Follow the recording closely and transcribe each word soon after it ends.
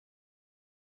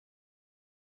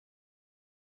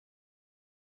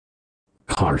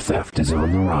Car theft is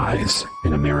on the rise.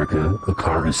 In America, a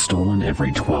car is stolen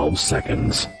every 12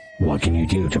 seconds. What can you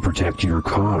do to protect your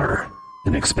car?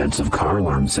 An expensive car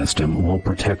alarm system won't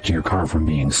protect your car from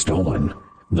being stolen.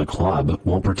 The club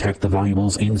won't protect the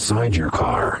valuables inside your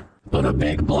car. But a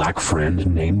big black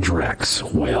friend named Drex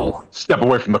will. Step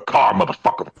away from the car,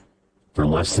 motherfucker! For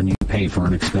less than you pay for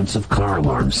an expensive car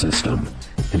alarm system,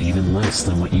 and even less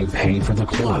than what you pay for the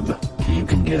club, you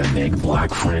can get a big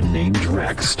black friend named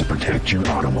Drex to protect your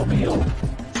automobile.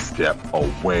 Step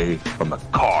away from the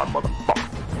car,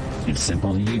 motherfucker! It's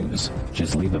simple to use.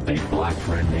 Just leave a big black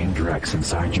friend named Drex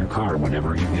inside your car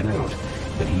whenever you get out,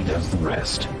 and he does the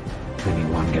rest. If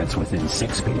anyone gets within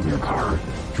 6 feet of your car,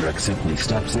 Drex simply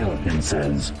steps out and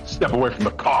says, Step away from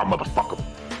the car, motherfucker!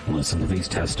 Listen to these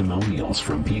testimonials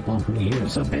from people who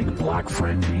use a big black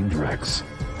friend named Drex.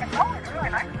 It's always really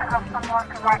nice to have someone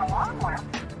to ride along with.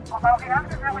 Although he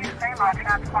doesn't really say much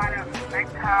outside of big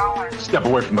toe and Step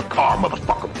away from the car,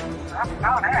 motherfucker! that's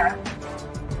about it.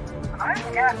 When I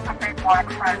get a big black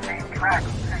friend named Drex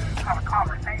to have a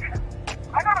conversation,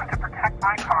 I got him to protect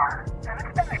my car, and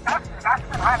it's been the best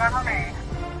investment I've ever made.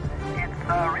 It's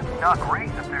really not great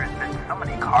that there's been so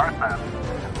many car thefts.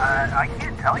 I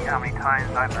can't tell you how many times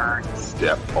I've heard,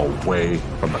 Step away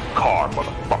from the car,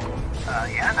 motherfucker!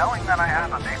 yeah, knowing that I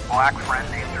have a big black friend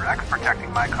named Drex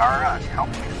protecting my car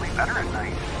helps me sleep better at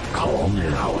night. Call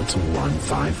now. It's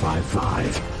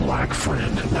 1555 Black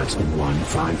Friend. That's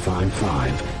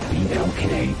 1555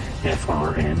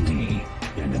 BLKFRND.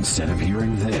 And instead of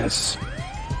hearing this,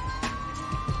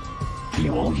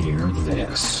 you'll hear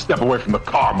this. Step away from the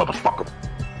car, motherfucker!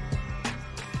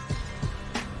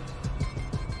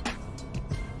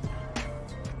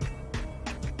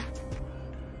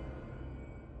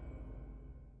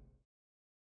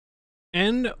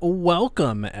 And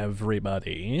welcome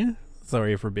everybody.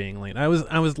 Sorry for being late. I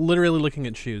was literally looking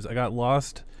at shoes. I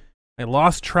lost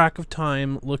track of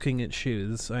time looking at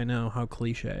shoes. I know, how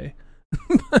cliche.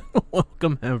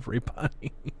 Welcome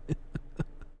everybody.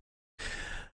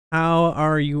 How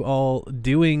are you all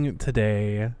doing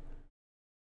today?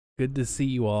 Good to see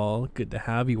you all. Good to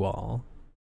have you all.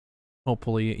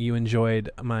 Hopefully you enjoyed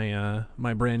my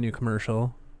my brand new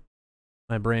commercial.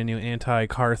 My brand new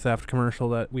anti-car theft commercial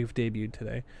that we've debuted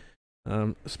today.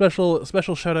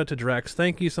 Special shout out to Drex.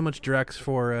 Thank you so much, Drex,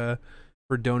 for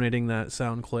donating that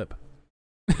sound clip.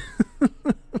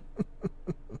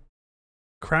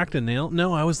 Cracked a nail?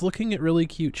 No, I was looking at really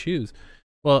cute shoes.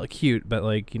 Well, cute, but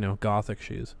like, you know, gothic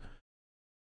shoes.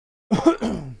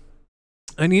 I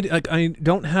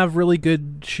don't have really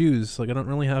good shoes. Like I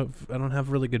don't have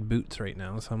really good boots right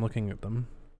now, so I'm looking at them.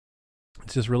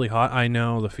 It's just really hot. I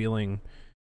know the feeling.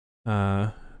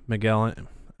 Miguel,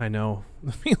 I know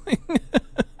the feeling.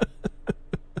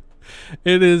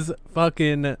 It is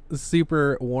fucking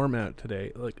super warm out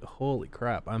today. Like holy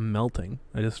crap, I'm melting.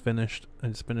 I just finished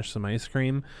some ice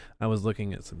cream. I was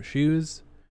looking at some shoes.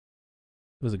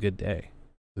 It was a good day.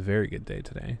 A very good day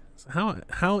today. So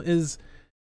how is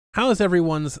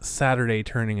everyone's Saturday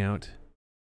turning out?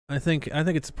 I think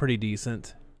it's pretty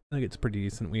decent. I think it's pretty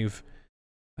decent. We've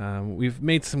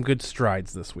made some good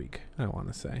strides this week, I want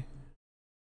to say.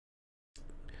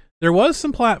 There was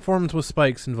some platforms with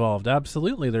spikes involved.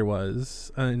 Absolutely there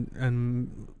was.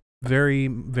 And very,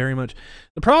 very much.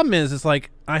 The problem is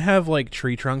like, I have like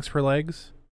tree trunks for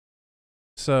legs.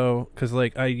 So, cause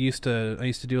like I used to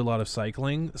do a lot of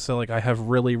cycling. So like I have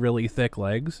really, really thick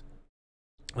legs.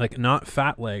 Like not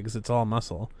fat legs. It's all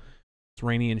muscle. It's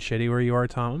rainy and shitty where you are,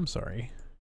 Tom. I'm sorry.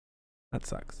 That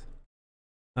sucks.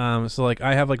 So like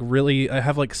I have like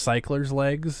cycler's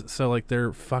legs, so like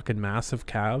they're fucking massive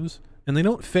calves, and they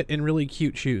don't fit in really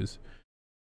cute shoes.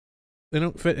 They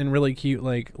don't fit in really cute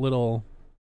like little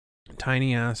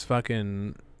tiny ass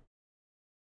fucking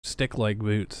stick leg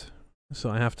boots. So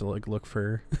I have to like look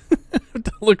for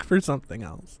something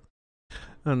else.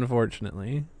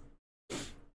 Unfortunately.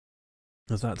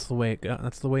 'Cause that's the way it go.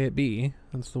 That's the way it be.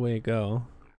 That's the way it go.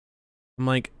 I'm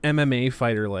like MMA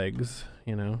fighter legs,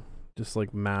 you know? Just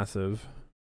like massive,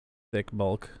 thick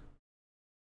bulk,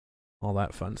 all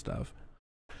that fun stuff.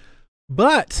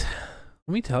 But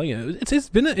let me tell you, it's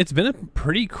been a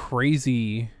pretty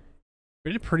crazy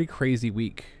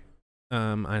week.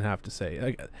 I'd have to say.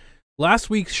 Like, last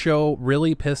week's show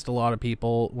really pissed a lot of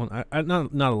people. When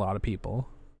not a lot of people.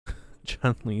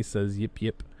 Chun-Li says, "Yip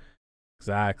yip."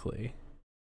 Exactly.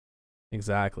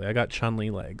 I got Chun-Li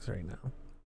legs right now.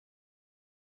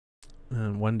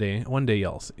 And one day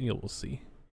you'll see.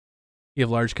 You have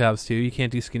large calves too. You can't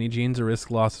do skinny jeans or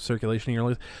risk loss of circulation in your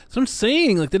legs. So I'm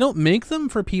saying, like, they don't make them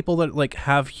for people that like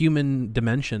have human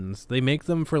dimensions. They make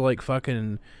them for like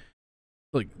fucking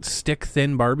like stick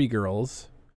thin Barbie girls,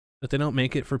 that they don't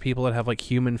make it for people that have like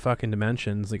human fucking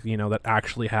dimensions, like, you know, that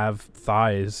actually have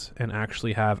thighs and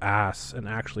actually have ass and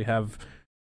actually have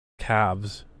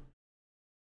calves.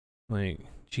 Like,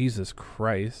 Jesus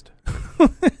Christ.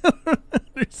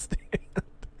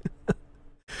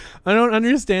 I don't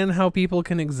understand how people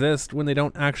can exist when they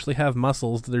don't actually have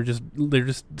muscles. They're just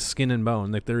skin and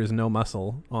bone. Like, there is no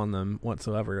muscle on them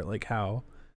whatsoever. Like, how?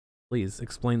 Please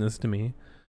explain this to me.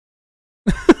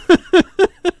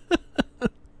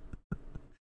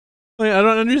 Like, I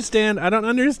don't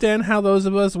understand how those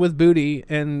of us with booty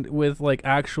and with like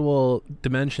actual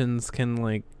dimensions can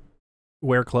like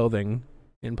wear clothing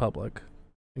in public.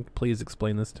 Please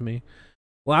explain this to me.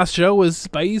 Last show was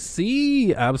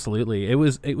spicy. Absolutely. It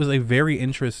was a very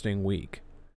interesting week.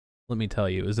 Let me tell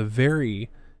you, it was a very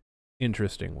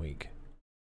interesting week.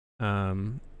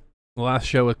 The last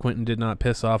show with Quentin did not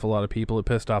piss off a lot of people. It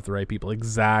pissed off the right people.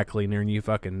 Exactly, Nern, you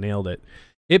fucking nailed it.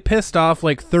 It pissed off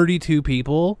like 32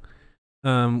 people,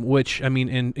 which, I mean,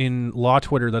 in law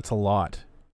Twitter, that's a lot,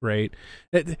 right?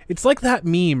 It's like that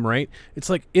meme, right? It's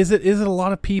like, is it a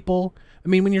lot of people? I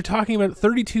mean, when you're talking about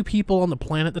 32 people on the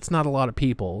planet, that's not a lot of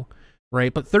people,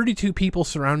 right? But 32 people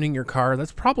surrounding your car,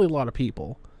 that's probably a lot of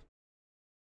people.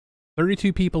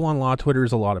 32 people on law Twitter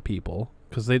is a lot of people,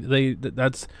 because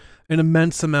that's an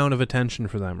immense amount of attention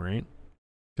for them, right?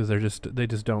 Because they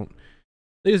just don't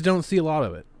see a lot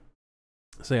of it.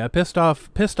 So yeah, pissed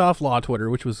off law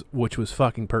Twitter, which was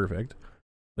fucking perfect.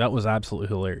 That was absolutely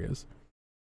hilarious.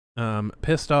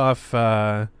 Pissed off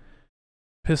the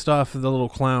little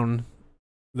clown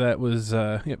that was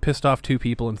pissed off 2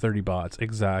 people and 30 bots.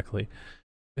 Exactly.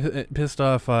 It pissed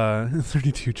off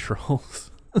 32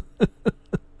 trolls.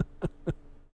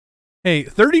 Hey,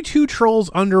 32 trolls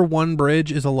under one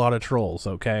bridge is a lot of trolls,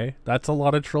 okay? That's a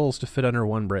lot of trolls to fit under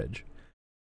one bridge.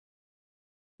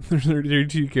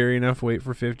 32 carry enough weight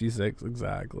for 56,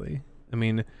 exactly. I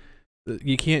mean,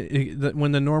 you can't,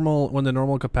 when the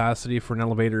normal capacity for an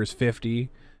elevator is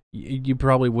 50, you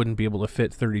probably wouldn't be able to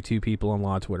fit 32 people on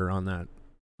law Twitter on that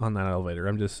elevator.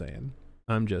 I'm just saying.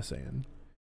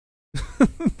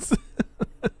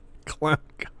 Clown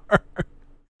car.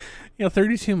 Yeah,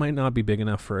 32 might not be big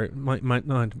enough for it. Might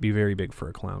not be very big for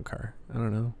a clown car. I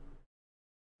don't know.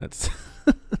 That's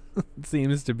it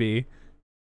seems to be.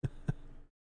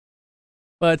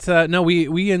 But no,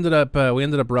 we ended up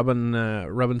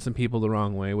rubbing some people the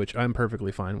wrong way, which I'm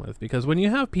perfectly fine with, because when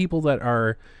you have people that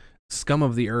are scum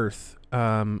of the earth,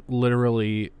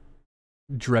 literally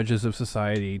dredges of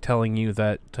society, telling you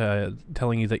that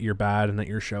you're bad and that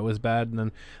your show is bad, and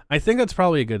then I think that's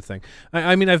probably a good thing.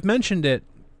 I mean, I've mentioned it.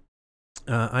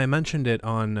 I mentioned it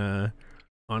on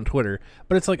Twitter,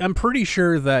 but it's like, I'm pretty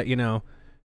sure that, you know,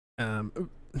 I'm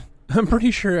pretty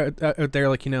sure out there,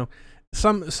 like, you know,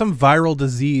 some viral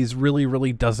disease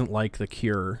really doesn't like the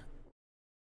cure,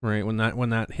 right? When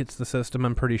that hits the system,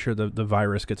 I'm pretty sure the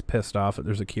virus gets pissed off that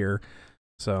there's a cure.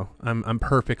 So I'm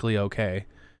perfectly okay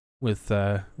with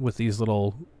these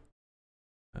little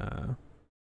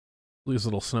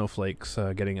snowflakes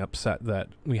getting upset that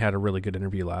we had a really good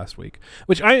interview last week.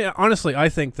 Which I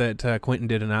think that Quentin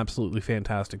did an absolutely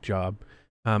fantastic job.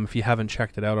 If you haven't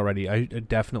checked it out already, I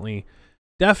definitely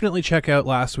check out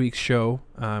last week's show.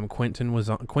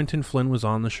 Quentin Flynn was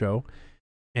on the show,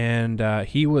 and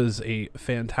he was a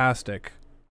fantastic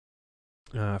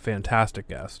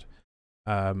guest.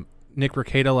 Nick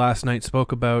Rekieta last night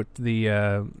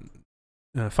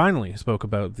finally spoke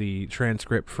about the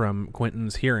transcript from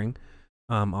Quentin's hearing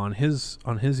on his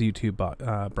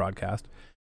YouTube broadcast,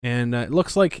 and it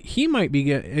looks like he might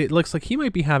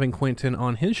be having Quentin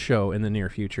on his show in the near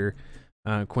future.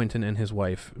 Quentin and his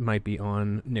wife might be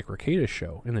on Nick Rekieta's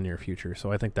show in the near future,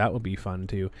 so I think that would be fun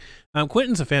too.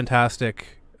 Quentin's a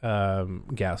fantastic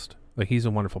guest. Like, he's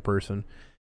a wonderful person,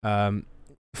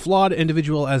 flawed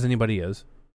individual as anybody is,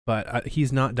 but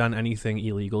he's not done anything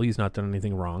illegal. He's not done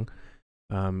anything wrong.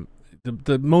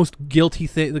 The most guilty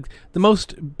thing, the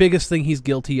most biggest thing he's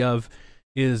guilty of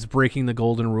is breaking the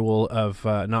golden rule of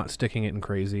not sticking it in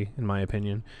crazy, in my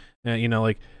opinion. You know,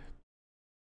 like,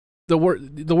 the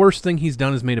worst thing he's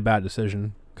done is made a bad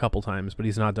decision a couple times, but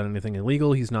he's not done anything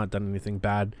illegal. He's not done anything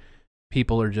bad.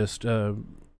 People are just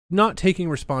not taking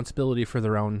responsibility for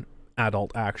their own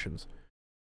adult actions,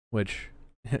 which,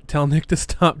 tell Nick to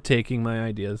stop taking my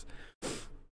ideas.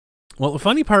 Well, the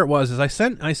funny part is I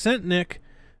sent Nick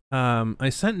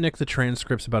the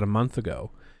transcripts about a month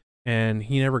ago, and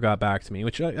he never got back to me,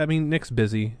 which, I mean, Nick's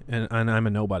busy, and I'm a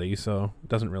nobody, so it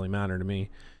doesn't really matter to me.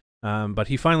 But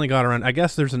he finally got around. I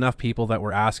guess there's enough people that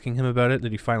were asking him about it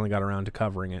that he finally got around to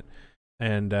covering it.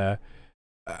 And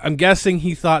I'm guessing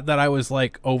he thought that I was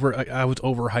like I was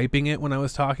overhyping it when I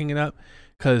was talking it up,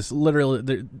 because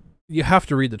literally you have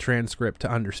to read the transcript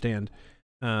to understand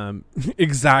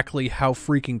exactly how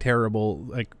freaking terrible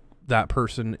like that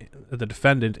person, the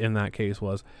defendant in that case,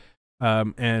 was.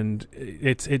 And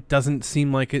it doesn't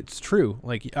seem like it's true.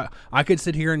 Like I could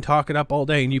sit here and talk it up all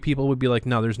day, and you people would be like,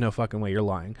 "No, there's no fucking way you're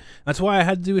lying." That's why I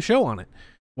had to do a show on it.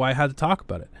 Why I had to talk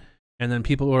about it. And then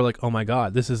people were like, "Oh my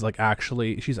god, this is like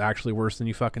she's actually worse than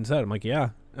you fucking said." I'm like, "Yeah."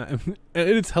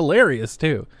 It's hilarious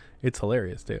too. It's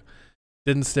hilarious too.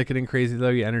 Didn't stick it in crazy though.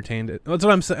 You entertained it. That's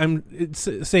what I'm saying. It's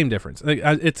same difference. Like,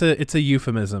 it's a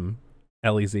euphemism.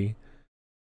 LEZ.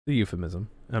 The euphemism.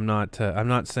 I'm not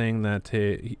saying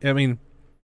that. I mean,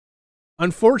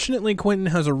 unfortunately, Quentin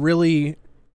has a really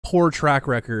poor track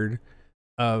record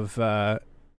of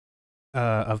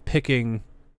picking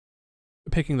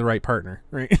the right partner,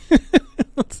 right?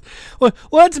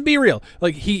 let's be real.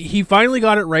 Like he finally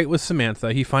got it right with Samantha.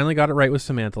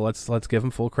 Let's give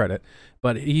him full credit.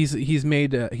 But he's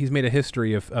made a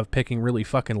history of picking really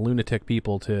fucking lunatic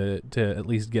people to at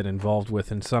least get involved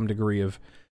with in some degree of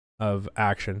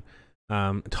action.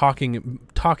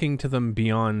 Talking to them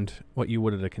beyond what you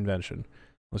would at a convention.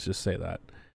 Let's just say that.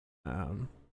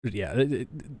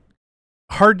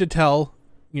 Hard to tell.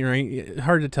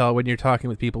 Hard to tell when you're talking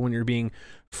with people, when you're being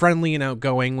friendly and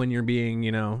outgoing, when you're being,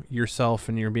 yourself,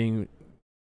 and you're being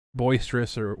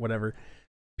boisterous or whatever.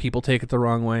 People take it the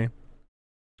wrong way,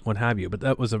 what have you. But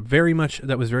that was very much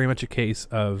a case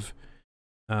of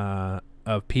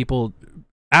people,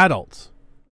 adults.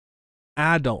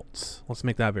 Let's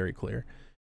make that very clear.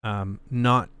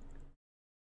 Not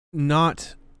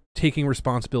taking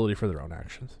responsibility for their own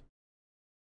actions.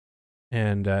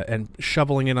 And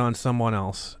shoveling it on someone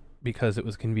else because it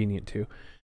was convenient to.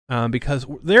 Because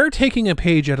they're taking a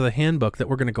page out of the handbook that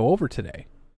we're going to go over today,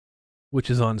 which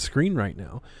is on screen right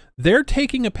now. They're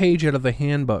taking a page out of the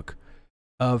handbook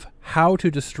of how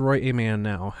to destroy a man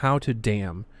now, how to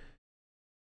damn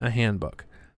a handbook.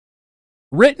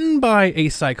 Written by a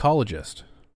psychologist,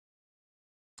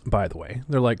 by the way.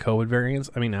 They're like COVID variants.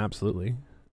 I mean, absolutely.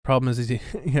 Problem is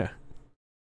yeah.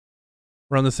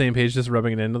 We're on the same page, just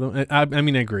rubbing it into them. I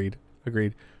mean, agreed.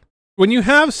 When you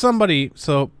have somebody,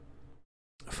 so,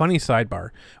 funny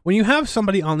sidebar. When you have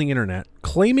somebody on the internet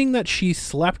claiming that she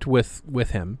slept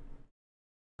with him,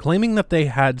 claiming that they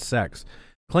had sex,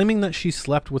 claiming that she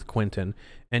slept with Quentin,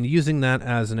 and using that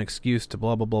as an excuse to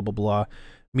blah, blah, blah, blah, blah,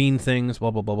 mean things,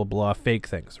 blah, blah, blah, blah, blah, fake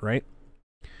things, right?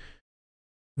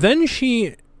 Then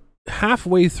she,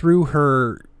 halfway through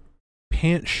her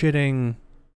pant-shitting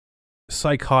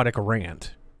psychotic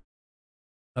rant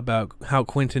about how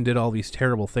Quentin did all these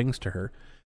terrible things to her,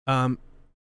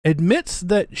 admits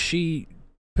that she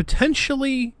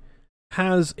potentially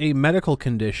has a medical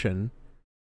condition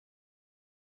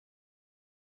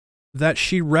that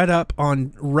she read up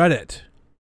on Reddit.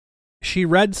 She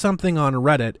read something on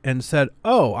Reddit and said,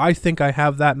 "Oh, I think I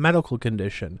have that medical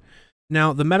condition."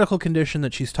 Now, the medical condition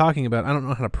that she's talking about, I don't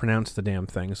know how to pronounce the damn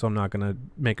thing, so I'm not going to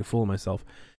make a fool of myself.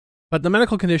 But the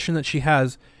medical condition that she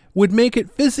has would make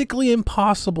it physically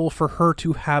impossible for her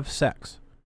to have sex.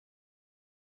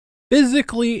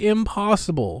 Physically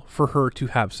impossible for her to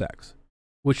have sex,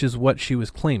 which is what she was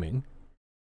claiming.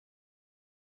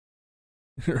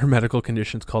 Her medical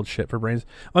condition's called shit for brains.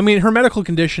 I mean, her medical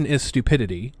condition is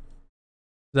stupidity.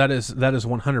 That is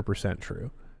 100%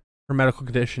 true. Her medical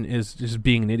condition is just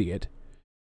being an idiot.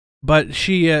 But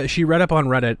she read up on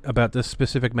Reddit about this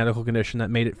specific medical condition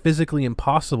that made it physically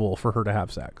impossible for her to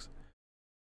have sex.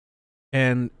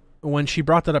 And when she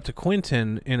brought that up to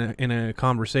Quentin in a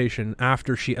conversation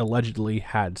after she allegedly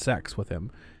had sex with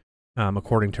him,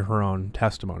 according to her own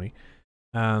testimony,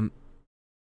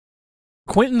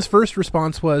 Quentin's first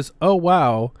response was, "Oh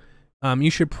wow,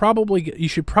 you should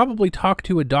probably talk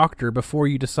to a doctor before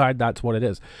you decide that's what it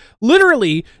is."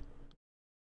 Literally.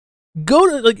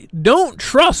 Don't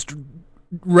trust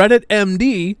Reddit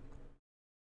MD.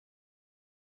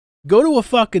 Go to a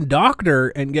fucking doctor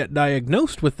and get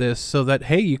diagnosed with this so that,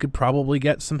 hey, you could probably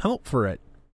get some help for it.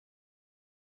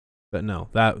 But no,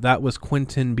 that was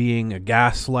Quentin being a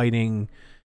gaslighting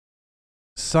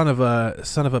son of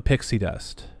a pixie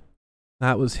dust.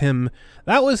 That was him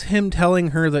telling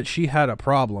her that she had a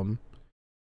problem.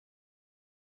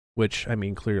 Which, I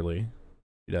mean, clearly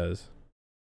she does.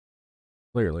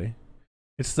 Clearly.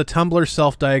 It's the Tumblr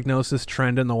self-diagnosis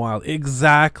trend in the wild.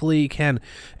 Exactly, Ken.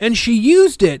 And she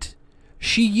used it.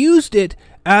 She used it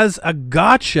as a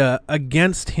gotcha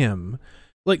against him.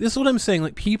 Like, this is what I'm saying.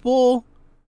 Like, people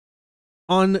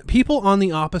on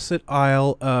the opposite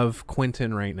aisle of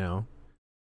Quentin right now,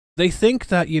 they think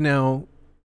that,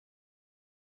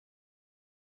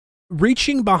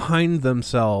 reaching behind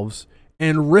themselves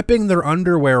and ripping their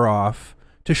underwear off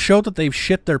to show that they've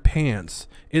shit their pants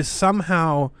is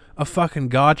somehow a fucking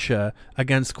gotcha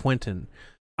against Quentin.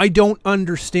 I don't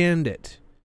understand it.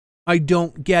 I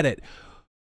don't get it.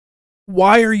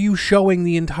 Why are you showing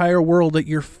the entire world that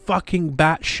you're fucking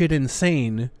batshit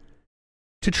insane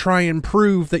to try and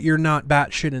prove that you're not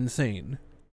batshit insane?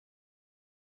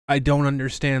 I don't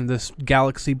understand this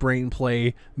galaxy brain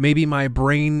play. Maybe my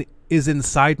brain is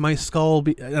inside my skull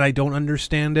and I don't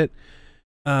understand it.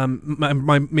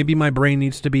 Maybe my brain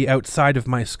needs to be outside of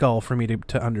my skull for me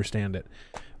to understand it.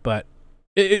 But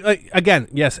again,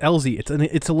 yes, LZ,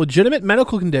 it's a legitimate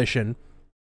medical condition.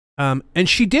 And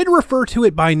she did refer to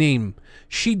it by name.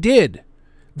 She did.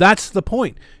 That's the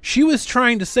point. She was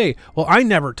trying to say, well, I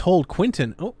never told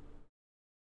Quentin. Oh.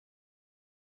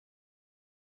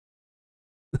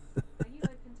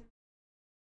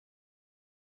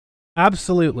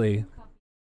 Absolutely.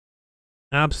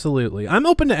 Absolutely. I'm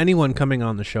open to anyone coming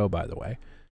on the show, by the way.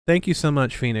 Thank you so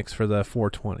much, Phoenix, for the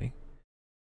 420.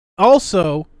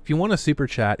 Also, if you want a super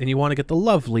chat and you want to get the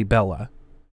lovely Bella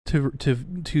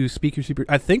to speak your super,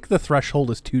 I think the threshold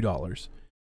is $2.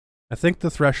 I think the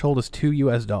threshold is $2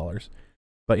 US.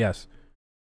 But yes,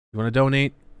 you want to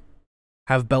donate,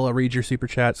 have Bella read your super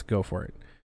chats, go for it.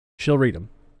 She'll read them.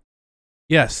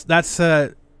 Yes, that's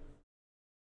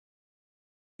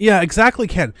yeah, exactly,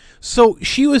 Ken. So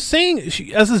she was saying,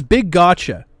 as this big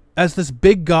gotcha.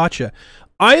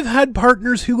 I've had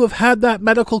partners who have had that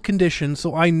medical condition,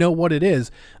 so I know what it is.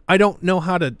 I don't know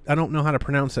how to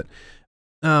pronounce it.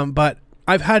 But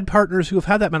I've had partners who have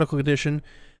had that medical condition,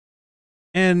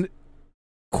 and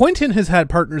Quentin has had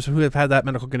partners who have had that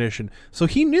medical condition. So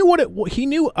he knew he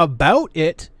knew about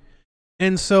it,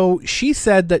 and so she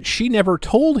said that she never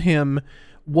told him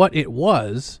what it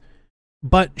was,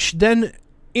 but then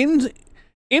in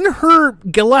her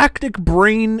galactic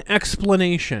brain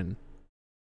explanation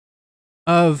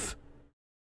of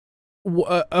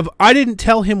I didn't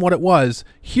tell him what it was.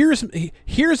 Here's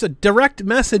a direct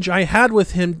message I had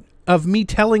with him of me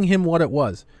telling him what it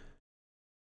was.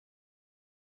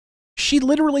 She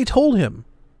literally told him.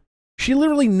 She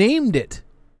literally named it.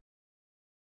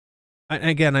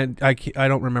 I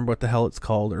don't remember what the hell it's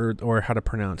called or how to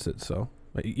pronounce it. So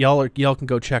y'all can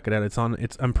go check it out.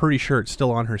 I'm pretty sure it's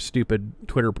still on her stupid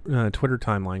Twitter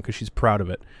timeline because she's proud of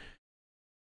it.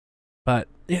 But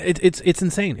it's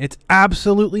insane. It's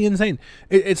absolutely insane.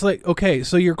 It's like, okay,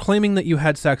 so you're claiming that you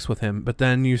had sex with him, but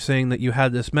then you're saying that you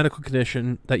had this medical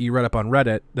condition that you read up on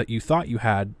Reddit that you thought you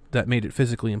had that made it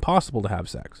physically impossible to have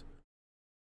sex.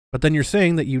 But then you're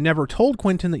saying that you never told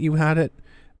Quentin that you had it,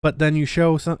 but then you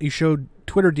showed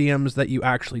Twitter DMs that you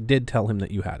actually did tell him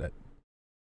that you had it.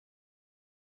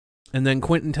 And then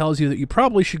Quentin tells you that you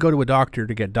probably should go to a doctor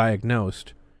to get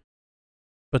diagnosed.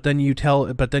 But then you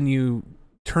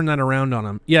turn that around on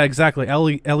him. Yeah, exactly.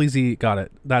 LEZ got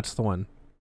it. That's the one.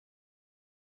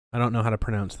 I don't know how to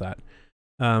pronounce that.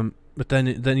 But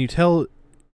then you tell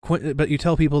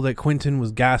people that Quentin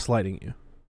was gaslighting you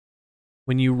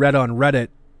when you read on Reddit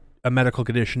a medical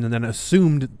condition and then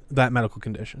assumed that medical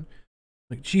condition.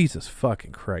 Like, Jesus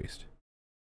fucking Christ.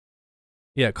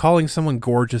 Yeah, calling someone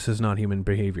gorgeous is not human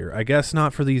behavior. I guess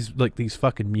not for these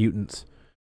fucking mutants.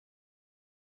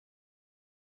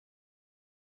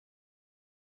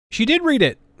 She did read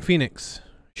it, Phoenix.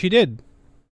 She did.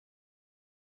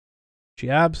 She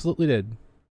absolutely did.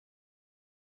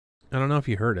 I don't know if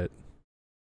you heard it.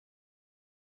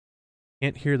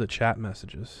 Can't hear the chat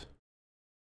messages.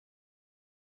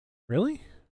 Really?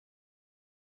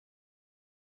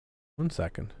 One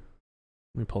second.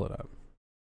 Let me pull it up.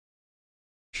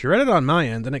 She read it on my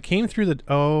end, and it came through the...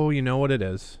 Oh, you know what it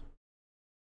is.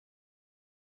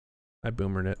 I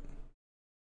boomered it.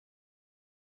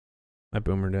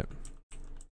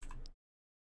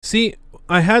 See,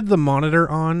 I had the monitor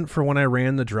on for when I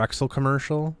ran the Drexel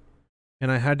commercial,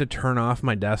 and I had to turn off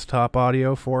my desktop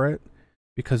audio for it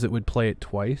because it would play it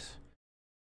twice.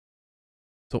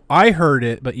 So I heard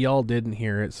it, but y'all didn't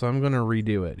hear it, so I'm going to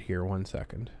redo it here. 1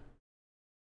 second.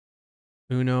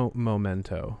 Uno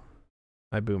momento.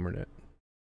 I boomered it.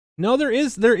 No, there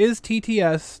is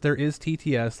TTS. There is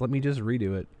TTS. Let me just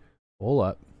redo it.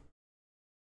 Hold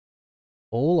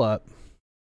up.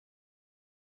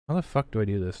 How the fuck do I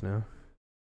do this now?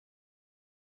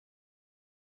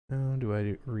 How do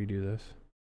I redo this?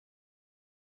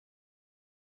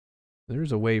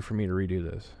 There's a way for me to redo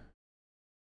this.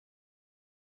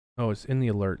 Oh, it's in the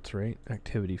alerts, right?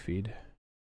 Activity feed.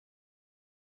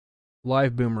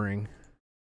 Live boomerang.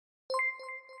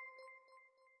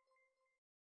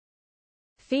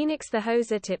 Phoenix the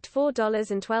Hoser tipped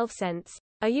 $4.12.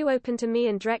 Are you open to me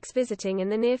and Drex visiting in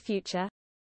the near future?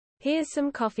 Here's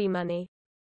some coffee money.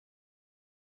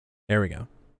 There we go.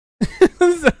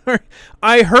 Sorry.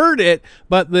 I heard it,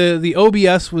 but the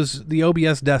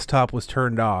OBS desktop was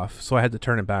turned off, so I had to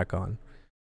turn it back on.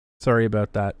 Sorry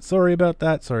about that. Sorry about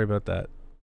that. Sorry about that.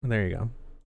 There you go.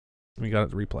 We got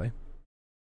it to replay.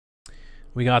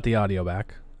 We got the audio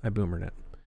back. I boomered it.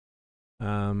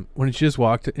 When you just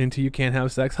walked into You Can't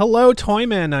Have Sex. Hello,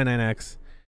 Toyman99X.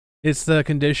 It's the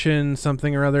condition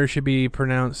something or other should be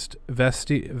pronounced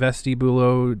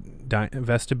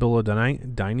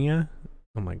vestibulodynia.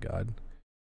 Oh my god.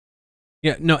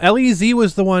 Yeah, no, LEZ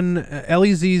was the one.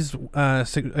 LEZ's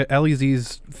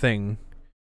thing.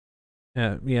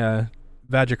 Yeah,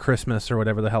 Vagichristmas or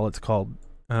whatever the hell it's called.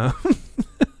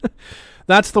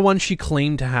 That's the one she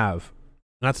claimed to have.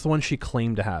 That's the one she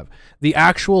claimed to have. The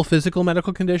actual physical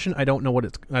medical condition, I don't know what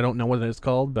it's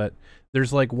called, but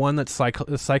there's like one that's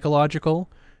psychological,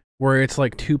 where it's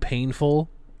like too painful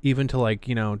even to like,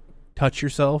 you know, touch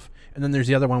yourself, and then there's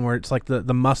the other one where it's like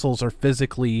the muscles are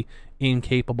physically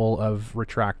incapable of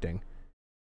retracting.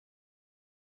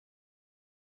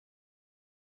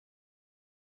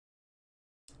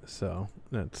 So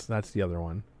that's the other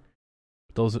one.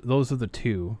 Those are the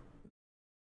two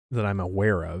that I'm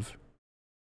aware of.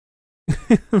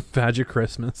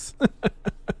 Vagichristmas.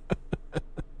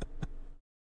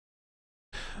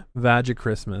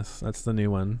 Vagichristmas. That's the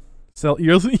new one. So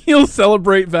you'll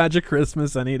celebrate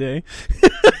Vagichristmas any day.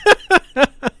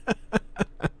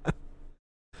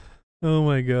 Oh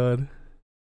my god.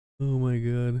 Oh my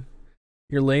god.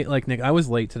 You're late like Nick. I was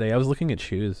late today. I was looking at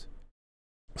shoes.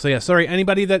 So yeah, sorry,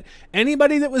 anybody that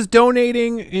was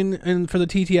donating in for the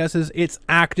TTSs, it's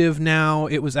active now.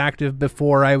 It was active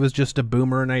before. I was just a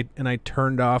boomer and I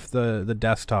turned off the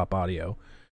desktop audio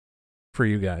for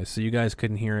you guys. So you guys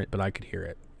couldn't hear it, but I could hear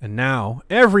it. And now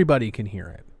everybody can hear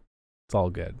it. It's all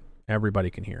good. Everybody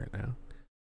can hear it now.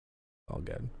 It's all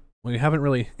good. We haven't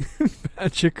really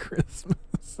Magic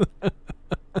Christmas.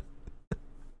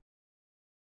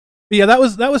 Yeah, that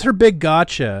was her big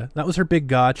gotcha. That was her big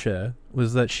gotcha,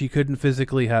 was that she couldn't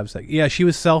physically have sex. Yeah, she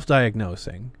was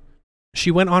self-diagnosing. She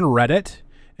went on Reddit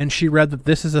and she read that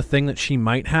this is a thing that she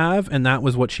might have, and that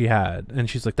was what she had. And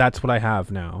she's like, that's what I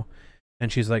have now.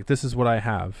 And she's like, this is what I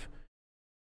have.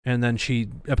 And then she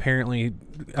apparently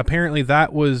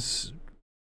that was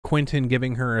Quentin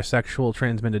giving her a sexual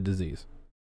transmitted disease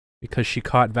because she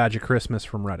caught Vagichristmas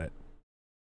from Reddit.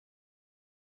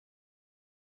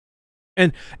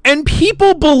 And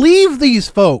people believe these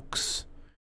folks.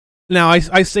 Now,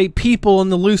 I say people in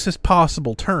the loosest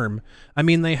possible term. I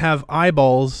mean, they have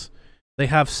eyeballs, they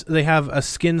have a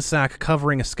skin sack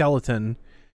covering a skeleton,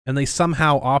 and they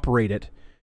somehow operate it.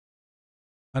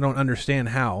 I don't understand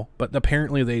how, but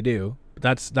apparently they do.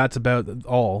 That's about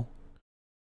all.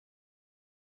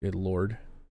 Good lord.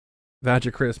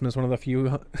 Vagichristmas, one of the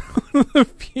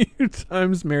few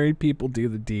times married people do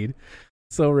the deed.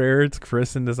 So rare it's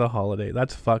christened as a holiday.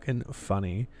 That's fucking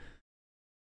funny.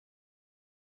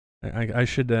 I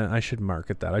should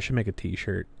market that. I should make a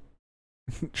T-shirt.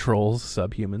 Trolls,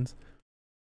 subhumans.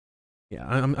 Yeah,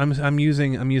 I'm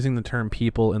using the term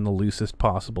people in the loosest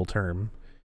possible term.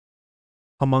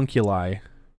 Homunculi.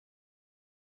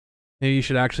 Maybe you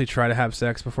should actually try to have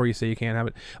sex before you say you can't have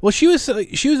it. Well, she was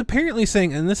apparently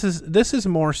saying, and this is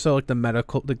more so like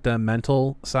the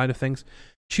mental side of things.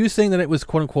 She was saying that it was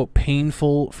quote unquote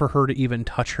painful for her to even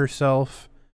touch herself.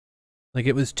 Like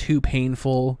it was too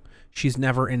painful. She's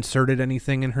never inserted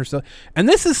anything in herself. And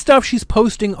this is stuff she's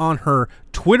posting on her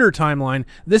Twitter timeline.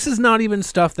 This is not even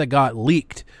stuff that got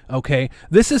leaked, okay?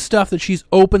 This is stuff that she's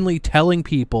openly telling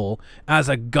people as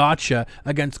a gotcha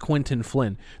against Quentin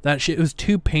Flynn. That it was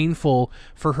too painful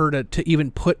for her to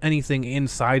even put anything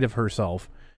inside of herself.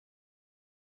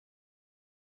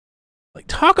 Like,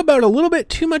 talk about a little bit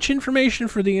too much information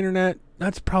for the internet.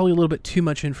 That's probably a little bit too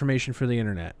much information for the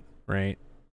internet, right?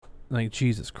 Like,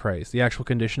 Jesus Christ. The actual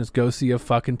condition is go see a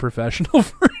fucking professional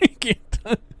for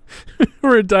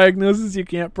a diagnosis you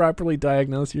can't properly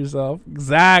diagnose yourself.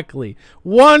 Exactly.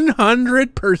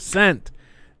 100%.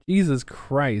 Jesus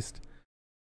Christ.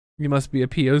 You must be a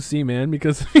POC, man,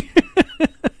 because...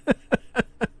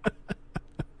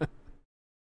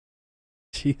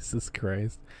 Jesus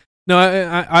Christ. No,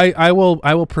 I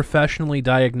will professionally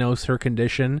diagnose her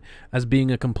condition as being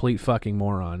a complete fucking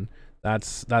moron.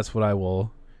 That's what I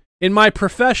will. In my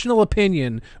professional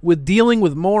opinion, with dealing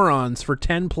with morons for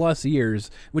 10 plus years,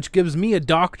 which gives me a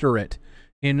doctorate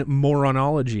in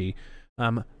moronology,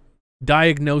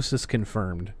 diagnosis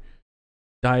confirmed.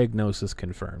 Diagnosis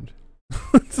confirmed.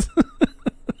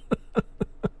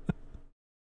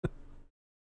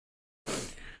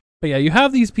 But yeah, you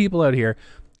have these people out here,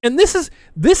 and this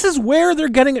is where they're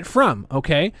getting it from,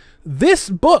 okay? This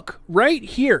book right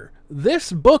here,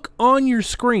 this book on your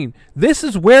screen, this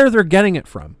is where they're getting it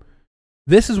from.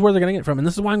 This is where they're getting it from, and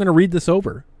this is why I'm going to read this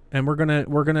over, and we're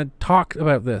gonna talk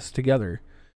about this together.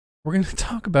 We're going to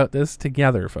talk about this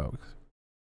together, folks.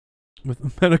 With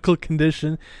a medical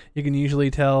condition, you can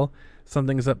usually tell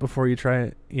something's up before you try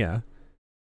it. Yeah.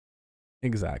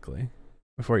 Exactly.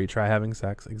 Before you try having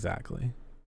sex. Exactly.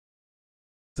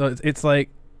 So it's like,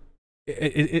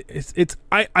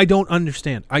 I don't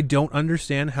understand. I don't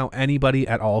understand how anybody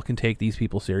at all can take these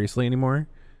people seriously anymore.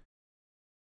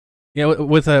 Yeah,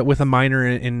 with a minor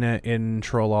in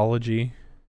trollology.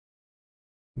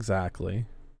 Exactly.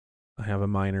 I have a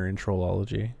minor in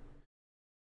trollology.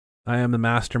 I am a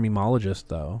master memologist,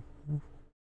 though.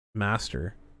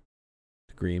 Master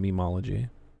degree in memology.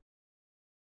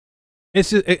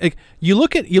 It's just you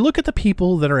look at the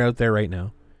people that are out there right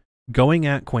now, going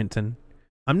at Quentin.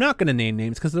 I'm not going to name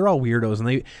names because they're all weirdos,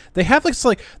 and they have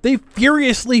like they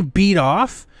furiously beat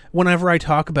off whenever I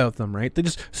talk about them. Right? They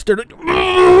just start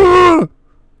like,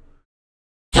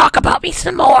 talk about me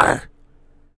some more.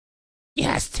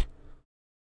 Yes.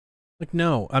 Like,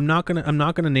 no, I'm not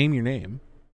gonna name your name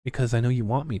because I know you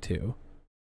want me to.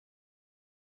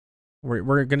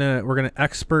 We're gonna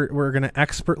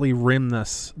expertly rim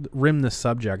this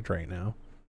subject right now.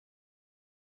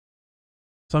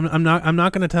 So I'm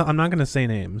not gonna say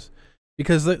names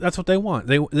because that's what they want.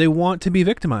 They want to be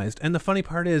victimized. And the funny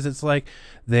part is, it's like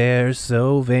they're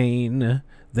so vain.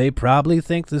 They probably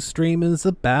think the stream is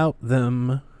about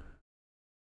them.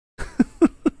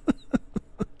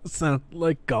 Sound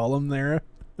like Gollum there.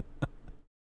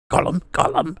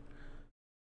 Gollum.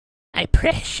 My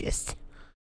precious.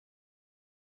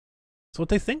 That's what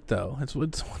they think, though. It's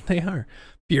what they are.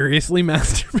 Furiously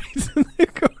masturbates in the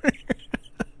corner.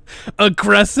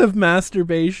 Aggressive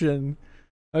masturbation.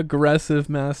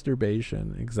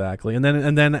 Exactly. And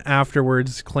then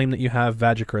afterwards claim that you have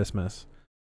Vagichristmas.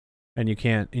 And you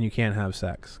can't have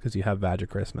sex because you have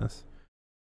Vagichristmas.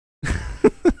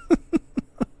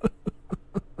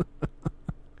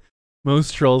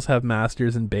 Most trolls have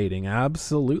masters in baiting.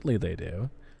 Absolutely they do.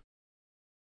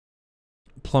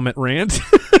 Plummet rant.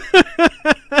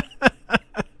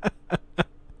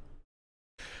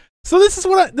 So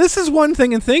this is one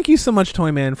thing, and thank you so much,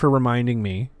 Toyman, for reminding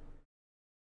me.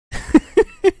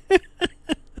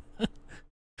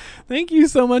 Thank you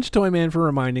so much, Toyman, for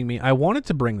reminding me. I wanted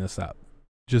to bring this up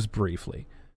just briefly,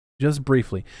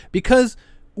 because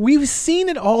we've seen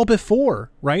it all before,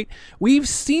 right? We've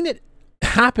seen it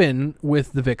happen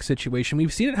with the Vic situation.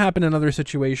 We've seen it happen in other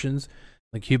situations,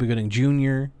 like Cuba Gooding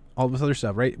Jr., all this other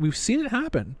stuff, right? We've seen it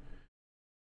happen.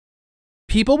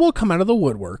 People will come out of the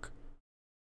woodwork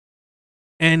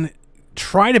and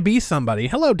try to be somebody.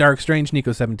 Hello, Dark Strange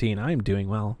Nico17. I'm doing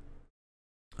well.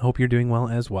 I hope you're doing well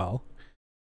as well.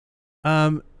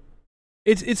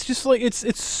 It's just like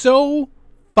it's so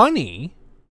funny.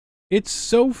 It's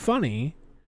so funny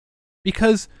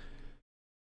because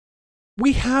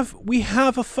we have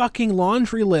a fucking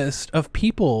laundry list of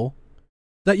people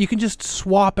that you can just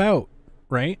swap out,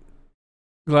 right?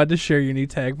 Glad to share your new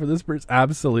tag for this person.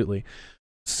 Absolutely.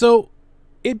 So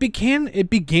it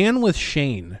began with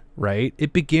Shane, right?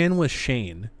 It began with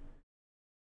Shane,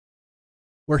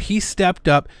 where he stepped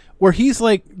up, where he's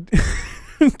like,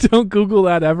 don't Google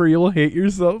that ever, you'll hate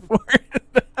yourself for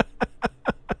it.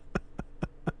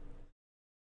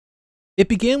 It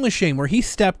began with Shane, where he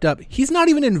stepped up. He's not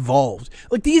even involved.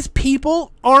 Like, these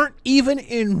people aren't even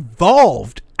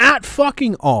involved at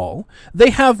fucking all. They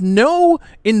have no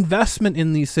investment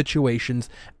in these situations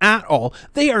at all.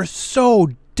 They are so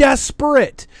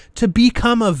desperate to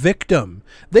become a victim.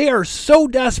 They are so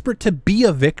desperate to be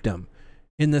a victim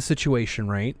in this situation,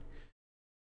 right?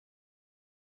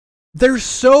 They're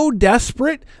so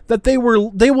desperate that they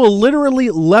will literally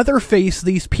Leatherface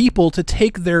these people to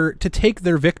take their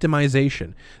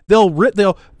victimization.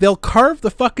 They'll carve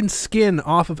the fucking skin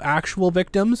off of actual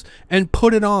victims and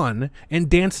put it on and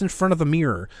dance in front of a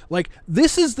mirror. Like,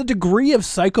 this is the degree of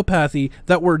psychopathy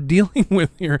that we're dealing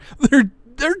with here. They're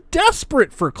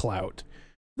desperate for clout.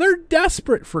 They're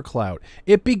desperate for clout.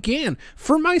 It began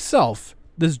for myself,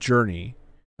 this journey.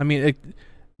 I mean,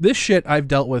 this shit I've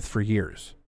dealt with for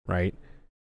years. Right?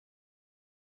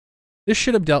 This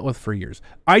shit I've dealt with for years.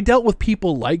 I dealt with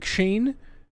people like Shane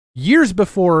years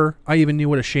before I even knew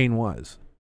what a Shane was.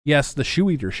 Yes, the shoe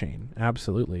eater Shane.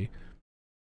 Absolutely.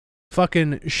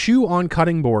 Fucking shoe on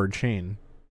cutting board Shane.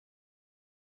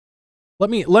 Let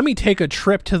me take a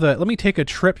trip to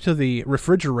the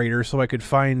refrigerator so I could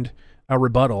find a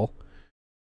rebuttal.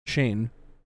 Shane.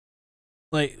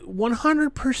 Like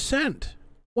 100%.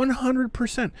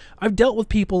 100%. I've dealt with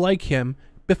people like him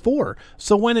before.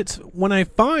 So when I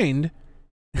find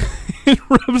it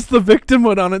rubs the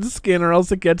victimhood on its skin or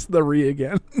else it gets the re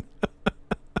again.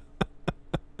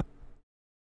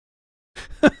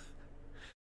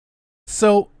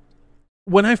 So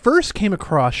when I first came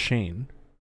across Shane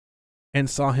and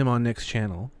saw him on Nick's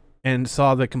channel and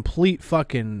saw the complete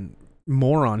fucking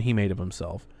moron he made of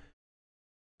himself,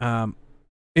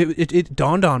 it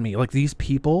dawned on me, like, these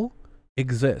people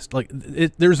exist. Like,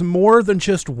 there's more than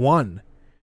just one,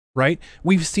 right?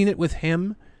 We've seen it with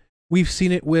him. We've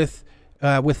seen it with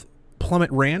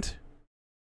Plummet Rant.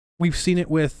 We've seen it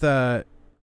with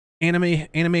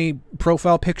anime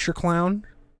profile picture clown.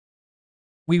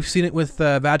 We've seen it with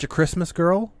Vaja Christmas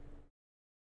Girl.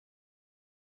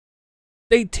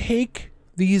 They take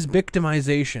these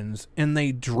victimizations and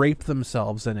they drape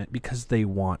themselves in it because they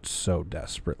want so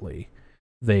desperately.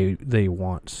 They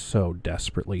want so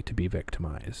desperately to be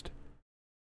victimized.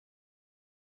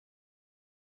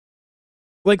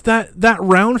 Like that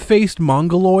round-faced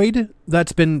mongoloid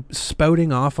that's been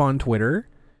spouting off on Twitter.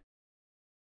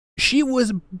 She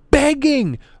was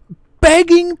begging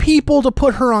people to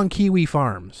put her on Kiwi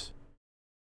Farms.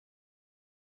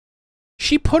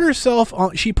 She put herself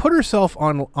on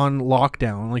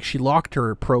lockdown, like she locked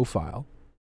her profile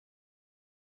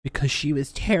because she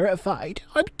was terrified.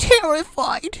 I'm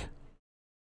terrified.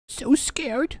 So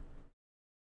scared.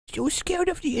 So scared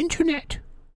of the internet.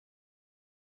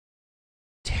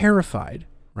 Terrified,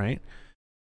 right?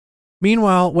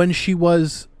 Meanwhile, when she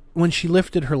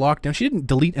lifted her lockdown, she didn't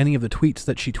delete any of the tweets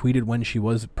that she tweeted when she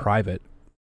was private,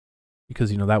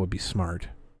 because, you know, that would be smart.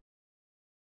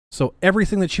 So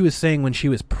everything that she was saying when she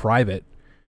was private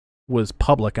was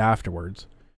public afterwards.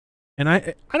 And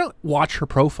I don't watch her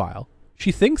profile.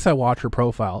 She thinks I watch her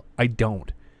profile. I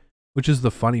don't, which is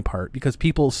the funny part, because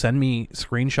people send me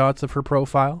screenshots of her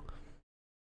profile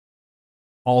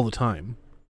all the time,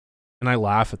 and I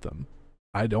laugh at them.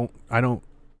 I don't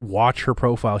watch her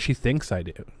profile. She thinks I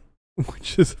do,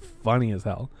 which is funny as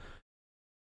hell.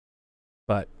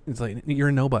 But it's like, you're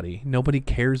a nobody. Nobody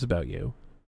cares about you.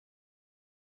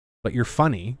 But you're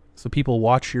funny, so people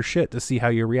watch your shit to see how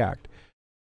you react.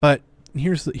 But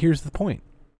here's the point.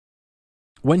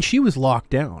 When she was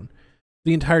locked down,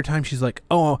 the entire time she's like,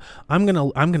 "Oh, I'm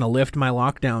gonna lift my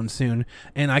lockdown soon,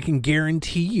 and I can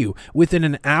guarantee you, within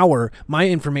an hour, my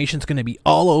information's gonna be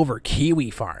all over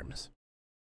Kiwi Farms."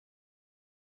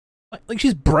 Like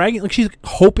she's bragging, like she's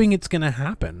hoping it's gonna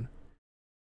happen.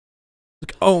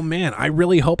 Like, oh man, I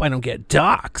really hope I don't get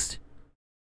doxxed.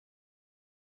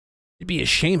 It'd be a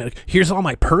shame. Like, here's all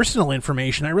my personal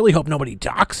information. I really hope nobody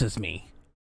doxes me.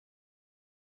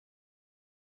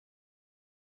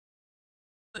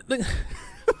 Like,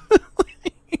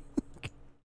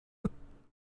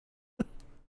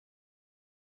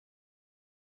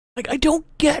 I don't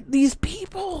get these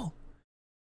people.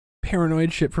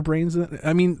 Paranoid shit for brains.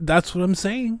 I mean, that's what I'm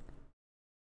saying.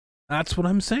 That's what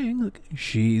I'm saying. Like,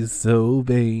 she's so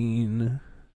vain.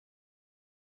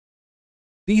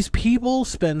 These people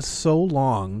spend so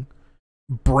long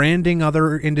branding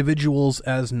other individuals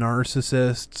as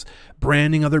narcissists,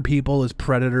 branding other people as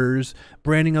predators,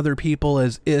 branding other people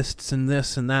as ists and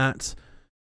this and that.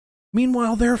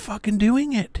 Meanwhile, they're fucking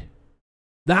doing it.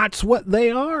 That's what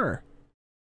they are.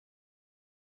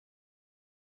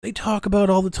 They talk about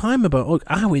all the time about, look,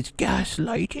 I was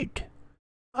gaslighted.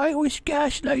 I was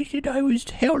gaslighted. I was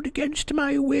held against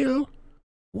my will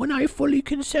when I fully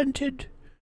consented.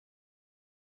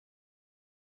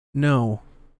 No.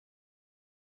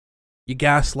 You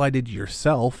gaslighted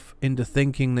yourself into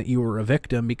thinking that you were a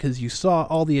victim because you saw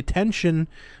all the attention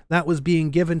that was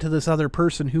being given to this other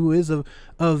person who is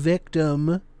a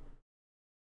victim,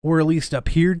 or at least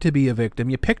appeared to be a victim.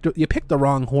 You picked the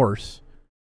wrong horse.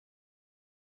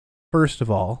 First of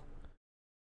all,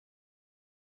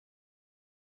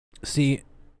 see,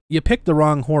 you picked the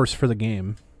wrong horse for the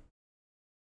game.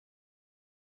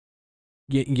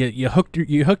 You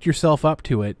hooked yourself up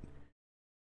to it,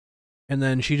 and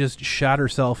then she just shot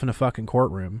herself in a fucking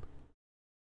courtroom.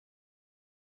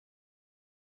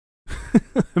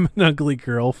 I'm an ugly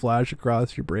girl, flash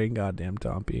across your brain, goddamn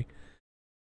Tompy.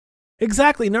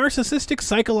 Exactly, narcissistic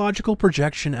psychological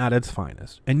projection at its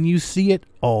finest, and you see it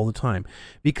all the time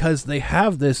because they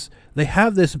have this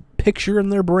picture in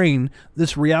their brain,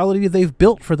 this reality they've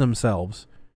built for themselves,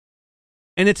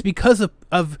 and it's because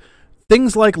of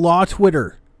things like Law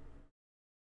Twitter.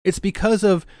 It's because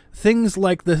of things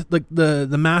like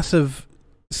the massive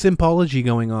simpology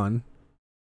going on,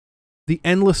 the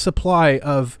endless supply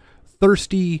of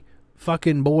thirsty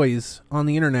fucking boys on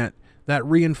the internet that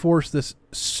reinforce this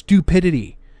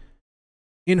stupidity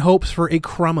in hopes for a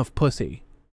crumb of pussy.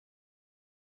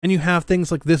 And you have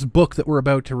things like this book that we're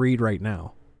about to read right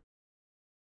now.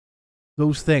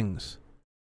 Those things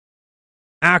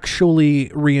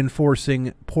actually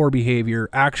reinforcing poor behavior,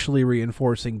 actually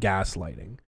reinforcing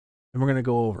gaslighting. And we're going to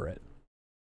go over it.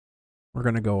 We're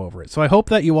going to go over it. So I hope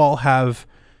that you all have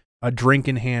a drink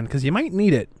in hand, because you might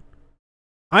need it.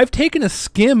 I've taken a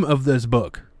skim of this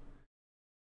book,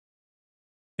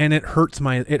 and it hurts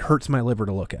my liver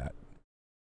to look at.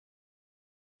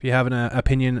 If you have an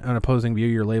opinion, an opposing view,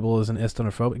 your label is an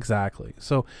istonophobe. Exactly.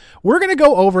 So we're going to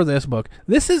go over this book.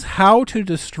 This is How to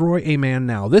Destroy a Man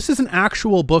Now. This is an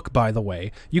actual book, by the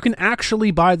way. You can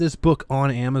actually buy this book on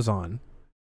Amazon.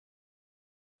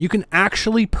 You can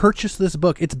actually purchase this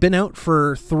book. It's been out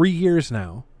for 3 years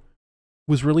now.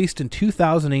 It was released in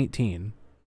 2018.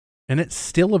 And it's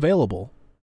still available.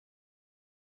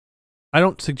 I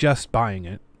don't suggest buying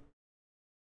it.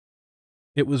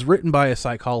 It was written by a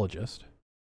psychologist.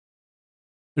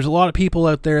 There's a lot of people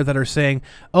out there that are saying,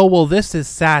 oh, well, this is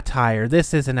satire.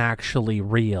 This isn't actually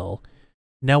real.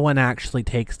 No one actually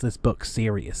takes this book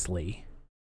seriously.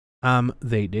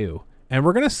 They do. And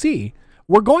we're going to see.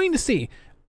 We're going to see.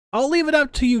 I'll leave it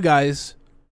up to you guys.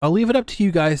 I'll leave it up to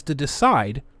you guys to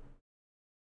decide,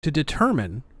 to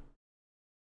determine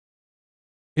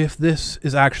if this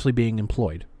is actually being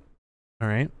employed. All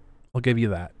right? I'll give you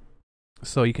that.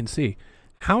 So you can see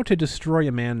How to Destroy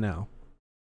a Man Now.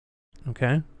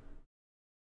 Okay?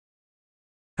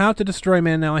 How to Destroy a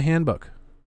Man Now, a handbook.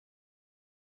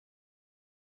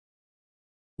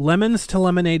 Lemons to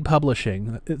Lemonade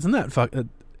Publishing. Isn't that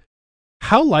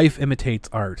how life imitates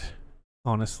art,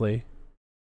 honestly.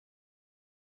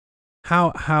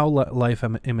 How life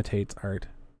imitates art.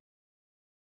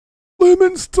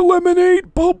 Lemons to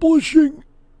Lemonade Publishing.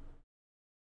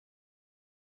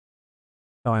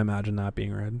 Oh, I imagine that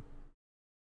being read.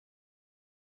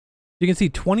 You can see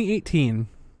 2018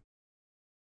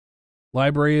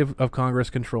 Library of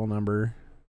Congress control number,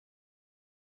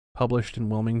 published in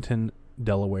Wilmington,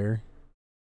 Delaware.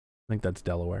 I think that's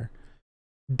Delaware.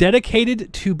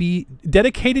 Dedicated to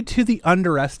the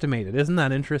underestimated. Isn't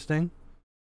that interesting?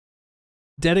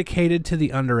 Dedicated to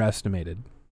the underestimated.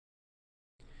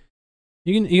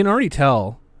 You can already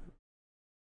tell.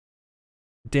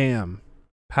 Damn.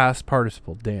 Past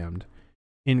participle, damned.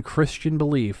 In Christian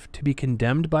belief, to be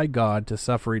condemned by God to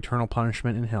suffer eternal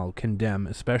punishment in hell, condemn,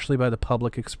 especially by the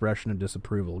public expression of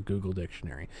disapproval, Google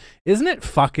Dictionary. Isn't it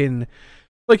fucking...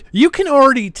 Like, you can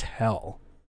already tell.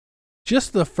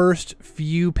 Just the first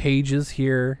few pages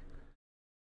here.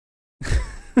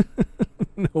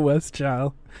 No, West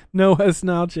Child. No, West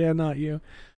Nile Chan, not you.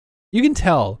 You can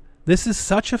tell. This is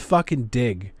such a fucking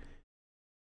dig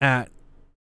at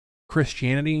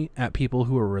Christianity, at people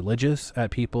who are religious, at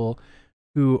people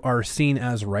who are seen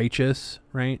as righteous,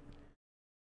 right?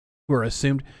 Who are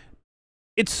assumed.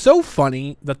 It's so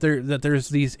funny that there's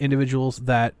these individuals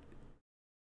that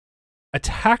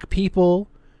attack people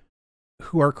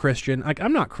who are Christian. Like,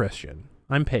 I'm not Christian.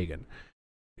 I'm pagan.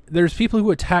 There's people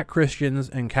who attack Christians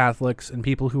and Catholics and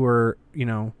people who are, you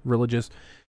know, religious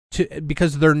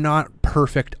because they're not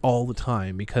perfect all the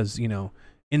time, because, you know,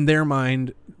 in their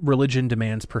mind, religion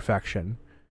demands perfection.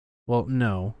 Well,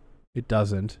 no, it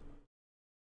doesn't.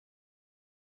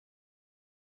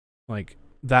 Like,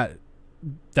 that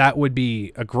would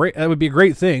be a great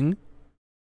thing.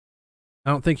 I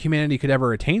don't think humanity could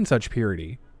ever attain such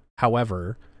purity.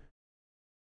 However,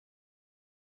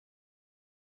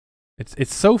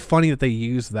 it's so funny that they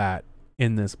use that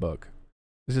in this book.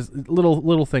 It's just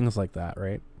little things like that,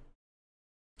 right?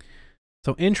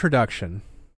 So, introduction.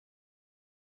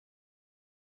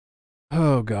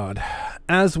 Oh, God.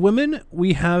 As women,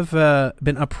 we have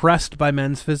been oppressed by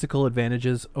men's physical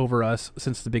advantages over us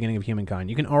since the beginning of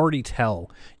humankind. You can already tell.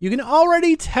 You can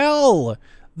already tell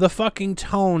the fucking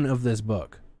tone of this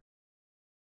book.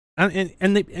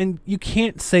 And you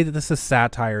can't say that this is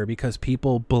satire because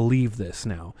people believe this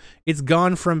now. It's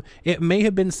gone from, it may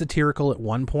have been satirical at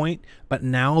one point, but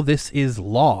now this is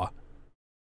law.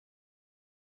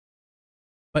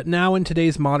 But now in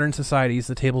today's modern societies,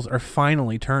 the tables are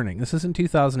finally turning. This is in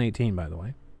 2018, by the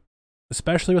way.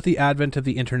 Especially with the advent of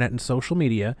the internet and social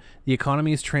media, the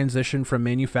economy's transition from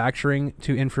manufacturing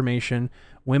to information,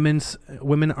 women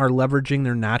are leveraging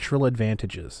their natural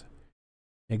advantages.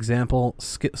 Example,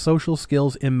 social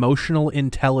skills, emotional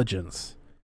intelligence.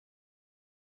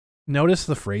 Notice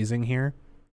the phrasing here.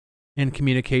 And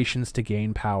communications to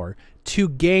gain power. To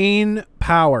gain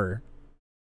power.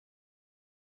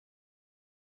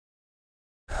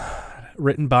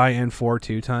 Written by and for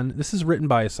Teuton. This is written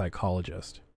by a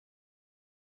psychologist.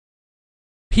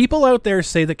 People out there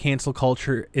say that cancel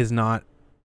culture isn't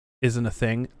a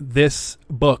thing. This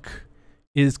book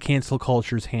is cancel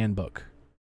culture's handbook,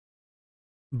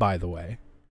 by the way.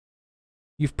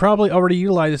 You've probably already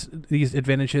utilized these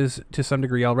advantages to some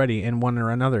degree already in one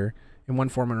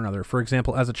form or another. For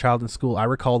example, as a child in school, I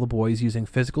recall the boys using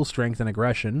physical strength and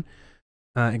aggression,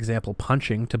 example,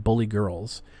 punching, to bully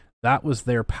girls. That was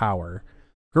their power.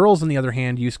 Girls, on the other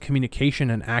hand, use communication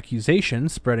and accusation,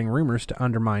 spreading rumors to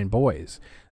undermine boys.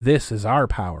 This is our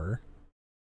power.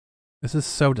 This is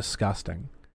so disgusting.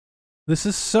 This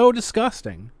is so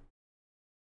disgusting.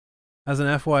 As an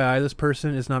FYI, this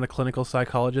person is not a clinical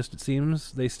psychologist, it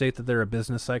seems. They state that they're a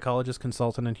business psychologist,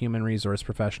 consultant, and human resource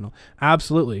professional.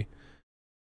 Absolutely.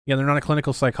 Yeah, they're not a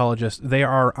clinical psychologist. They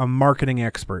are a marketing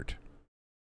expert.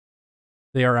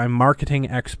 They are a marketing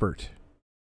expert.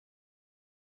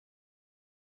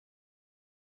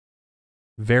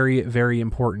 Very, very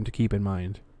important to keep in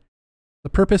mind. The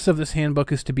purpose of this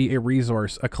handbook is to be a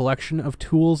resource, a collection of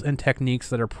tools and techniques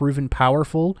that are proven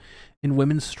powerful in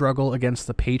women's struggle against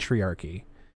the patriarchy.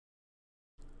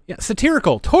 Yeah,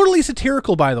 satirical. Totally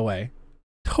satirical, by the way.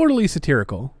 Totally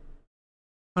satirical.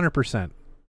 100%.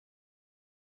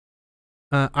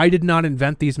 I did not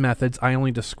invent these methods, I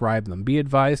only describe them. Be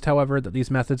advised, however, that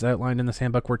these methods outlined in this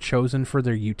handbook were chosen for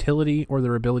their utility or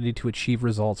their ability to achieve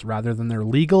results rather than their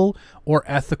legal or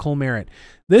ethical merit.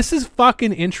 This is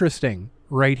fucking interesting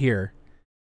right here.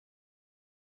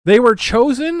 They were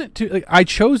chosen to... I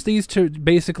chose these to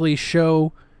basically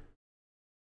show...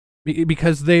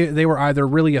 Because they were either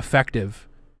really effective.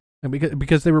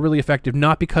 Because they were really effective,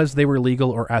 not because they were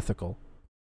legal or ethical.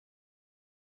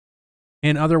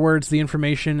 In other words, the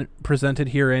information presented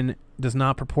herein does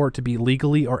not purport to be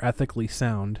legally or ethically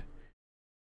sound.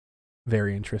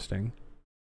 Very interesting.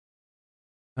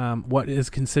 What is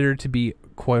considered to be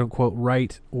quote-unquote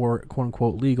right or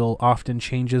quote-unquote legal often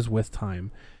changes with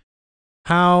time.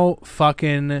 How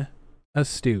fucking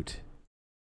astute.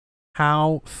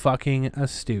 How fucking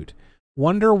astute.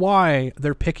 Wonder why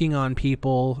they're picking on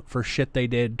people for shit they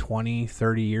did 20,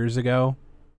 30 years ago?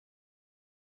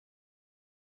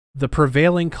 The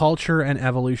prevailing culture and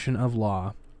evolution of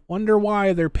law. Wonder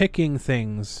why they're picking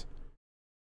things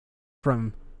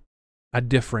from a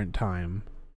different time.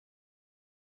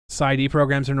 PsyD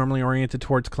programs are normally oriented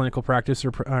towards clinical practice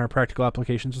or practical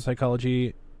applications of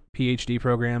psychology. PhD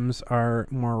programs are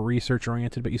more research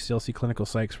oriented, but you still see clinical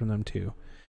psychs from them too.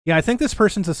 Yeah, I think this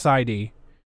person's a PsyD.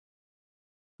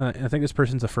 I think this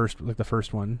person's the first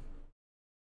one.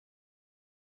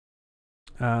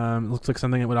 Looks like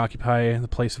something that would occupy the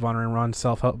place of honor in Ron's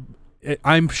self-help.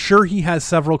 I'm sure he has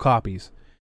several copies.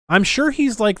 I'm sure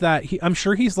he's like that. I'm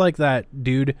sure he's like that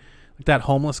dude, like that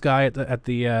homeless guy at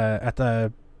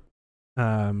the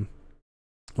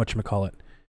whatchamacallit.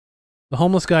 The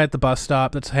homeless guy at the bus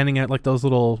stop that's handing out like those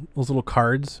little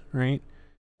cards, right?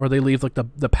 Or they leave like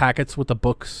the packets with the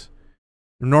books.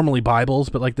 They're normally Bibles,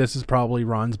 but like this is probably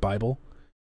Ron's Bible.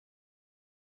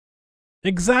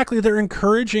 Exactly, they're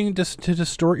encouraging to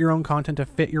distort your own content to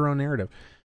fit your own narrative.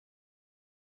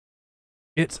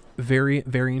 It's very,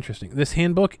 very interesting. This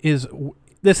handbook is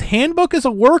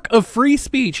a work of free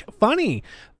speech. Funny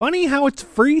how it's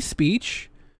free speech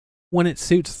when it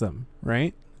suits them,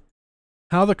 right?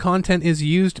 How the content is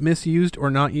used, misused,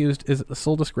 or not used is at the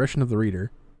sole discretion of the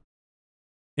reader.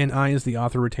 And I, as the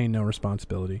author, retain no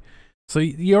responsibility. So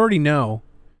you already know.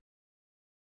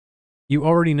 You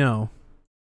already know.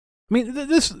 I mean,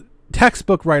 this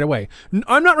textbook right away.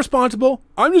 I'm not responsible.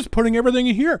 I'm just putting everything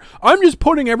in here. I'm just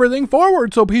putting everything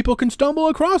forward so people can stumble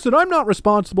across it. I'm not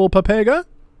responsible, Papega.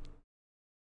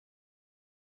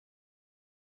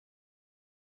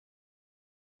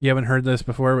 You haven't heard this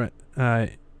before, but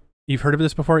you've heard of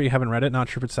this before. You haven't read it. Not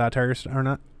sure if it's satire or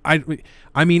not.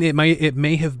 I mean, it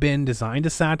may have been designed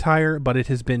as satire, but it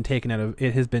has been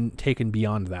taken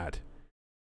beyond that.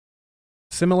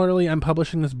 Similarly, I'm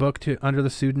publishing this book under the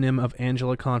pseudonym of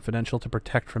Angela Confidential to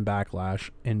protect from backlash.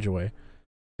 Enjoy.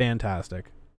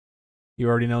 Fantastic. You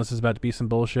already know this is about to be some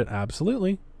bullshit.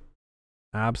 Absolutely.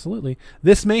 Absolutely.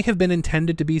 This may have been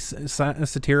intended to be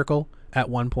satirical at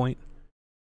one point,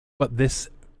 but this,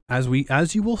 as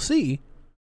you will see,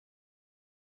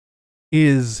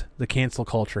 is the cancel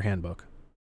culture handbook.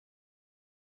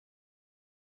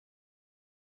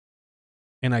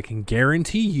 And I can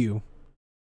guarantee you,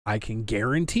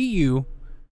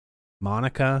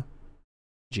 Monica,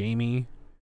 Jamie,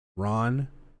 Ron,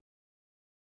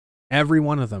 every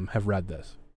one of them have read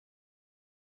this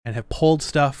and have pulled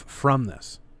stuff from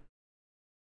this.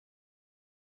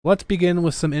 Let's begin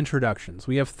with some introductions.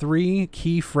 We have 3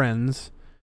 key friends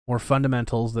or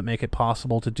fundamentals that make it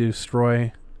possible to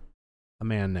destroy a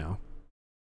man now.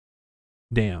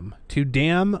 Damn. To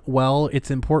damn well,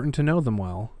 it's important to know them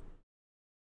well.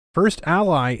 First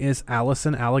ally is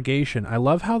Allison Allegation. I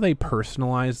love how they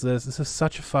personalize this. This is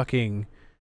such a fucking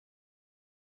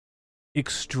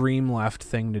extreme left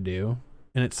thing to do.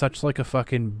 And it's such like a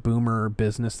fucking boomer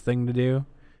business thing to do.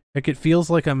 Like it feels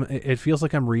like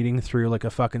I'm reading through like a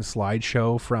fucking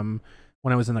slideshow from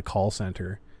when I was in the call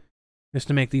center. Just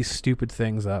to make these stupid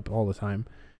things up all the time.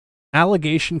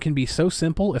 Allegation can be so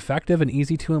simple, effective, and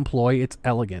easy to employ, it's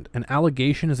elegant. An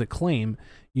allegation is a claim,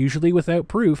 usually without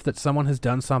proof that someone has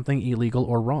done something illegal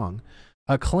or wrong.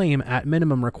 A claim, at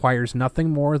minimum, requires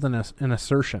nothing more than an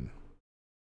assertion.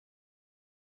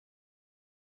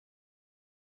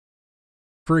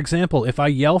 For example, if I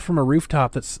yell from a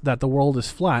rooftop that the world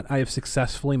is flat, I have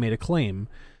successfully made a claim.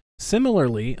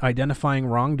 Similarly, identifying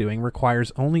wrongdoing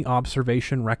requires only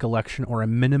observation, recollection, or a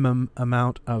minimum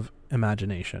amount of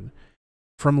imagination.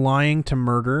 From lying to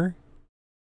murder,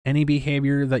 any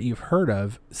behavior that you've heard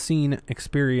of, seen,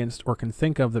 experienced, or can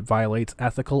think of that violates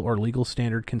ethical or legal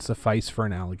standard can suffice for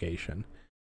an allegation.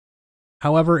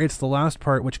 However, it's the last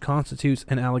part which constitutes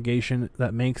an allegation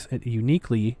that makes it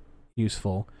uniquely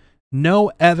useful.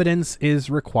 No evidence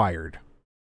is required.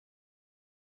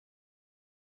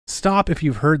 Stop if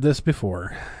you've heard this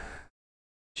before.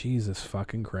 Jesus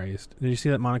fucking Christ. Did you see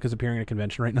that Monica's appearing at a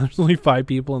convention right now? There's only 5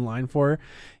 people in line for her.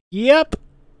 Yep.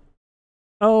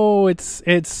 Oh, it's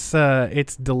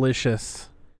delicious.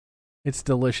 It's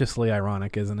deliciously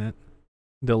ironic, isn't it?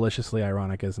 Deliciously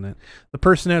ironic, isn't it? The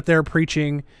person out there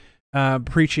preaching,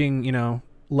 you know,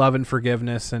 love and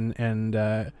forgiveness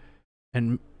and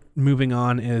moving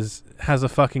on has a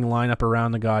fucking lineup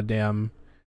around the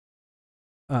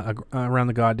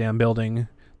goddamn building.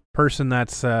 Person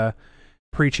that's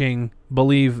preaching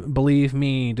believe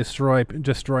me,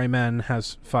 destroy men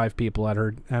has 5 people at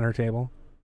her table.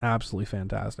 Absolutely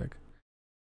fantastic.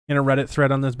 In a Reddit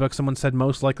thread on this book, someone said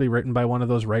most likely written by one of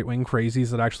those right-wing crazies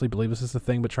that actually believe this is the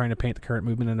thing but trying to paint the current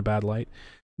movement in a bad light.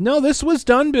 No, this was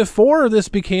done before this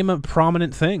became a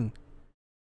prominent thing.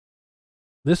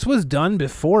 This was done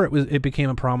before it became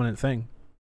a prominent thing.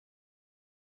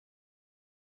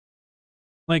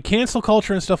 Like cancel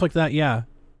culture and stuff like that, yeah.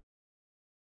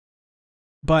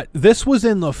 But this was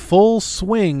in the full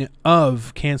swing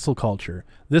of cancel culture.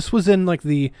 This was in like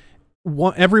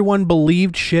everyone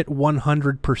believed shit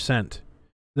 100%.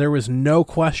 There was no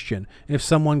question. If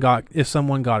someone got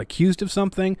accused of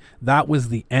something, that was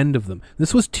the end of them.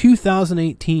 This was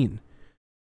 2018.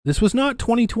 This was not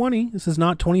 2020. This is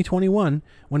not 2021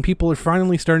 when people are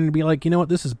finally starting to be like, you know what,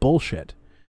 this is bullshit.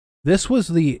 This was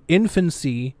the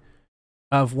infancy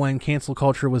of when cancel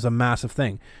culture was a massive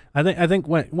thing. I think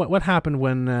what happened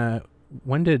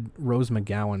when did Rose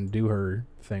McGowan do her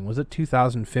thing? Was it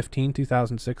 2015,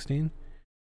 2016?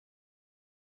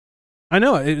 I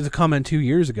know it was a comment 2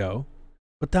 years ago,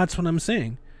 but that's what I'm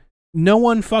saying. No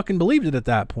one fucking believed it at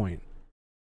that point.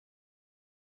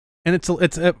 And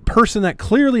it's a person that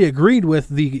clearly agreed with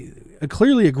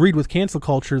cancel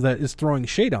culture that is throwing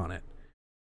shade on it.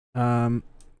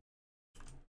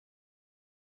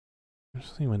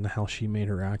 Let's see when the hell she made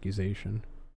her accusation.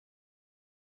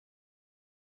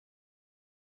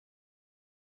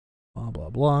 Blah blah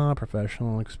blah,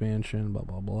 professional expansion, blah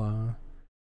blah blah.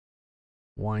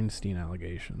 Weinstein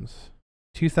allegations.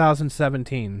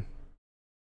 2017.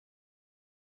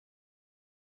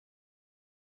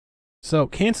 So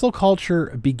cancel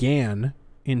culture began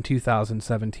in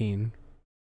 2017.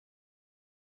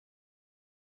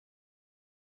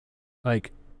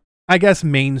 Like, I guess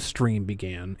mainstream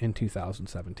began in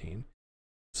 2017.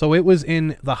 So it was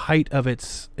in the height of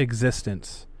its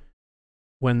existence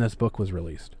when this book was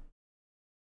released.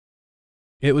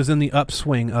 It was in the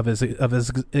upswing of his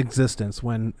existence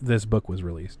when this book was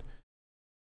released.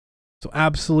 So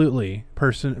absolutely,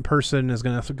 person is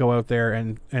going to go out there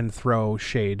and throw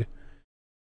shade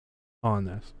on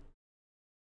this.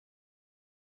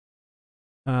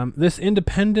 This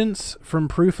independence from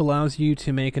proof allows you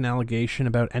to make an allegation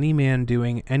about any man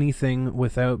doing anything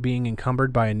without being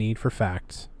encumbered by a need for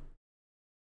facts.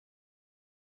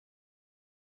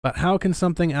 But how can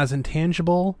something as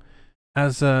intangible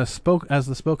as the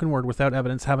spoken word without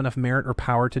evidence have enough merit or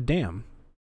power to damn?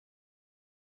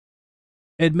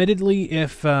 Admittedly,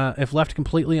 if left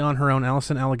completely on her own,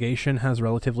 Allison Allegation has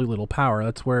relatively little power.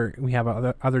 That's where we have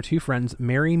other 2 friends,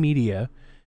 Mary Media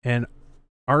and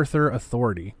Arthur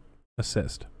Authority,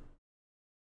 assist.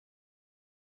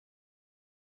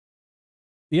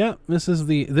 Yeah, this is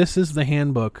the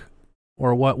handbook,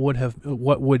 or what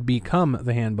would become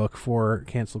the handbook for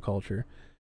cancel culture.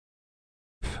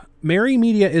 Mary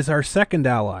Media is our second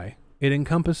ally. It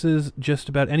encompasses just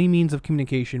about any means of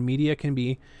communication. Media can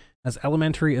be as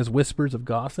elementary as whispers of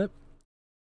gossip.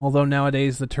 Although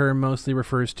nowadays the term mostly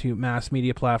refers to mass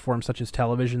media platforms such as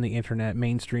television, the internet,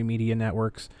 mainstream media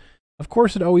networks. Of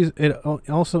course, it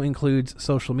also includes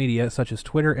social media such as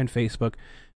Twitter and Facebook,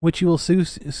 which you will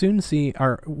soon see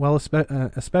are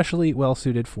especially well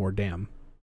suited for Damn.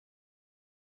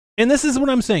 And this is what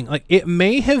I'm saying. Like, it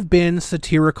may have been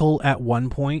satirical at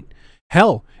one point.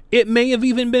 Hell, it may have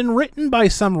even been written by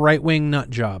some right-wing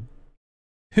nut job.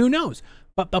 Who knows?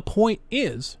 But the point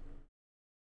is,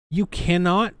 you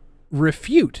cannot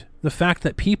refute the fact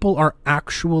that people are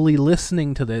actually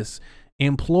listening to this,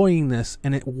 employing this,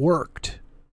 and it worked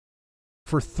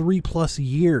for 3+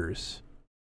 years.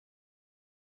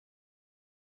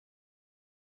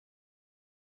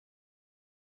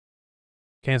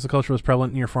 Cancel culture was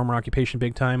prevalent in your former occupation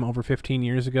big time over 15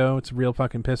 years ago. It's a real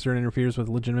fucking pisser and interferes with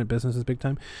legitimate businesses big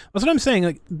time. That's what I'm saying.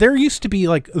 Like, there used to be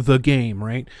like the game,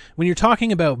 right? When you're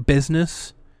talking about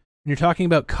business, when you're talking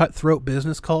about cutthroat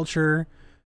business culture,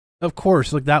 of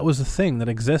course, like that was a thing that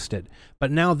existed. But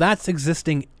now that's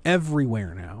existing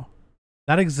everywhere now.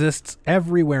 That exists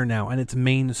everywhere now, and it's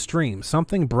mainstream.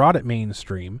 Something brought it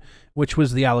mainstream, which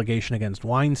was the allegation against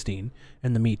Weinstein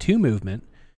and the Me Too movement,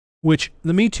 which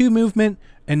the Me Too movement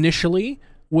initially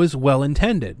was well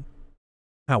intended.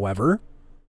 However,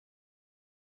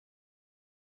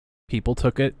 people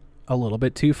took it a little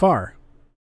bit too far.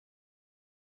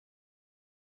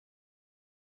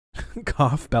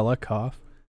 Cough, Bella, cough.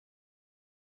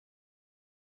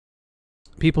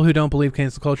 People who don't believe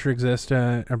cancel culture exists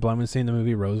are blindly seeing the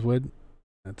movie Rosewood.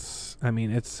 It's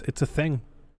a thing.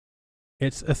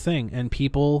 It's a thing, and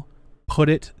people put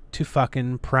it to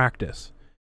fucking practice.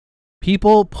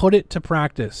 People put it to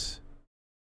practice.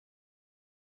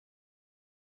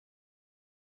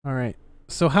 All right.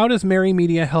 So how does Mary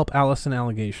Media help Allison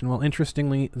allegation? Well,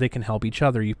 interestingly, they can help each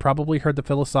other. You've probably heard the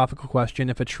philosophical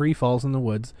question, if a tree falls in the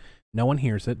woods, no one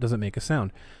hears it, does it make a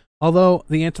sound? Although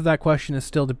the answer to that question is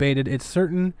still debated, it's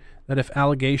certain that if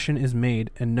allegation is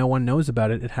made and no one knows about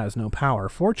it, it has no power.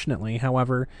 Fortunately,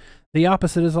 however, the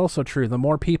opposite is also true. The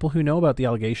more people who know about the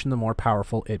allegation, the more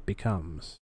powerful it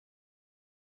becomes.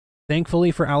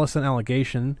 Thankfully for Allison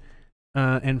allegation,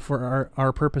 and for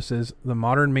our purposes, the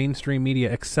modern mainstream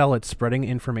media excel at spreading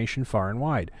information far and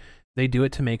wide. They do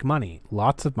it to make money,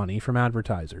 lots of money from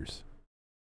advertisers.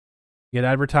 Yet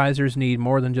advertisers need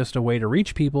more than just a way to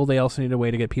reach people, they also need a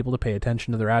way to get people to pay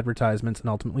attention to their advertisements and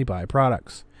ultimately buy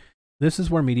products. This is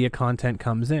where media content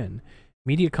comes in.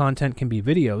 Media content can be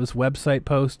videos, website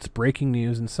posts, breaking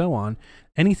news, and so on.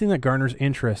 Anything that garners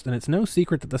interest, and it's no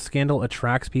secret that the scandal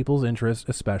attracts people's interest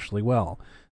especially well.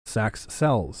 Sex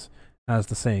sells, as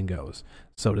the saying goes.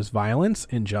 So does violence,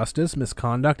 injustice,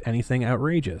 misconduct, anything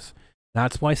outrageous.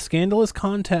 That's why scandalous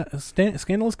conduct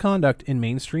in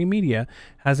mainstream media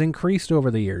has increased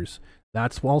over the years.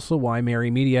 That's also why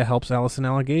Mary Media helps Allison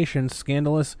allegations.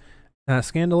 Scandalous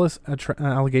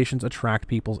allegations attract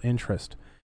people's interest.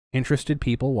 Interested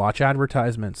people watch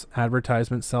advertisements.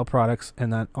 Advertisements sell products,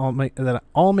 and that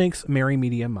all makes Mary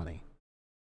Media money.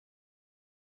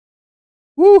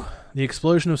 Woo! The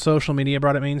explosion of social media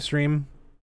brought it mainstream.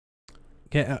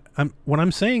 Okay, what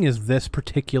I'm saying is this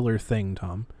particular thing,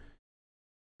 Tom.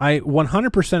 I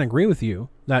 100% agree with you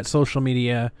that social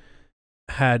media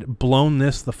had blown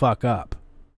this the fuck up.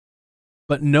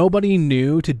 But nobody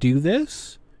knew to do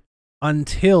this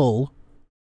until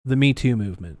the Me Too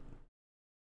movement.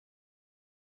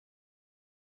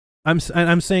 I'm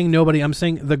saying nobody, I'm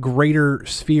saying the greater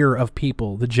sphere of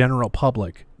people, the general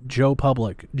public, Joe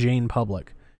Public, Jane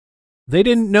Public. They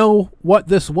didn't know what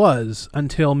this was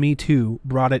until Me Too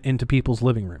brought it into people's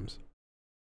living rooms.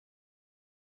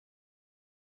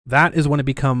 That's when it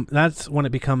becomes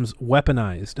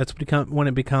weaponized. That's when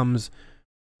it becomes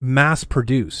mass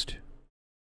produced.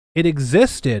 It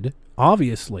existed,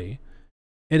 obviously.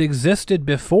 It existed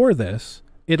before this.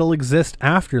 It'll exist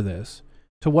after this.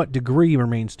 To what degree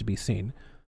remains to be seen.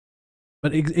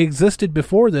 But it existed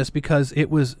before this because it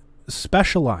was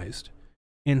specialized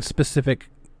in specific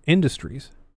industries.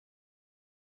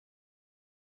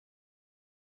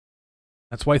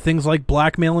 That's why things like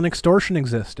blackmail and extortion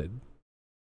existed.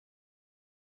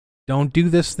 Don't do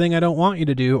this thing I don't want you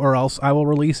to do, or else I will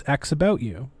release X about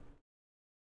you.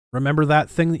 Remember that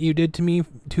thing that you did to me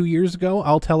 2 years ago?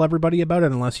 I'll tell everybody about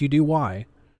it unless you do Y.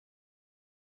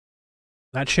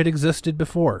 That shit existed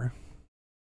before.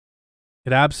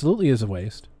 It absolutely is a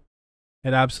waste.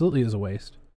 It absolutely is a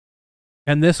waste.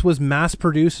 And this was mass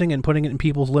producing and putting it in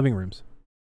people's living rooms.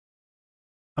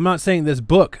 I'm not saying this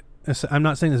book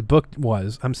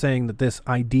was. I'm saying that this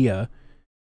idea,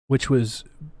 which was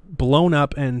blown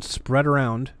up and spread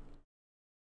around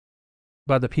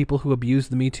by the people who abuse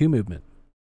the Me Too movement.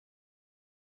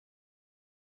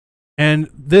 And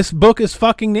this book is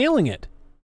fucking nailing it.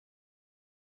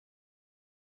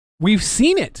 We've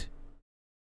seen it.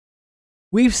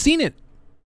 We've seen it.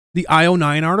 The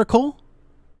IO9 article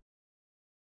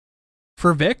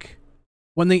for Vic,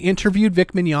 when they interviewed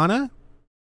Vic Mignogna,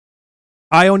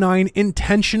 IO9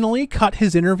 intentionally cut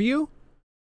his interview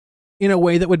in a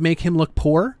way that would make him look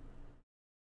poor,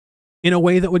 in a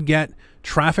way that would get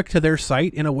traffic to their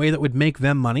site, in a way that would make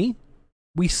them money.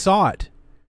 We saw it.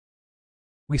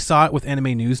 We saw it with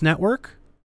Anime News Network.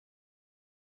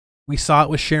 We saw it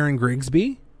with Sharon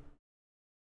Grigsby.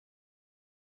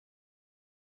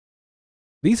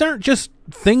 These aren't just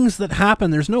things that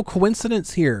happen. There's no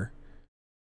coincidence here.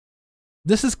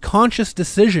 This is conscious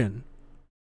decision.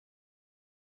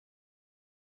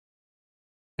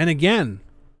 And again,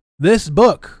 this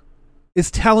book is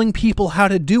telling people how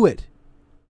to do it.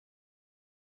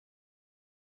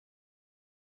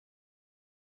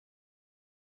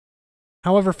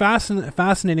 However,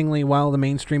 fascinatingly, while the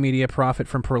mainstream media profit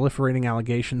from proliferating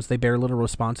allegations, they bear little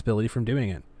responsibility from doing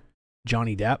it.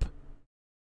 Johnny Depp,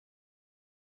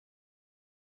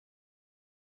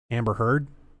 Amber Heard.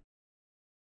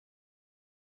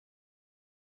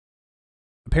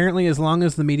 Apparently, as long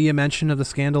as the media mention of the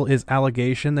scandal is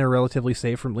allegation, they're relatively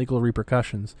safe from legal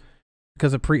repercussions.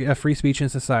 Because of free speech in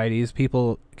societies,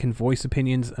 people can voice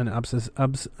opinions and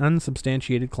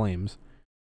unsubstantiated claims.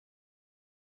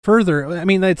 Further, I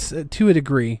mean, that's to a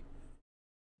degree.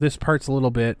 This part's a little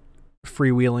bit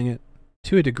freewheeling it.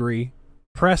 To a degree.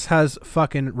 Press has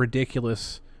fucking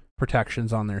ridiculous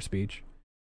protections on their speech.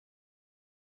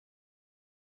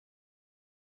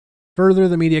 Further,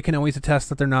 the media can always attest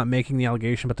that they're not making the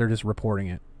allegation, but they're just reporting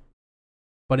it.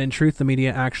 But in truth, the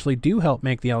media actually do help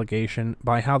make the allegation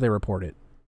by how they report it.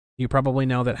 You probably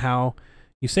know that how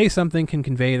you say something can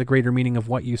convey the greater meaning of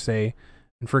what you say.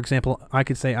 And for example, I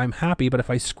could say I'm happy, but if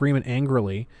I scream it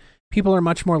angrily, people are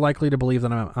much more likely to believe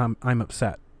that I'm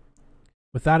upset.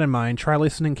 With that in mind, try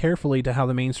listening carefully to how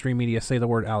the mainstream media say the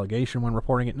word allegation when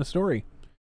reporting it in a story.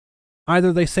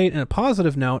 Either they say it in a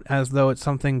positive note as though it's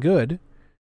something good,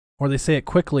 or they say it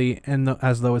quickly and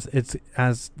as though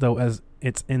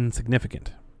it's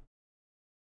insignificant.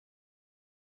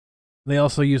 They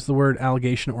also use the word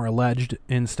allegation or alleged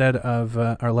instead of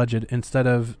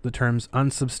the terms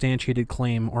unsubstantiated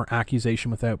claim or accusation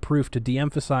without proof to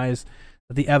de-emphasize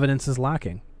that the evidence is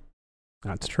lacking.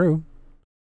 That's true.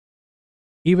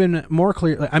 Even more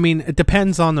clearly, I mean, it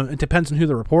depends on who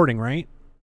they're reporting, right?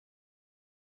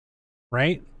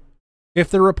 Right?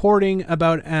 If they're reporting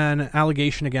about an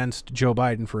allegation against Joe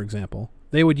Biden, for example,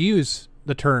 they would use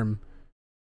the term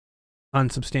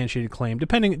unsubstantiated claim,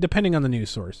 depending on the news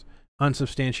source.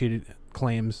 Unsubstantiated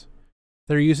claims.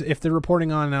 If they're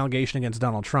reporting on an allegation against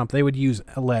Donald Trump, they would use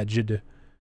alleged.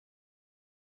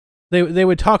 They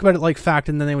would talk about it like fact,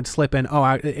 and then they would slip in,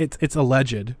 it's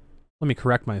alleged. Let me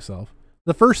correct myself.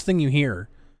 The first thing you hear,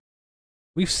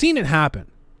 we've seen it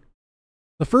happen.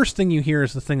 The first thing you hear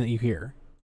is the thing that you hear.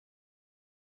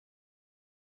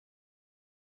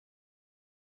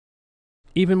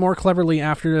 Even more cleverly,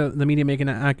 after the media make an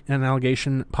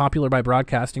allegation popular by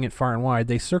broadcasting it far and wide,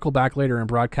 they circle back later and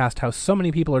broadcast how so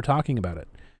many people are talking about it.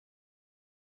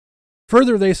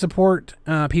 Further, they support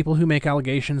people who make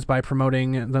allegations by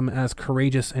promoting them as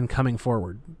courageous and coming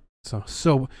forward.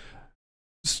 So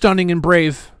stunning and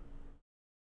brave.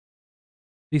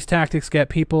 These tactics get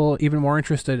people even more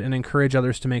interested and encourage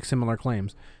others to make similar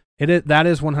claims. That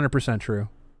is 100% true.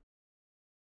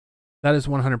 That is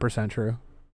 100% true.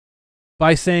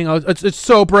 By saying, it's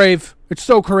so brave, it's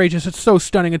so courageous, it's so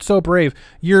stunning, it's so brave,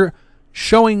 you're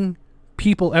showing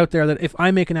people out there that if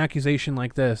I make an accusation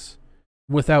like this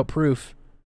without proof,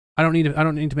 I don't need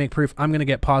to make proof. I'm going to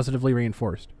get positively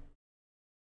reinforced.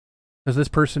 Because this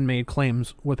person made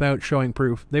claims without showing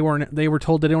proof. They were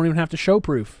told they don't even have to show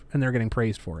proof, and they're getting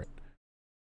praised for it.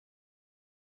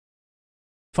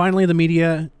 Finally, the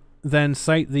media then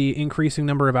cite the increasing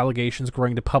number of allegations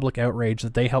growing to public outrage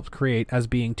that they helped create as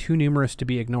being too numerous to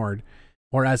be ignored,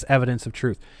 or as evidence of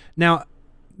truth. Now,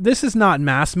 this is not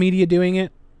mass media doing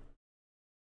it.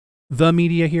 The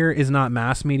media here is not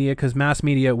mass media, because mass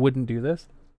media wouldn't do this,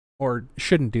 or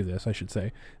shouldn't do this, I should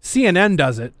say. CNN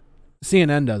does it.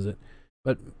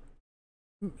 But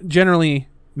generally,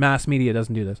 mass media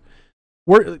doesn't do this.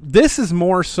 This is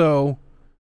more so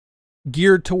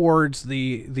geared towards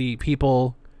the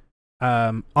people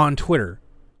on Twitter,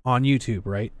 on YouTube,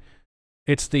 right?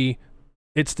 It's the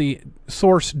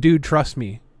source, dude, trust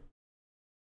me.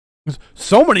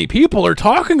 So many people are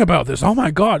talking about this. Oh my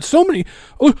god, so many.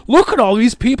 Look at all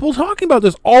these people talking about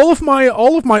this. All of my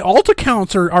alt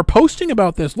accounts are posting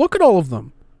about this. Look at all of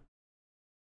them.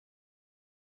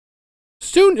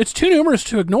 Soon, it's too numerous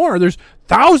to ignore. There's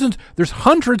thousands, there's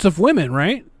hundreds of women,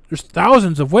 right? There's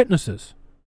thousands of witnesses.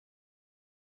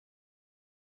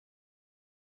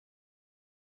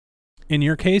 In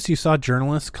your case, you saw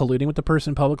journalists colluding with the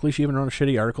person publicly. She even wrote a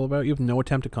shitty article about you with no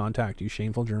attempt to contact you.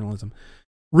 Shameful journalism.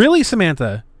 Really,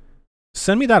 Samantha?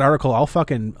 Send me that article.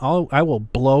 I will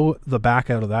blow the back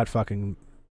out of that fucking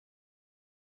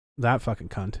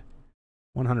cunt.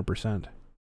 100%.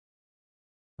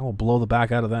 I will blow the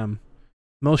back out of them.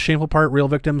 Most shameful part, real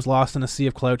victims lost in a sea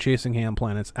of clout-chasing ham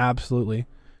planets. Absolutely.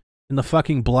 In the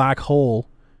fucking black hole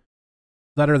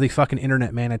that are the fucking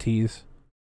internet manatees.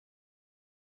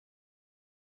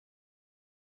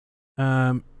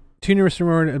 Too numerous to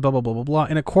remember, blah, blah, blah, blah, blah.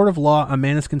 In a court of law, a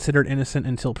man is considered innocent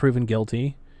until proven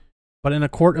guilty. But in a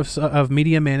court of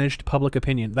media-managed public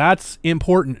opinion, that's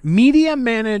important.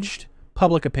 Media-managed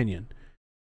public opinion.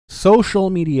 Social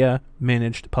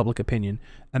media-managed public opinion.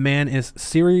 A man is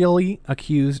serially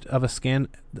accused of a serially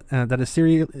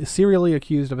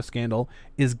accused of a scandal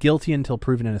is guilty until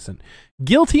proven innocent.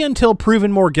 Guilty until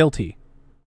proven more guilty.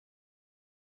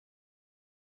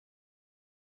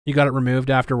 You got it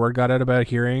removed after word got out about a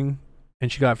hearing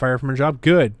and she got fired from her job?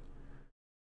 Good.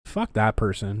 Fuck that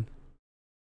person.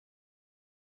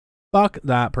 Fuck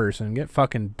that person. Get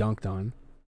fucking dunked on.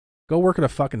 Go work at a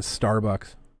fucking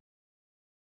Starbucks.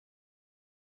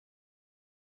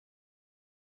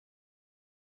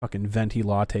 Fucking venti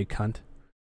latte cunt.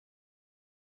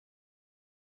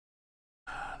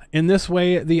 In this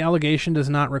way, the allegation does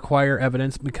not require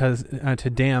evidence to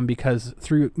damn, because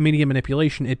through media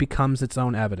manipulation, it becomes its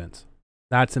own evidence.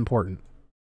 That's important.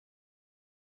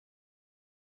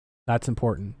 That's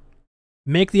important.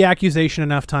 Make the accusation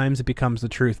enough times, it becomes the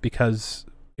truth because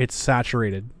it's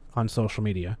saturated on social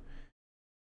media.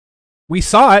 We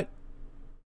saw it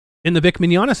in the Vic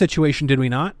Mignogna situation, did we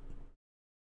not?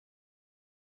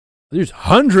 There's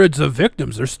hundreds of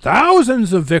victims. There's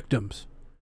thousands of victims.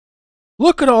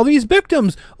 Look at all these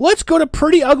victims. Let's go to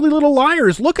Pretty Ugly Little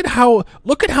Liars. Look at how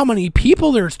many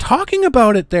people there's talking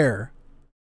about it there.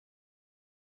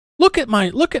 Look at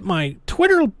my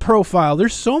Twitter profile.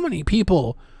 There's so many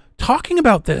people talking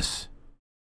about this.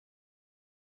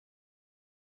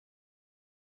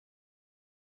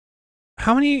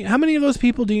 How many of those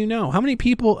people do you know? How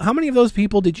many of those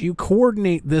people did you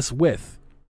coordinate this with?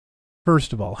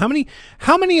 First of all, how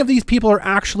many of these people are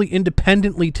actually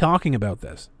independently talking about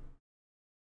this?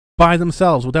 By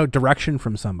themselves, without direction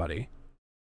from somebody.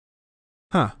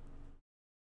 Huh.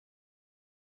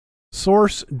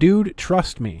 Source, dude,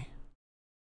 trust me.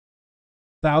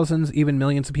 Thousands, even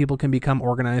millions of people can become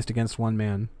organized against one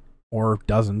man. Or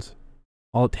dozens.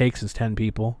 All it takes is 10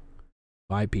 people.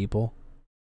 5 people.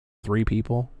 3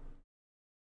 people.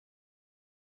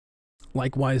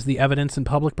 Likewise, the evidence and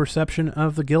public perception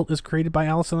of the guilt is created by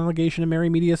Allison allegation and Mary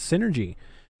Media synergy.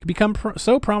 Can become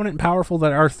so prominent and powerful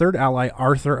that our third ally,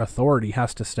 Arthur Authority,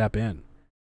 has to step in.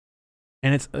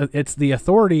 And it's the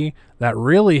authority that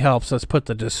really helps us put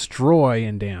the destroy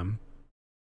in damn.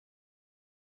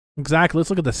 Exactly.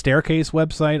 Let's look at the Staircase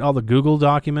website, all the Google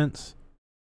documents.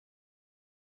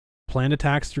 Planned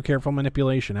attacks through careful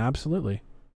manipulation. Absolutely.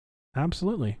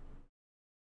 Absolutely.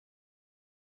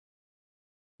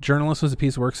 Journalist was a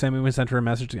piece of work. Sammy sent her a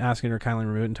message asking her to kindly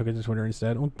remove it and took it to Twitter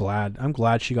instead. I'm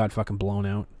glad she got fucking blown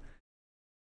out.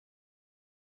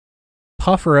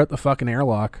 Puff her out the fucking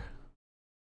airlock.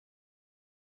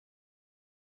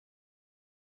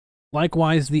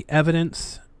 Likewise, the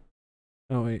evidence.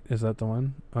 Oh wait, is that the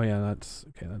one? Oh yeah, that's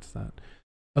okay. That's that.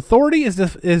 Authority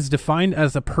is defined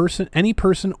as a person, any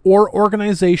person or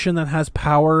organization that has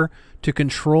power to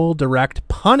control, direct,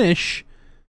 punish,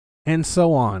 and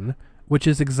so on. Which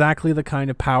is exactly the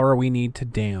kind of power we need to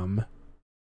damn.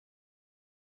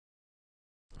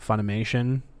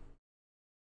 Funimation.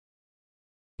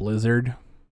 Blizzard.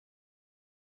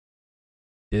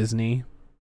 Disney.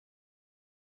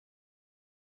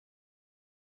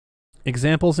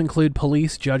 Examples include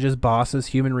police, judges, bosses,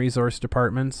 human resource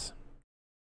departments,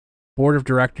 board of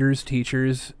directors,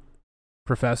 teachers,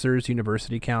 professors,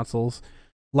 university councils,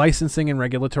 licensing and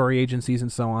regulatory agencies, and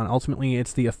so on. Ultimately,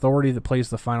 it's the authority that plays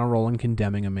the final role in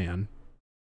condemning a man.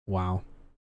 Wow.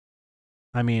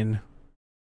 I mean,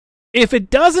 if it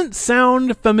doesn't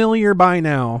sound familiar by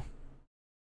now,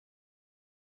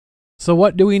 so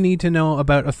what do we need to know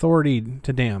about authority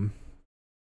to damn?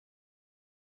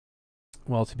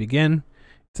 Well, to begin,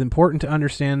 it's important to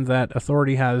understand that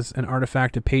authority has an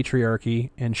artifact of patriarchy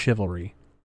and chivalry.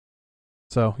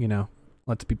 So, you know,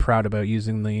 let's be proud about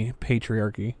using the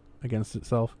patriarchy against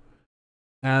itself.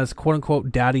 As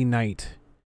quote-unquote Daddy Knight,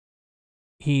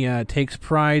 he takes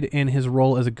pride in his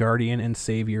role as a guardian and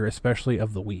savior, especially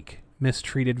of the weak,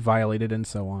 mistreated, violated, and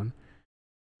so on.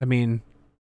 I mean,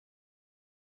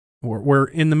 we're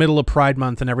in the middle of Pride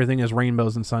Month and everything is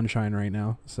rainbows and sunshine right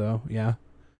now. So, yeah.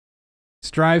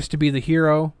 Strives to be the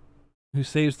hero who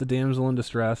saves the damsel in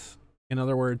distress. In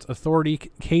other words, authority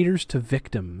caters to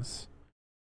victims.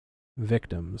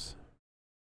 Victims.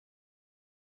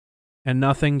 And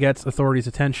nothing gets authority's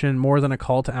attention more than a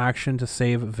call to action to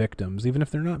save victims, even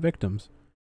if they're not victims.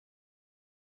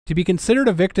 To be considered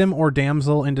a victim or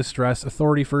damsel in distress,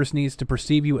 authority first needs to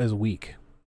perceive you as weak.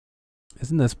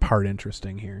 Isn't this part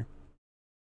interesting here?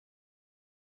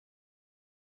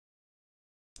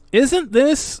 Isn't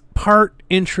this part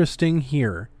interesting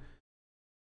here?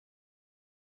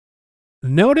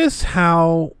 Notice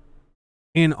how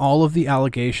in all of the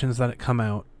allegations that come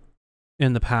out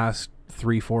in the past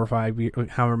 3, 4, 5 years,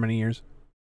 however many years,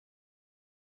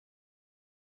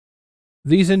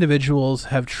 these individuals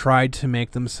have tried to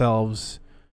make themselves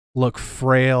look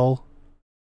frail,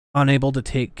 unable to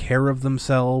take care of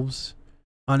themselves,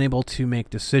 unable to make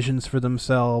decisions for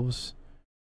themselves,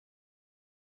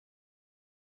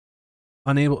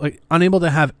 unable to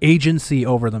have agency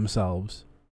over themselves.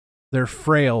 They're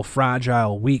frail,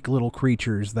 fragile, weak little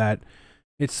creatures that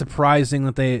it's surprising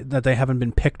that they haven't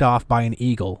been picked off by an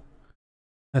eagle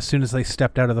as soon as they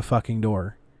stepped out of the fucking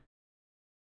door.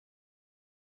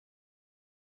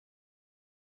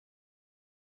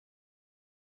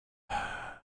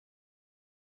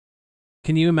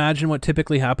 Can you imagine what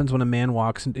typically happens when a man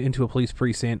walks into a police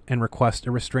precinct and requests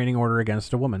a restraining order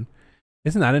against a woman?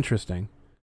 Isn't that interesting?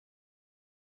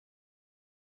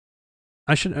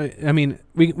 I mean,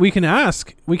 we can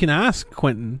ask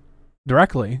Quentin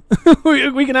directly.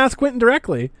 we can ask Quentin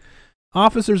directly.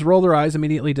 Officers roll their eyes.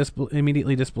 Immediately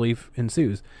disbelief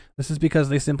ensues. This is because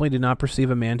they simply do not perceive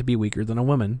a man to be weaker than a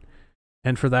woman,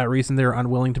 and for that reason they are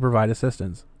unwilling to provide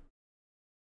assistance.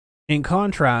 In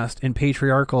contrast, in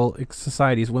patriarchal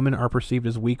societies, women are perceived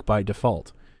as weak by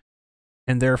default,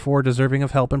 and therefore deserving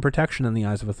of help and protection in the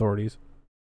eyes of authorities.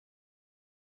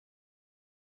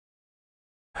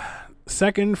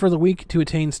 Second, for the weak to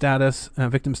attain status,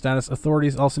 victim status,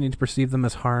 authorities also need to perceive them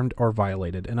as harmed or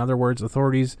violated. In other words,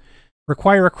 authorities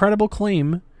require a credible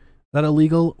claim that a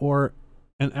legal or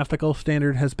an ethical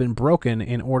standard has been broken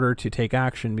in order to take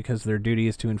action, because their duty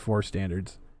is to enforce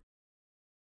standards.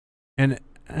 And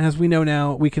as we know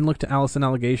now, we can look to Allison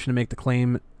allegation to make the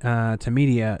claim to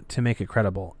media to make it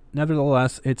credible.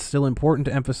 Nevertheless, it's still important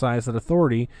to emphasize that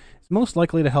authority is most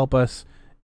likely to help us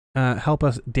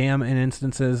damn in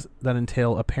instances that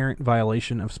entail apparent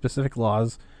violation of specific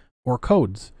laws or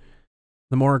codes.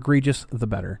 The more egregious, the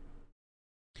better.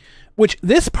 Which,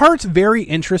 this part's very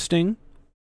interesting,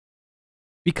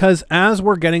 because as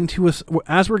we're getting to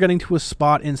a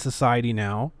spot in society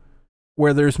now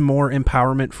where there's more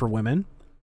empowerment for women,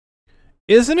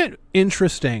 isn't it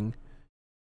interesting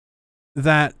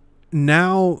that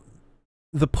now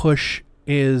the push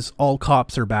is all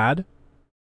cops are bad?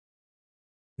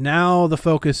 Now the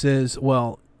focus is,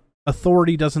 well,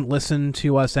 authority doesn't listen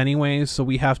to us anyways, so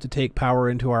we have to take power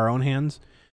into our own hands.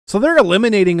 So they're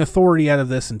eliminating authority out of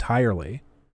this entirely.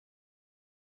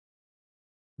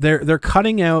 They're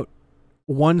cutting out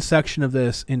one section of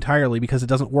this entirely because it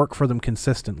doesn't work for them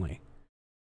consistently.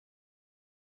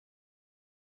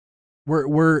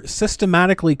 We're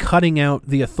systematically cutting out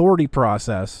the authority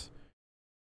process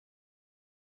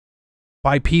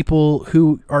by people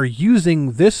who are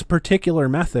using this particular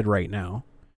method right now.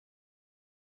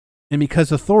 And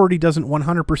because authority doesn't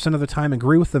 100% of the time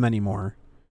agree with them anymore,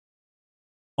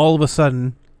 all of a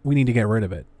sudden, we need to get rid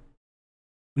of it.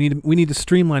 We need to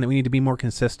streamline it. We need to be more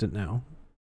consistent now.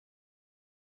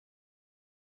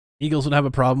 Eagles would have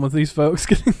a problem with these folks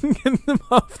getting them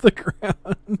off the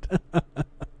ground.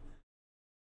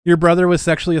 Your brother was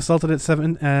sexually assaulted at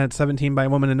 17 by a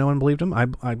woman and no one believed him? I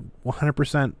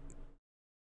 100%.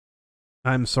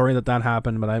 I'm sorry that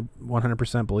happened, but I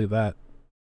 100% believe that.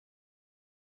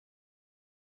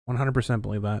 100%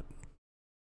 believe that.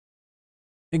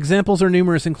 Examples are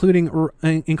numerous, including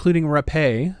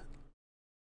rape,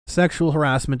 sexual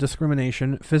harassment,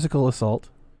 discrimination, physical assault,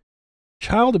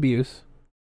 child abuse,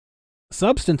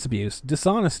 substance abuse,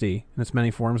 dishonesty in its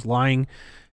many forms, lying.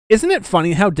 Isn't it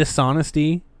funny how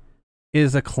dishonesty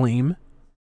is a claim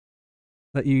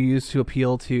that you use to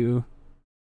appeal to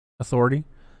authority?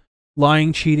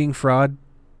 Lying, cheating, fraud.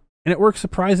 And it works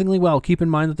surprisingly well. Keep in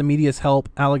mind that the media's help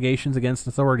allegations against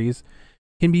authorities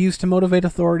can be used to motivate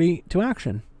authority to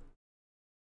action.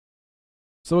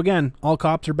 So again, all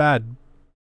cops are bad.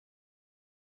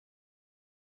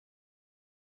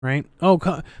 Right?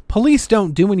 Oh, police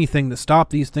don't do anything to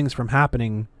stop these things from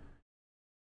happening.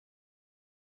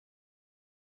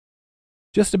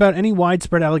 Just about any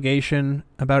widespread allegation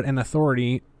about an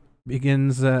authority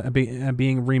begins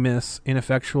being remiss,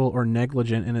 ineffectual, or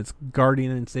negligent in its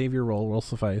guardian and savior role will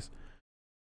suffice.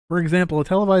 For example, a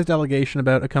televised allegation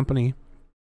about a company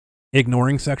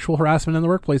ignoring sexual harassment in the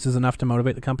workplace is enough to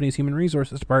motivate the company's human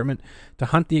resources department to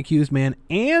hunt the accused man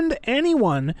and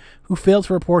anyone who failed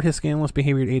to report his scandalous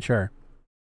behavior to HR,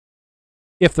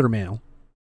 if they're male.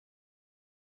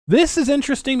 This is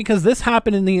interesting because this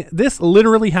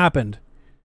literally happened.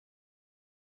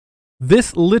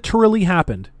 This literally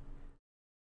happened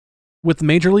with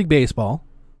Major League Baseball.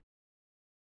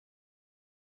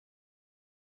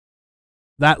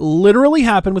 That literally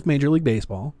happened with Major League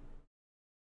Baseball.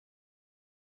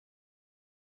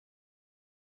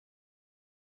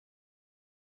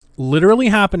 Literally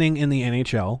happening in the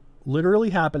NHL. Literally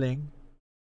happening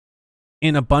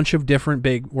in a bunch of different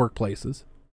big workplaces.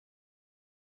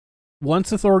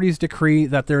 Once authorities decree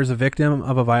that there is a victim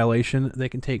of a violation, they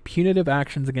can take punitive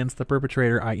actions against the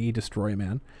perpetrator, i.e. destroy a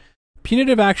man.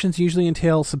 Punitive actions usually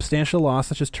entail substantial loss,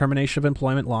 such as termination of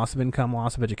employment, loss of income,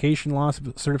 loss of education, loss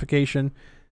of certification,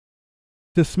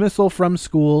 dismissal from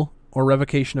school, or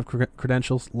revocation of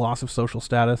credentials, loss of social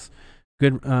status,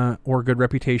 good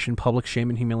reputation, public shame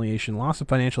and humiliation, loss of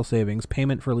financial savings,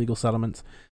 payment for legal settlements,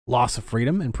 loss of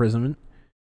freedom, imprisonment.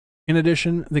 In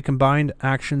addition, the combined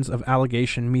actions of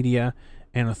allegation, media,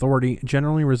 and authority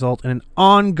generally result in an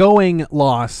ongoing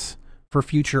loss for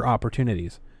future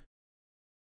opportunities.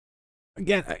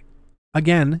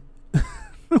 Again,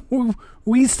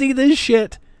 we see this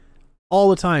shit all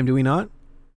the time, do we not?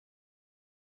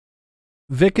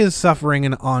 Vic is suffering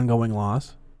an ongoing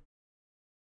loss.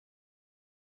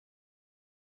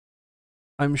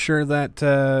 I'm sure there's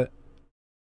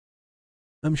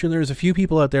a few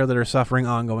people out there that are suffering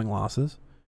ongoing losses.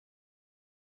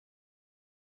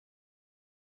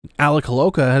 Alec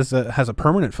Holoka has a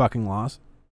permanent fucking loss.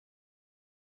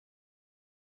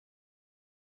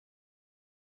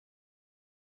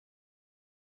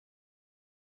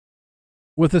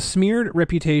 With a smeared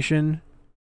reputation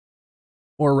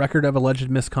or record of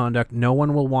alleged misconduct, no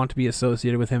one will want to be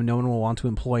associated with him. No one will want to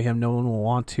employ him. No one will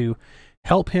want to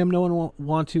help him. No one will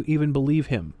want to even believe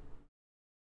him.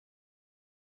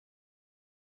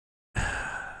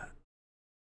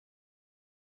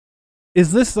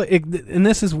 Is this, and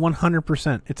this is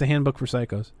 100%, it's a handbook for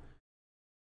psychos.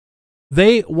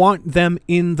 They want them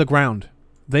in the ground.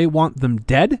 They want them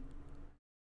dead.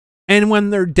 And when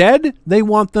they're dead, they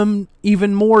want them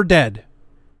even more dead.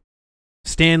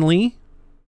 Stan Lee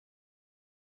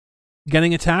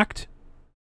getting attacked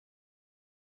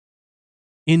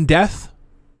in death.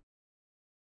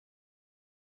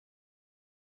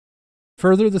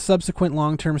 Further, the subsequent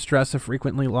long-term stress of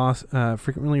frequently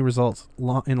results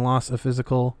in loss of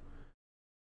physical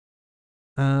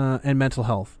and mental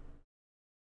health.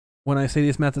 When I say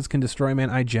these methods can destroy a man,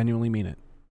 I genuinely mean it.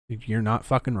 You're not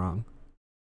fucking wrong.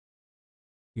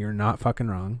 You're not fucking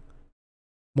wrong.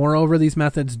 Moreover, these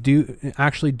methods do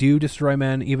destroy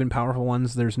men, even powerful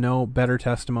ones. There's no better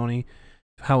testimony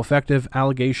how effective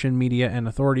allegation, media, and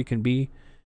authority can be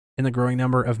in the growing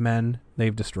number of men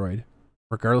they've destroyed,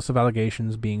 regardless of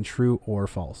allegations being true or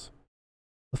false.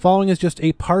 The following is just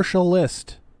a partial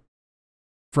list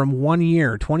from 1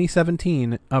 year,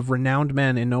 2017, of renowned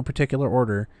men in no particular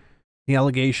order, the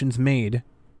allegations made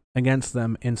against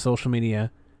them in social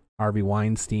media: Harvey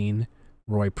Weinstein,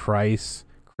 Roy Price,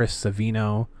 Chris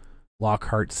Savino,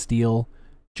 Lockhart Steele,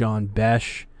 John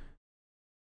Besh,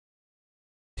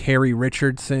 Terry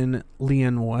Richardson,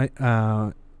 Leon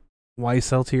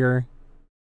Wieseltier,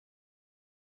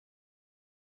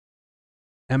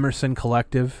 Emerson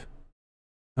Collective.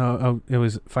 It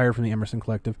was fired from the Emerson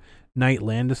Collective. Knight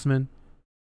Landisman,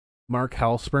 Mark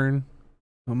Halpern.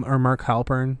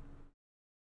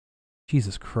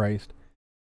 Jesus Christ.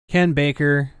 Ken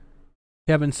Baker,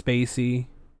 Kevin Spacey,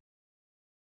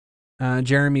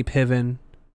 Jeremy Piven,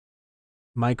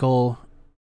 Michael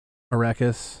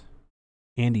Orekis,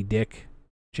 Andy Dick,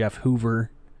 Jeff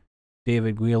Hoover,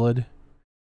 David Guilad,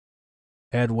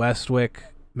 Ed Westwick,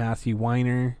 Matthew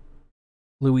Weiner,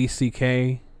 Louis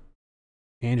C.K.,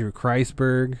 Andrew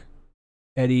Kreisberg,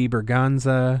 Eddie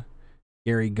Berganza,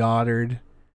 Gary Goddard,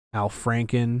 Al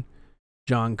Franken,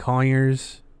 John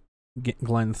Conyers,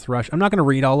 Glenn Thrush. I'm not going to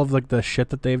read all of the shit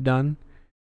that they've done.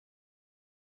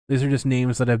 These are just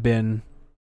names that have been,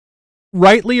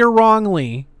 rightly or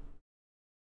wrongly,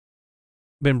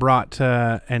 been brought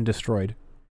and destroyed.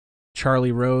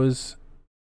 Charlie Rose,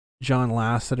 John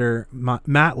Lasseter,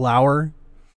 Matt Lauer,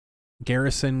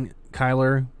 Garrison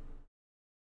Kyler,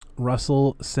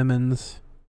 Russell Simmons,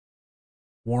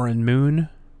 Warren Moon,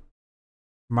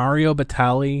 Mario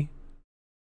Batali,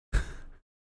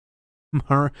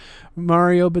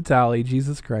 Mario Batali,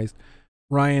 Jesus Christ,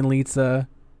 Ryan Leitza,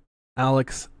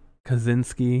 Alex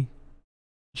Kaczynski,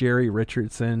 Jerry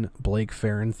Richardson, Blake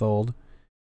Farenthold,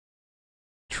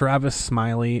 Travis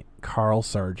Smiley, Carl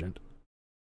Sargent.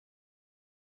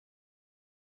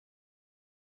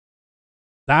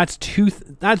 That's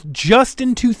just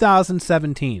in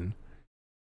 2017.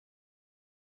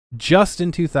 Just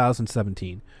in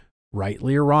 2017.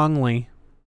 Rightly or wrongly,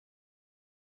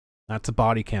 that's a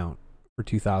body count for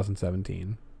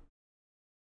 2017.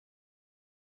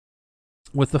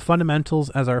 With the fundamentals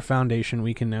as our foundation,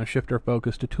 we can now shift our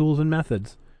focus to tools and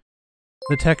methods.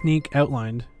 The technique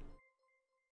outlined.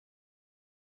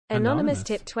 Anonymous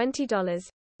tip $20,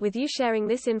 with you sharing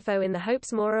this info in the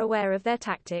hopes more are aware of their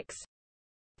tactics.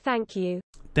 Thank you.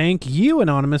 Thank you,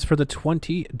 Anonymous, for the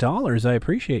 $20. I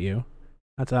appreciate you.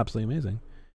 That's absolutely amazing.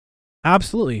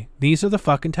 Absolutely. These are the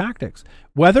fucking tactics.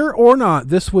 Whether or not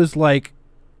this was like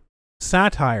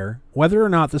satire, whether or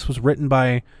not this was written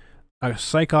by a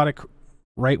psychotic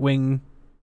right-wing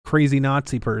crazy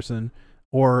Nazi person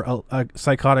or a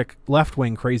psychotic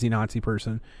left-wing crazy Nazi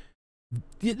person,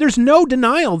 there's no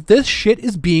denial this shit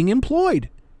is being employed.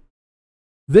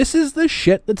 This is the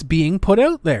shit that's being put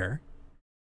out there.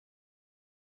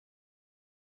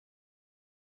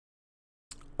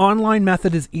 Online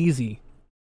method is easy.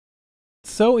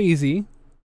 So easy,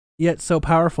 yet so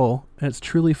powerful, and it's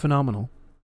truly phenomenal.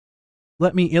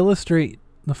 Let me illustrate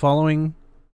the following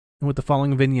with the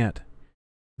following vignette.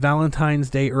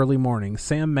 Valentine's Day early morning.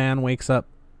 Sam Mann wakes up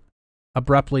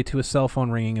abruptly to a cell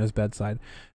phone ringing at his bedside.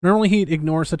 Normally he'd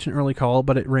ignore such an early call,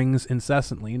 but it rings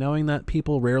incessantly. Knowing that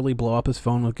people rarely blow up his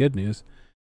phone with good news,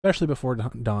 especially before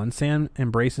dawn, Sam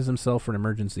embraces himself for an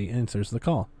emergency and answers the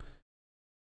call.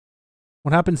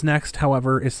 What happens next,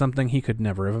 however, is something he could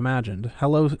never have imagined.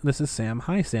 Hello, this is Sam.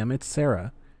 Hi, Sam. It's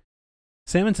Sarah.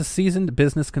 Sam is a seasoned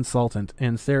business consultant,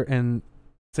 and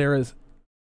Sarah's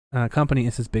company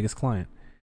is his biggest client.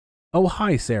 Oh,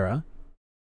 hi, Sarah.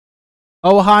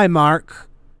 Oh, hi, Mark.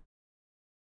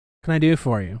 What can I do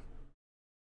for you?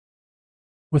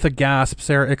 With a gasp,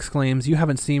 Sarah exclaims, "You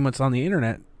haven't seen what's on the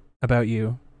internet about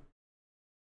you."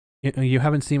 You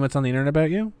haven't seen what's on the internet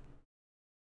about you?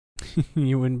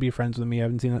 You wouldn't be friends with me. You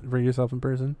haven't seen that for yourself in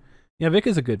person? Yeah, Vic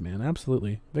is a good man.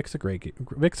 Absolutely. Vic's a great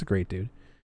dude.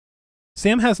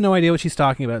 Sam has no idea what she's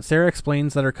talking about. Sarah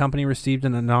explains that her company received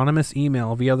an anonymous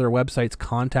email via their website's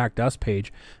Contact Us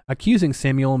page, accusing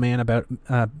Samuel Mann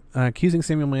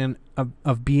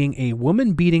of being a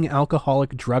woman-beating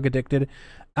alcoholic, drug-addicted,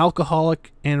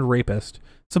 alcoholic, and rapist.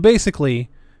 So basically,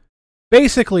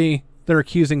 they're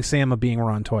accusing Sam of being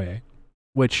Ron Toye,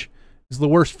 which is the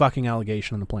worst fucking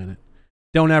allegation on the planet.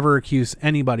 Don't ever accuse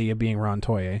anybody of being Ron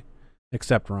Toye,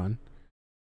 except Ron.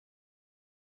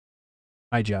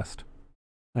 I jest.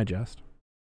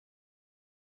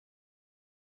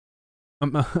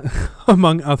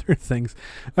 Among other things.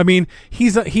 I mean,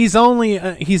 he's only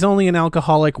an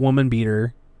alcoholic woman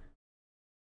beater.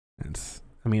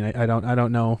 I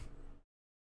don't know.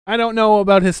 I don't know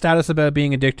about his status about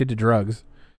being addicted to drugs.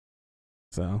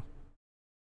 So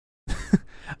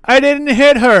I didn't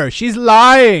hit her. She's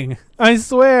lying. I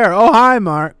swear. Oh, hi,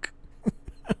 Mark.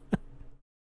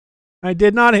 I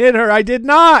did not hit her. I did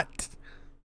not.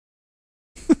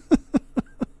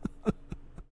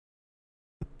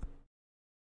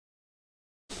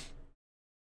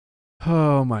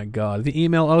 Oh my God. The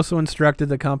email also instructed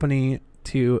the company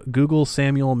to Google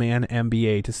Samuel Mann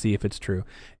MBA to see if it's true.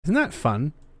 Isn't that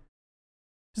fun?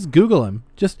 Just Google him.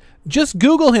 Just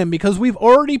Google him, because we've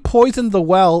already poisoned the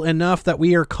well enough that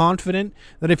we are confident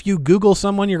that if you Google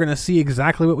someone, you're going to see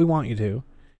exactly what we want you to.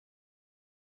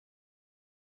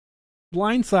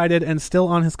 Blindsided and still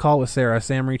on his call with Sarah,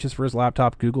 Sam reaches for his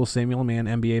laptop, Google Samuel Mann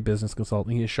MBA business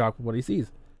consultant. He is shocked with what he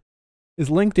sees. His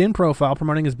LinkedIn profile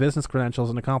promoting his business credentials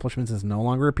and accomplishments no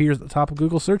longer appears at the top of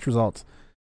Google search results.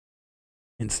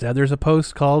 Instead, there's a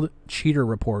post called Cheater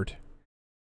Report.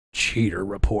 Cheater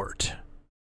Report.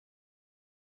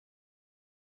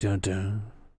 Dun dun.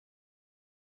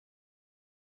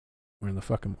 Where the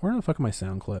fuck are my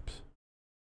sound clips?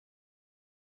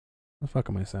 Where the fuck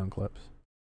are my sound clips?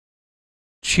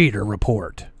 Cheater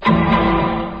Report.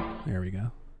 There we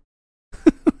go.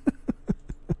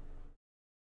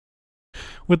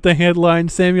 With the headline,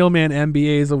 Samuel Mann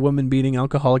MBA is a woman-beating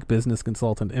alcoholic business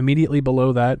consultant. Immediately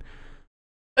below that,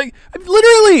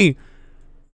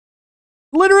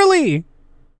 literally,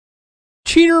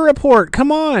 Cheater Report.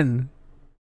 Come on.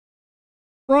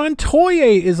 Ron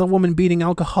Toye is a woman beating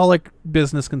alcoholic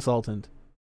business consultant.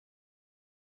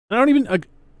 I don't even.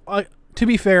 To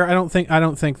be fair, I don't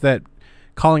think that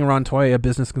calling Ron Toye a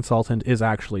business consultant is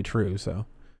actually true. So,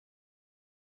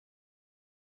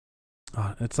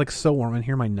 it's like so warm in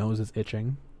here. My nose is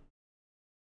itching.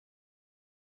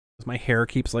 My hair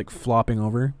keeps like flopping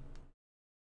over.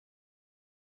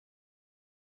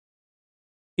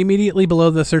 Immediately below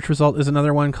the search result is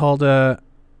another one called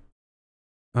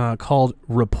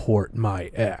Report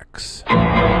My Ex.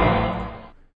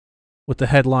 With the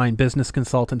headline, Business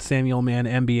Consultant Samuel Mann,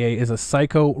 MBA, is a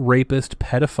psycho rapist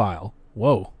pedophile.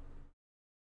 Whoa.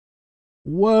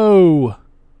 Whoa.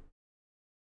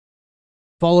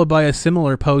 Followed by a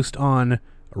similar post on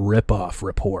Ripoff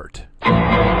Report.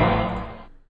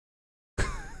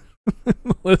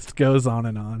 The list goes on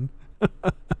and on.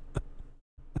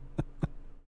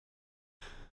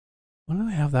 What do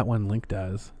I have that one linked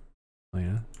as? Oh,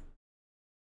 yeah.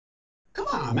 Come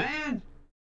on, man.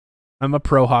 I'm a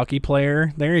pro hockey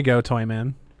player. There you go, Toy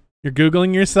Man. You're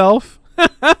Googling yourself?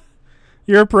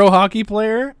 You're a pro hockey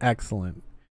player? Excellent.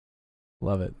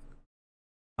 Love it.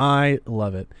 I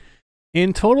love it.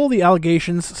 In total, the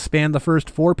allegations span the first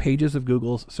 4 pages of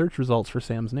Google's search results for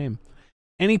Sam's name.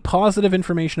 Any positive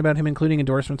information about him, including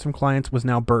endorsements from clients, was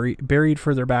now buried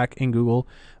further back in Google,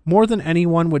 more than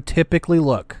anyone would typically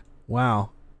look.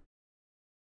 Wow.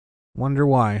 Wonder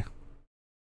why.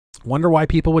 Wonder why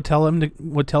people would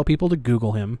tell people to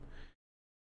Google him.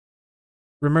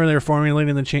 Remember they were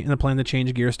formulating the plan to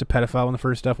change gears to pedophile when the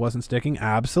first stuff wasn't sticking?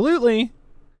 Absolutely.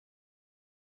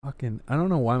 Fucking, I don't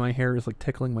know why my hair is like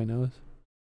tickling my nose.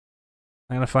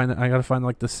 I gotta find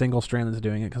like the single strand that's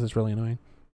doing it because it's really annoying.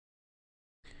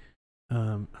 I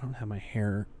don't have my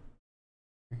hair.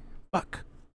 Fuck.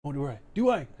 Oh, do I? Do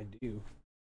I? I do.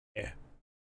 Yeah.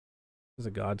 This is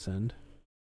a godsend.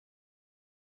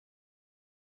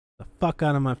 The fuck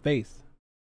out of my face.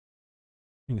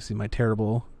 You can see my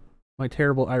terrible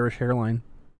Irish hairline.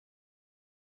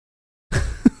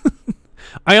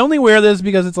 I only wear this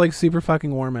because it's like super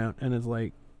fucking warm out and it's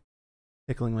like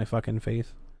tickling my fucking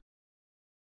face.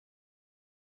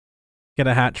 Get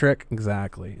a hat trick?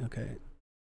 Exactly. Okay.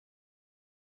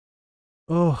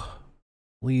 Oh,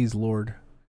 please, Lord.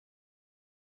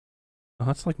 Oh,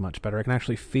 that's like much better. I can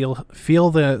actually feel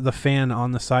the fan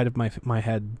on the side of my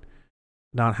head,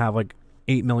 not have like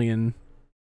 8 million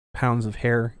pounds of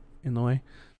hair in the way.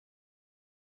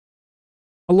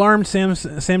 Alarmed, Sam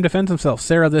defends himself.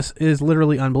 Sarah, this is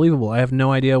literally unbelievable. I have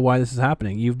no idea why this is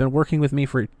happening. You've been working with me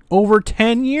for over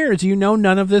 10 years. You know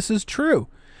none of this is true.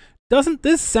 Doesn't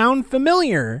this sound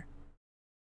familiar?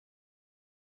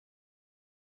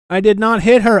 I did not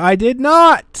hit her. I did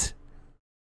not.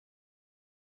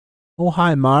 Oh,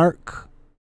 hi, Mark.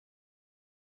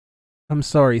 I'm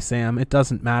sorry, Sam. It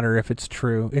doesn't matter if it's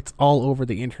true. It's all over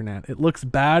the internet. It looks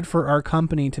bad for our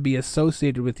company to be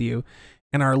associated with you,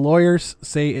 and our lawyers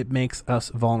say it makes us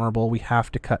vulnerable. We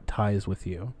have to cut ties with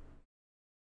you.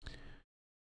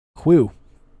 Whew.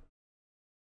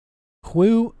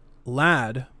 Whew,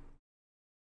 lad.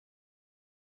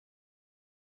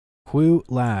 Whew,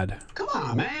 lad. Come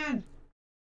on, man.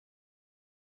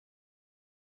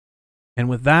 And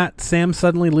with that, Sam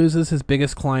suddenly loses his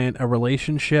biggest client, a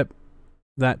relationship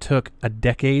that took a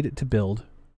decade to build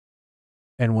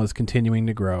and was continuing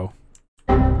to grow.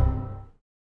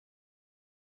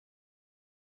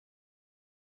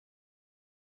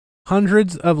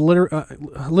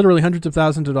 Literally hundreds of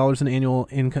thousands of dollars in annual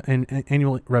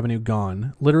revenue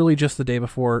gone. Literally just the day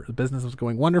before the business was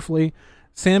going wonderfully,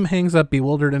 Sam hangs up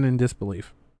bewildered and in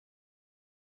disbelief.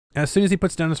 As soon as he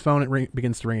puts down his phone, it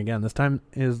begins to ring again. This time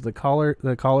is the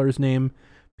caller's name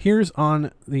appears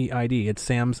on the ID. It's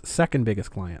Sam's second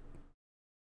biggest client.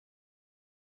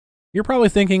 You're probably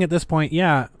thinking at this point,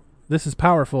 yeah, this is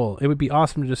powerful. It would be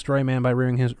awesome to destroy a man by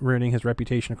ruining his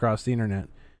reputation across the internet.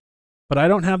 But I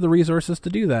don't have the resources to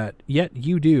do that. Yet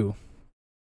you do.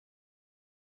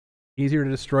 Easier to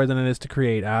destroy than it is to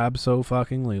create.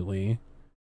 Abso-fucking-lutely.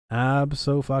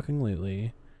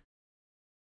 Abso-fucking-lutely.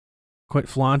 Quit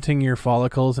flaunting your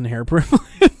follicles and hair privilege.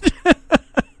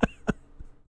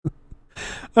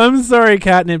 I'm sorry,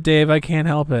 Catnip Dave. I can't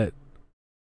help it.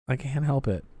 I can't help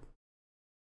it.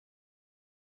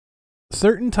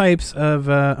 Certain types of...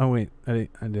 oh, wait. I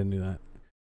didn't do that.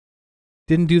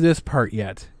 Didn't do this part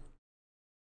yet.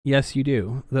 Yes, you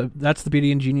do. That's the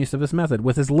beauty and genius of this method.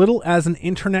 With as little as an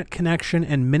internet connection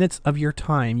and minutes of your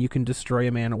time, you can destroy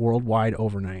a man worldwide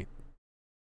overnight.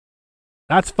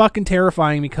 That's fucking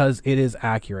terrifying because it is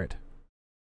accurate.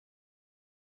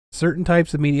 Certain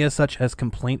types of media, such as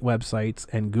complaint websites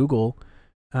and Google,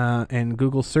 and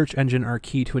Google's search engine are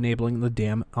key to enabling the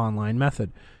damn online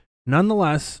method.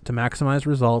 Nonetheless, to maximize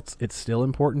results, it's still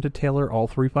important to tailor all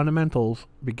three fundamentals,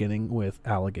 beginning with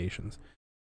allegations.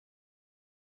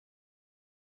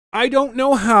 I don't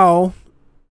know how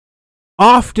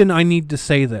often I need to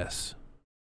say this,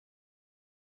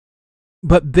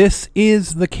 but this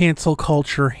is the cancel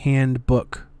culture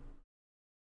handbook.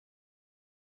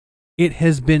 It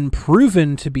has been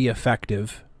proven to be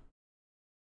effective.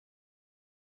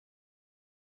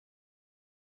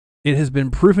 It has been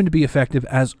proven to be effective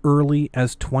as early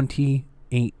as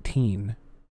 2018.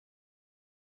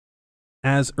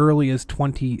 As early as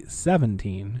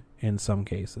 2017 in some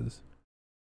cases.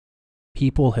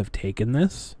 People have taken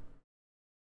this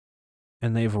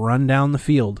and they've run down the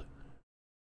field.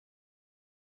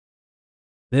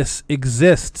 This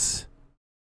exists.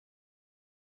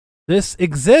 This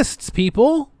exists,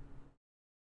 people.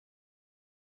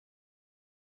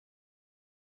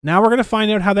 Now we're going to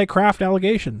find out how they craft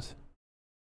allegations.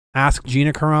 Ask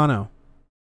Gina Carano.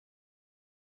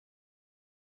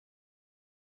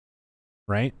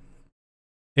 Right?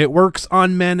 It works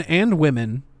on men and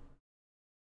women.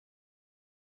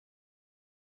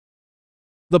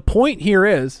 The point here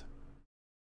is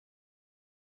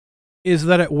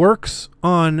that it works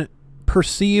on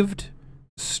perceived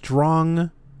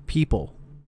strong people.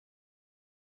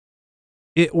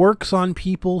 It works on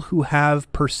people who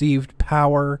have perceived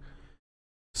power,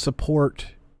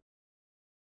 support,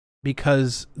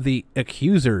 because the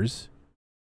accusers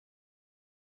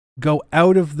go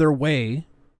out of their way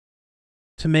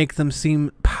to make them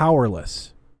seem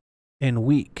powerless and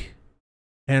weak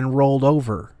and rolled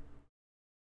over.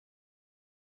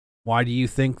 Why do you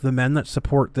think the men that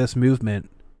support this movement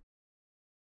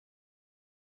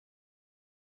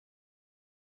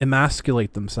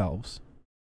emasculate themselves?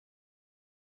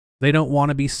 They don't want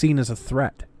to be seen as a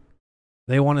threat.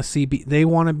 They want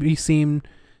to be seen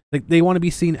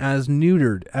as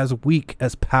neutered, as weak,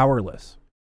 as powerless.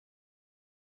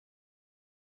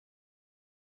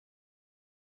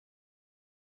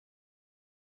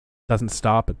 Doesn't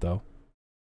stop it though.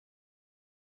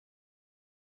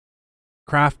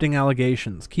 Crafting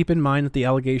allegations. Keep in mind that the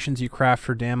allegations you craft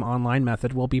for damn online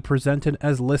method will be presented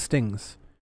as listings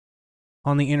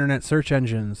on the internet search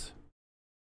engines.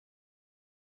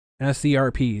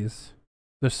 SERPs.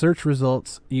 The search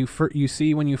results you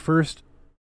see when you first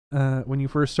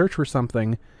search for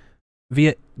something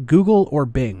via Google or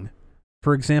Bing.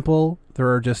 For example, there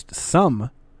are just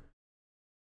some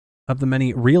of the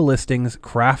many real listings,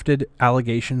 crafted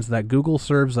allegations that Google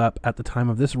serves up at the time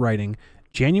of this writing,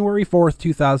 January 4th,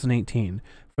 2018,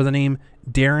 for the name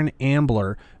Darren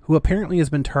Ambler, who apparently has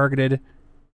been targeted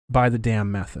by the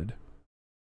damn method.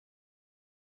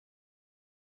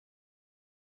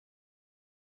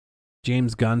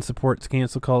 James Gunn supports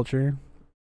cancel culture.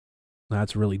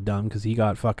 That's really dumb because he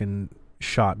got fucking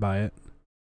shot by it.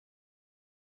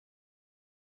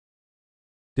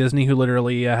 Disney, who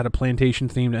literally had a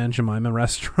plantation-themed Aunt Jemima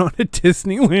restaurant at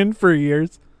Disneyland for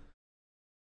years.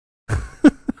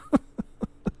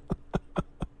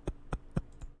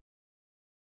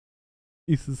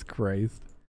 Jesus Christ.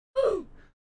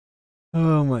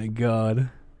 Oh my God.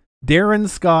 Darren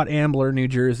Scott Ambler, New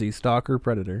Jersey, stalker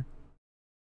predator.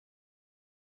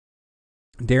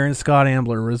 Darren Scott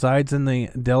Ambler resides in the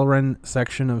Delran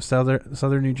section of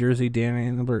southern New Jersey. Darren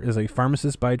Ambler is a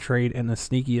pharmacist by trade and the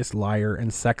sneakiest liar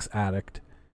and sex addict.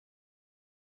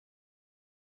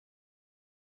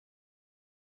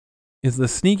 Is the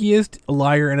sneakiest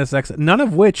liar and a sex... None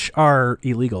of which are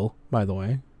illegal, by the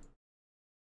way.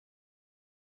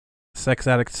 Sex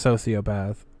addict,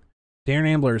 sociopath. Darren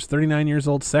Ambler is 39 years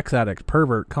old, sex addict,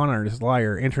 pervert, con artist,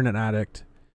 liar, internet addict.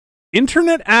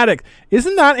 Internet addict.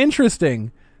 Isn't that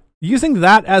interesting? Using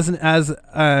that as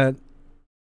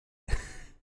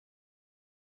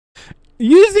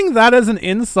using that as an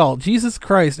insult. Jesus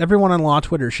Christ! Everyone on law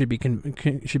Twitter should be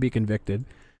convicted.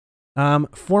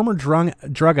 Former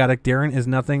drug addict Darren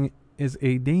is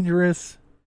a dangerous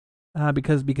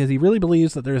because he really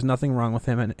believes that there is nothing wrong with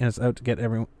him and is out to get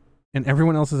everyone. And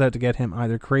everyone else is out to get him,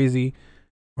 either crazy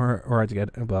or out to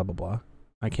get blah blah blah.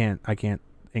 I can't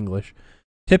English.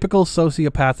 Typical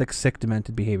sociopathic, sick,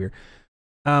 demented behavior.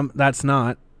 That's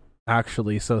not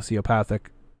actually sociopathic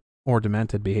or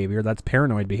demented behavior. That's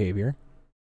paranoid behavior.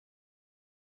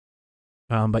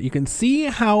 But you can see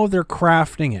how they're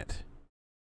crafting it.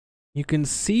 You can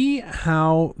see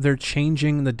how they're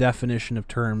changing the definition of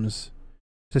terms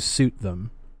to suit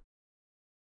them.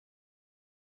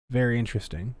 Very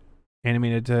interesting.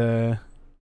 Animated oh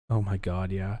my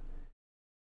God, yeah.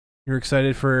 You're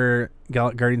excited for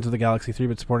Guardians of the Galaxy 3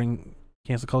 but supporting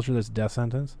cancel culture that's death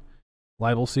sentence?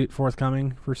 Libel suit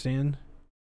forthcoming for Stan.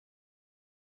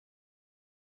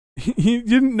 You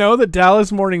didn't know that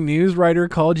Dallas Morning News writer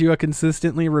called you a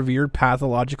consistently revered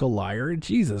pathological liar?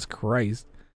 Jesus Christ.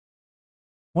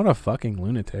 What a fucking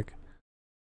lunatic.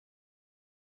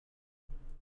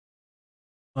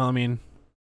 Well, I mean,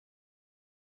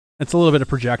 it's a little bit of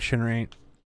projection, right?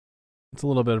 It's a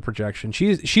little bit of projection.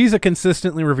 She's a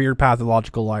consistently revered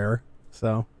pathological liar,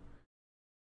 so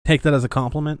take that as a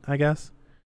compliment, I guess.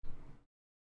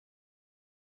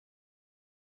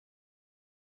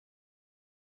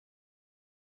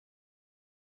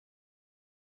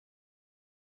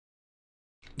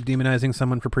 Demonizing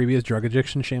someone for previous drug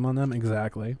addiction, shame on them?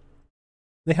 Exactly.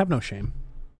 They have no shame.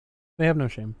 They have no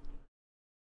shame.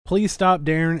 Please stop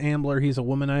Darren Ambler. He's a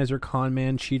womanizer, con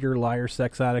man, cheater, liar,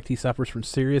 sex addict. He suffers from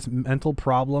serious mental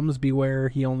problems. Beware,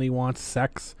 he only wants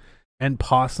sex and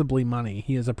possibly money.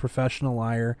 He is a professional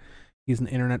liar. He's an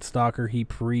internet stalker. He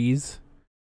prees.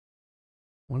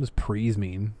 What does prees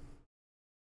mean?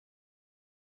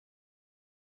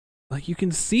 Like, you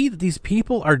can see that these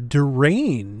people are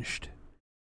deranged.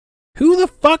 Who the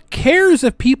fuck cares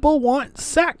if people want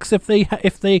sex? If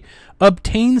they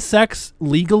obtain sex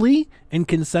legally and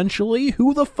consensually,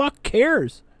 who the fuck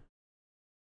cares?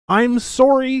 I'm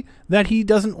sorry that he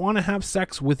doesn't want to have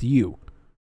sex with you.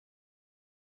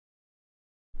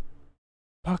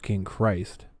 Fucking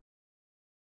Christ.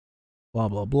 Blah,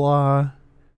 blah, blah.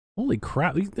 Holy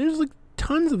crap. There's like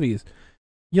tons of these.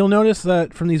 You'll notice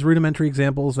that from these rudimentary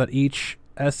examples that each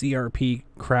SERP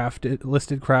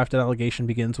listed crafted allegation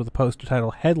begins with a post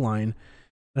title headline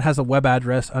that has a web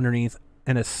address underneath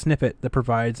and a snippet that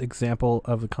provides example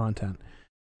of the content.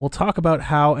 We'll talk about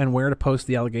how and where to post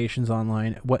the allegations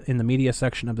online what in the media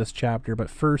section of this chapter, but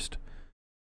first,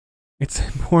 it's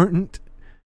important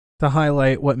to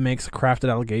highlight what makes a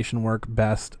crafted allegation work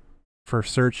best for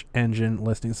search engine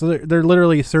listings. So they're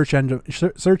literally search engine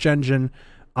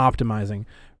optimizing.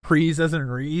 Prees as in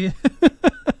re.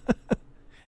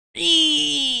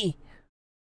 Yeah,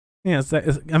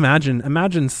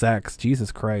 imagine sex.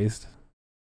 Jesus Christ.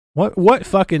 What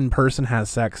fucking person has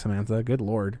sex, Samantha? Good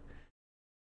Lord.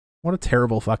 What a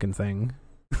terrible fucking thing.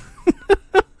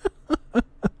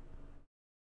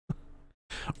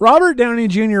 Robert Downey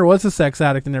Jr. was a sex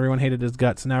addict and everyone hated his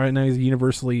guts. Now right now he's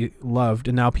universally loved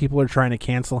and now people are trying to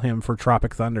cancel him for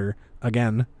Tropic Thunder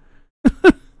again.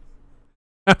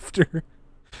 After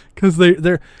because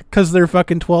they're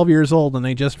fucking 12 years old and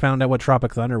they just found out what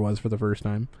Tropic Thunder was for the first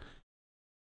time.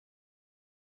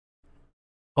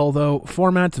 Although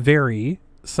formats vary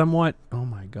somewhat. Oh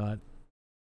my god.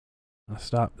 I'll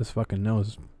stop this fucking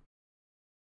nose.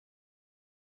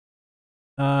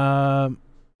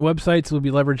 Websites will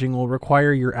be leveraging will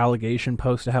require your allegation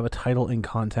post to have a title and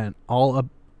content.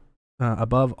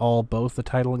 Above all, both the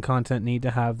title and content need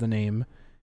to have the name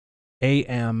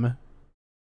AM.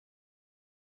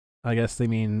 I guess they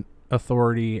mean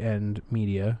authority and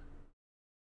media.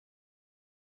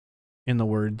 In the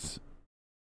words,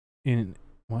 in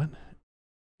what?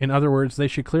 In other words, they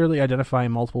should clearly identify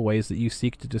multiple ways that you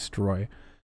seek to destroy.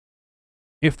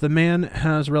 If the man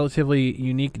has a relatively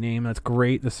unique name, that's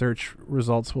great. The search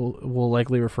results will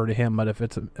likely refer to him. But if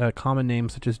it's a common name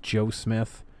such as Joe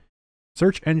Smith,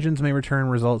 search engines may return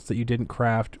results that you didn't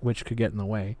craft, which could get in the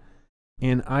way.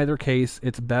 In either case,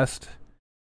 it's best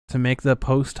to make the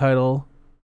post title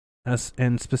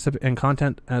and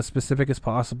content as specific as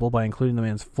possible by including the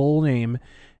man's full name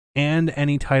and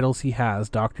any titles he has: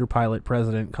 doctor, pilot,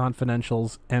 president,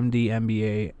 confidentials, MD,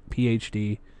 MBA,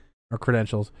 PhD, or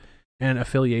credentials, and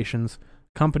affiliations,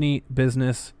 company,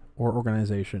 business, or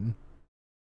organization,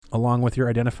 along with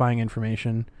identifying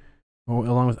information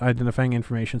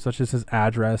such as his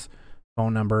address,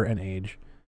 phone number, and age.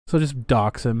 So just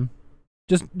dox him.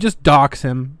 Just dox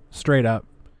him straight up.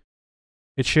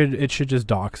 It should just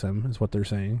dox him, is what they're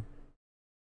saying.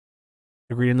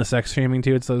 Agreed in the sex shaming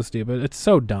too. It's so stupid. It's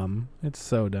so dumb. It's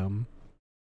so dumb.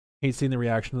 Hate seeing the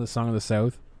reaction to the Song of the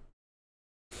South.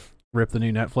 Rip the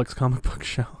new Netflix comic book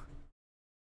show.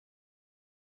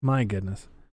 My goodness.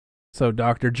 So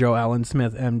Dr. Joe Allen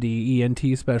Smith, MD,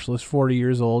 ENT specialist, 40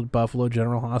 years old, Buffalo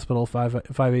General Hospital,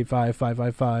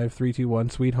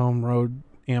 585-555-321 Sweet Home Road,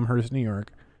 Amherst, New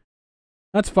York.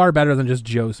 That's far better than just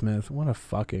Joe Smith. What a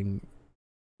fucking...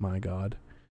 My God.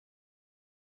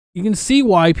 You can see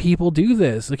why people do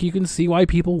this. Like, you can see why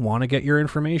people want to get your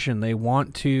information. They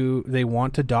want to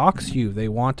dox you. They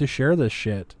want to share this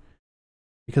shit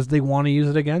because they want to use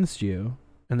it against you,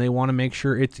 and they want to make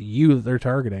sure it's you that they're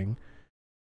targeting.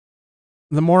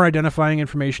 The more identifying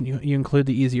information you include,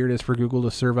 the easier it is for Google to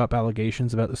serve up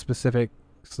allegations about the specifics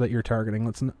that you're targeting.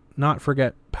 Let's not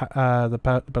forget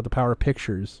about the power of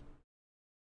pictures.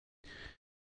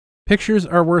 Pictures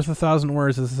are worth 1,000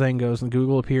 words, as the saying goes, and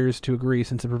Google appears to agree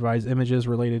since it provides images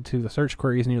related to the search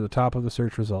queries near the top of the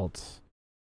search results.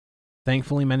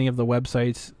 Thankfully, many of the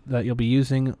websites that you'll be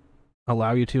using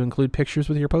allow you to include pictures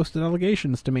with your posted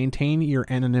allegations to maintain your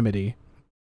anonymity.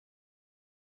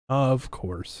 Of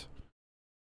course.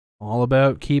 All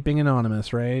about keeping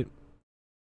anonymous, right?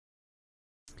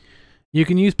 You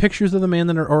can use pictures of the man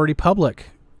that are already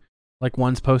public, like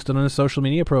ones posted on his social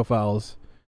media profiles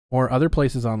or other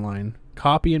places online.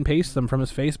 Copy and paste them from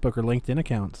his Facebook or LinkedIn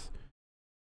accounts.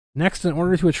 Next, in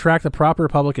order to attract the proper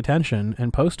public attention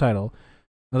and post title,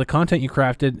 the content you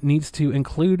crafted needs to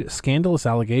include scandalous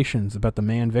allegations about the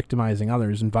man victimizing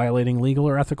others and violating legal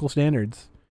or ethical standards.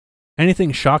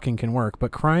 Anything shocking can work,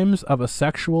 but crimes of a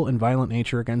sexual and violent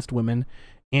nature against women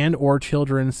and or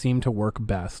children seem to work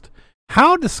best.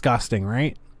 How disgusting,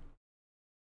 right?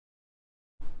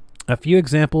 A few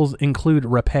examples include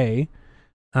rape,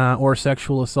 or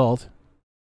sexual assault,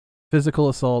 physical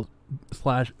assault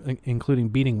 / including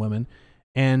beating women,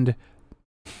 and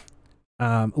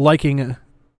liking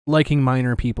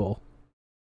minor people,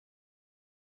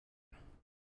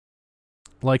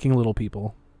 liking little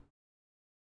people.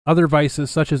 Other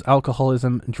vices such as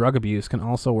alcoholism and drug abuse can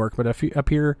also work, but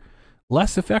appear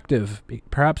less effective,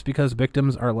 perhaps because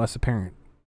victims are less apparent.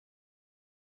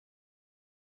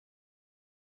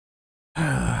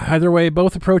 Either way,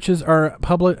 both approaches are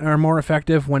more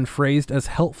effective when phrased as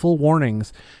helpful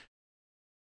warnings.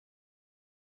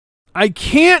 I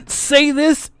can't say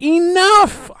this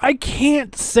enough. I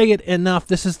can't say it enough.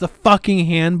 This is the fucking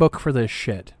handbook for this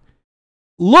shit.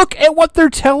 Look at what they're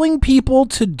telling people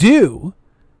to do.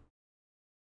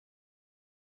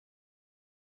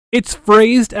 It's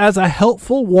phrased as a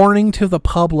helpful warning to the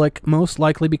public, most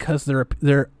likely because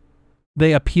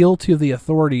they appeal to the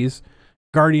authorities'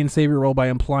 guardian savior role by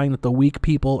implying that the weak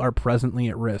people are presently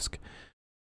at risk.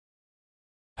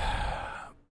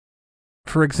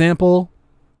 For example,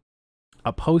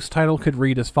 a post title could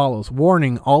read as follows: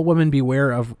 "Warning, all women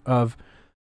beware of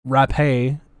rap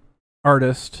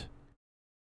artist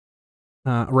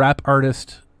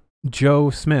Joe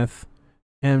Smith,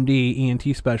 MD,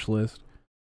 ENT specialist."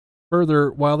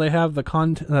 Further, while they have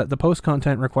the post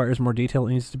content requires more detail,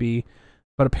 it needs to be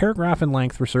but a paragraph in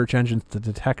length for search engines to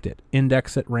detect it,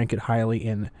 index it, rank it highly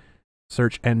in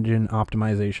search engine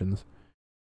optimizations.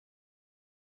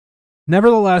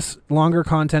 Nevertheless, longer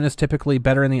content is typically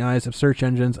better in the eyes of search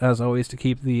engines. As always, to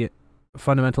keep the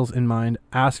fundamentals in mind,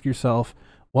 ask yourself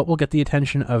what will get the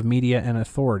attention of media and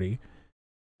authority.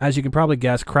 As you can probably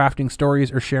guess, crafting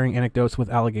stories or sharing anecdotes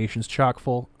with allegations chock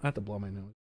full. I have to blow my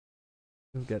nose.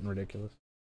 This is getting ridiculous.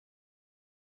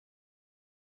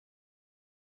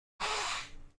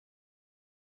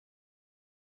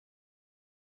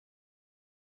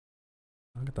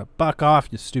 Get the fuck off,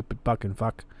 you stupid fucking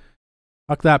fuck.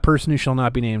 Fuck that person who shall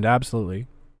not be named. Absolutely.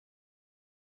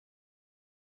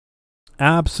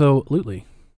 Absolutely.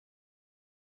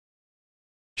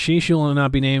 She shall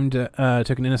not be named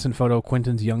took an innocent photo of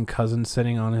Quentin's young cousin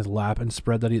sitting on his lap and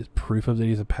spread that he's proof of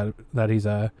that he's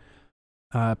a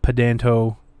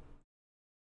pedanto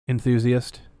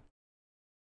enthusiast.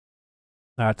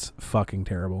 That's fucking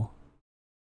terrible.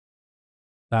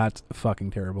 That's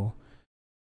fucking terrible.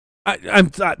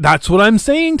 That's what I'm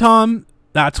saying, Tom.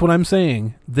 That's what I'm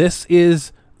saying. This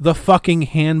is the fucking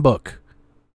handbook.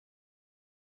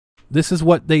 This is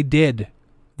what they did.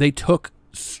 They took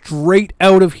straight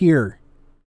out of here.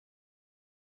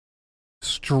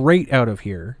 Straight out of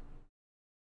here.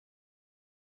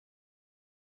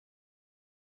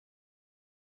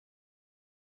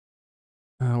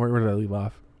 Where did I leave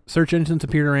off? Search engines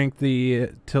appear to rank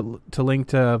to link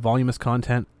to voluminous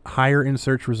content higher in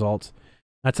search results.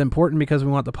 That's important because we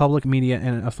want the public, media,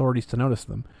 and authorities to notice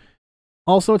them.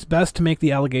 Also, it's best to make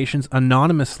the allegations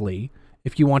anonymously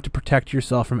if you want to protect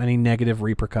yourself from any negative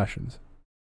repercussions.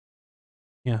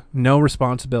 Yeah, no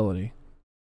responsibility.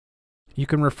 You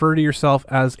can refer to yourself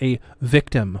as a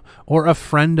victim or a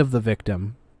friend of the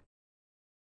victim.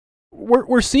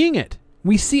 We're seeing it.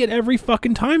 We see it every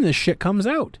fucking time this shit comes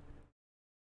out.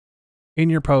 In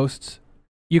your posts,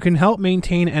 you can help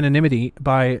maintain anonymity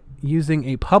by using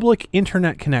a public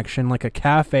internet connection like a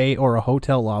cafe or a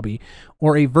hotel lobby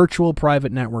or a virtual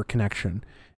private network connection.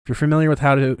 If you're familiar with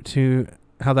how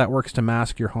that works to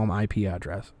mask your home IP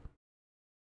address.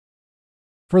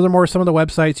 Furthermore, some of the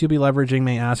websites you'll be leveraging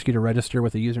may ask you to register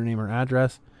with a username or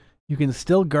address. You can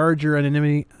still guard your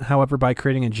anonymity, however, by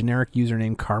creating a generic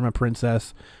username, Karma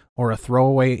Princess, or a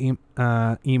throwaway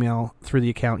email through the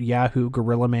account Yahoo,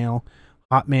 Gorilla Mail,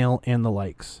 Hotmail, and the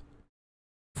likes.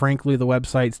 Frankly, the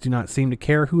websites do not seem to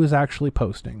care who is actually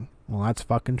posting. Well, that's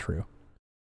fucking true.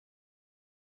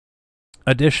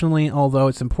 Additionally, although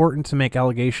it's important to make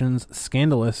allegations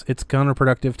scandalous, it's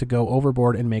counterproductive to go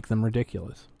overboard and make them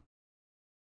ridiculous.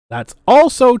 That's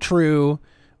also true,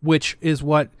 which is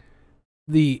what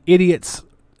the idiots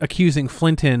accusing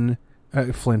accusing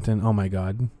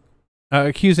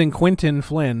Quentin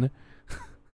Flynn.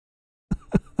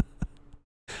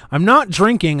 I'm not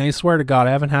drinking, I swear to God.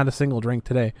 I haven't had a single drink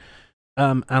today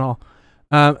at all.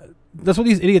 That's what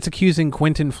these idiots accusing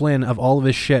Quentin Flynn of all of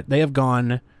his shit. They have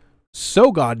gone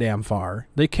so goddamn far.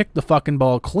 They kicked the fucking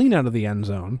ball clean out of the end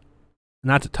zone. And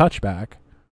that's a touchback.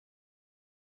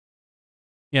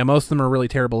 Yeah, most of them are really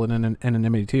terrible in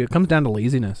anonymity too. It comes down to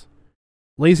laziness.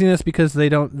 Laziness because they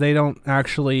don't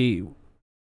actually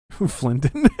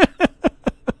Flinton.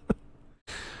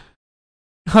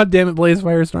 God damn it, Blaze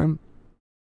Firestorm.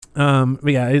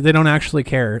 But yeah, they don't actually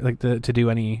care like to do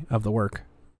any of the work.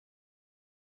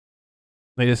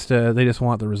 They just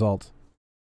want the results.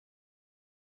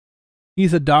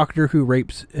 He's a doctor who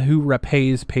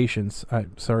repays patients.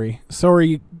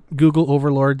 Sorry, Google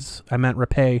overlords. I meant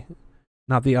repay,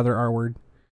 not the other R word.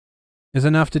 Is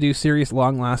enough to do serious,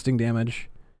 long-lasting damage.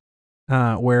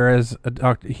 Whereas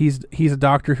he's a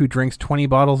doctor who drinks 20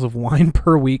 bottles of wine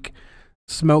per week,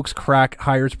 smokes crack,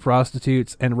 hires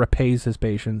prostitutes, and repays his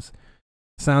patients.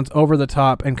 Sounds over the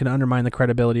top and can undermine the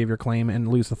credibility of your claim and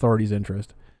lose authority's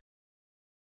interest.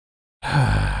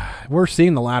 We're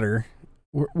seeing the latter.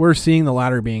 We're seeing the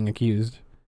latter being accused.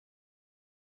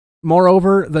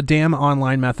 Moreover, the damn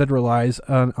online method relies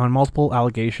on multiple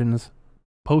allegations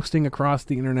posting across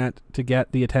the internet to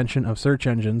get the attention of search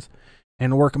engines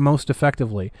and work most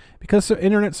effectively. Because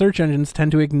internet search engines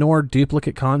tend to ignore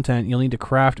duplicate content, you'll need to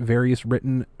craft various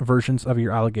written versions of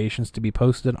your allegations to be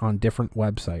posted on different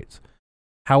websites.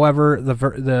 However,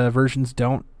 the versions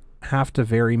don't have to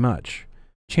vary much.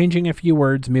 Changing a few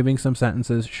words, moving some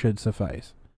sentences should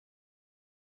suffice.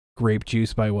 Grape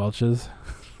juice by Welch's.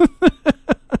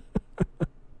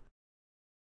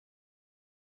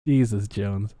 Jesus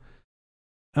Jones.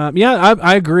 Yeah,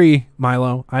 I agree,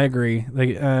 Milo. I agree.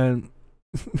 Like,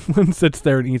 one sits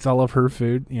there and eats all of her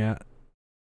food. Yeah.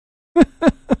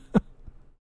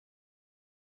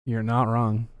 You're not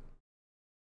wrong.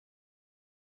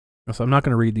 So I'm not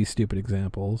going to read these stupid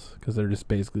examples because they're just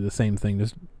basically the same thing,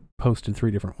 just posted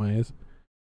 3 different ways.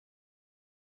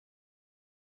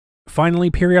 Finally,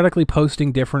 periodically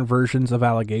posting different versions of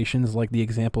allegations like the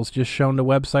examples just shown to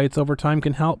websites over time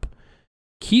can help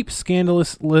keep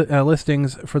scandalous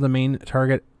listings for the main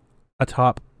target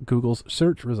atop Google's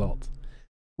search results.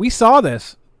 We saw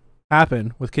this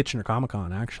happen with Kitchener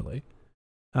Comic-Con, actually,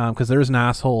 because there's an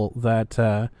asshole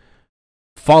that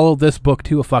followed this book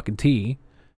to a fucking T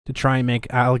to try and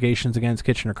make allegations against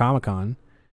Kitchener Comic-Con,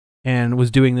 and was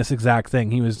doing this exact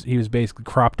thing. He was basically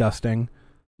crop dusting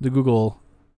the Google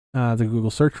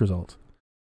search results.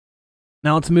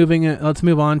 Now let's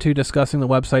move on to discussing the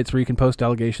websites where you can post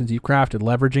allegations you've crafted,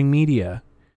 leveraging media.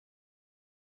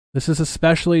 This is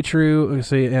especially true.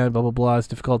 Say blah blah blah. It's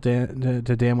difficult to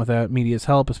dam without media's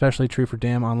help. Especially true for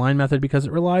Dam Online method because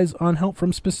it relies on help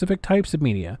from specific types of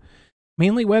media,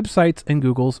 mainly websites and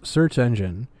Google's search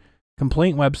engine.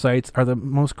 Complaint websites are the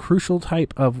most crucial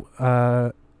type of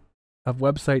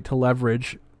website to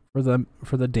leverage for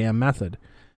the Dam method.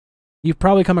 You've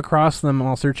probably come across them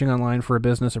while searching online for a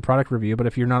business or product review, but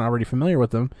if you're not already familiar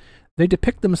with them, they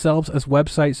depict themselves as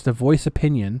websites to voice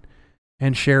opinion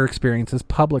and share experiences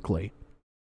publicly.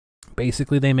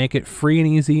 Basically, they make it free and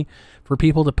easy for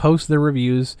people to post their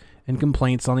reviews and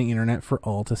complaints on the internet for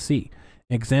all to see.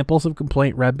 Examples of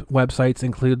complaint websites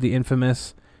include the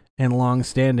infamous and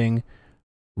long-standing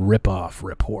Ripoff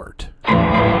Report,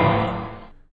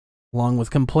 along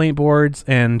with complaint boards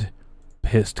and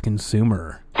Pissed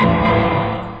Consumer.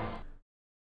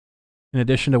 In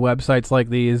addition to websites like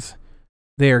these,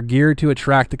 they are geared to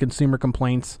attract the consumer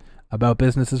complaints about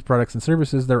businesses, products, and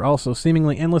services. There are also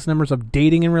seemingly endless numbers of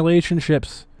dating and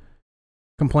relationships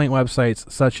complaint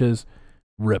websites such as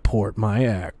Report My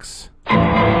Ex,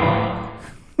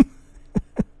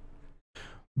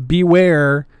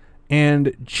 Beware,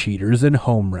 and Cheaters and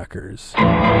Homewreckers,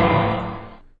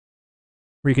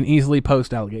 where you can easily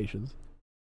post allegations.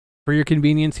 For your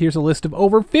convenience, here's a list of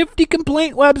over 50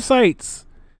 complaint websites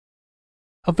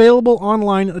available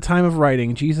online at the time of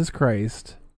writing. Jesus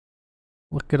Christ.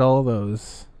 Look at all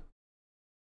those.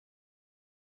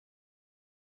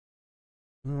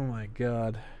 Oh my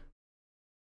God.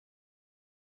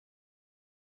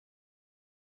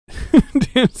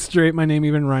 Damn straight, my name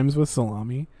even rhymes with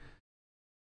salami.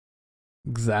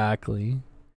 Exactly.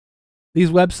 These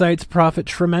websites profit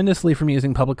tremendously from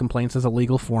using public complaints as a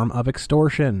legal form of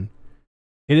extortion.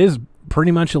 It is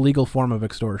pretty much a legal form of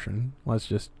extortion. Let's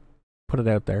just put it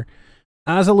out there.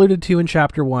 As alluded to in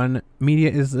Chapter 1,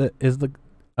 media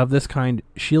of this kind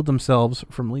shield themselves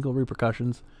from legal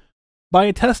repercussions by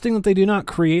attesting that they do not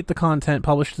create the content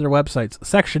published to their websites.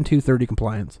 Section 230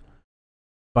 compliance.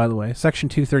 By the way, Section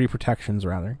 230 protections,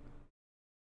 rather.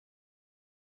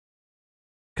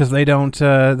 Because they don't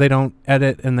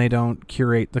edit and they don't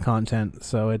curate the content,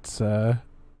 so it's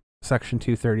Section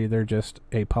 230. They're just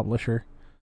a publisher.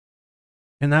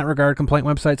 In that regard, complaint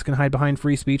websites can hide behind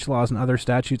free speech laws and other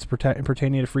statutes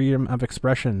pertaining to freedom of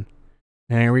expression.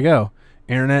 And here we go.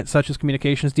 Internet such as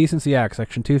Communications Decency Act,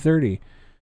 Section 230.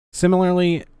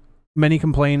 Similarly, many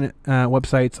complaint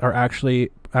websites are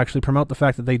actually promote the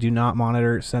fact that they do not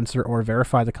monitor, censor, or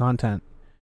verify the content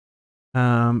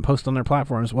posted on their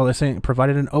platforms, while they're saying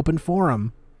provided an open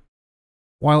forum,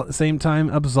 while at the same time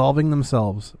absolving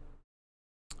themselves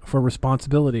for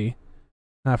responsibility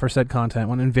for said content.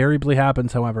 What invariably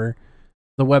happens, however,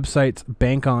 the websites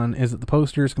bank on is that the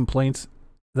posters' complaints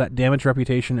that damage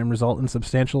reputation and result in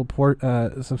substantial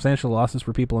losses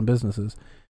for people and businesses.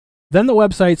 Then the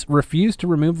websites refuse to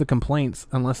remove the complaints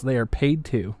unless they are paid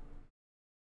to.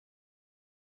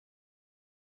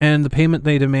 And the payment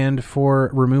they demand for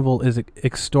removal is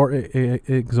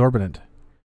exorbitant,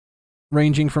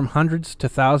 ranging from hundreds to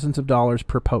thousands of dollars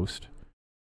per post.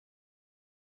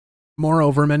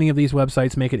 Moreover, many of these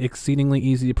websites make it exceedingly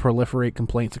easy to proliferate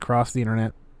complaints across the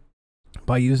internet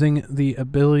by using the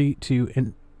ability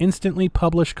to instantly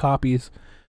publish copies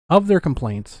of their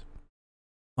complaints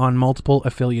on multiple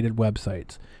affiliated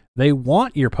websites. They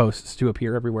want your posts to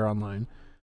appear everywhere online,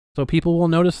 so people will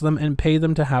notice them and pay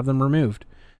them to have them removed.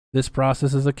 This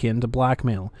process is akin to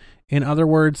blackmail. In other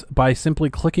words, by simply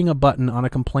clicking a button on a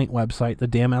complaint website, the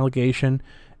damn allegation,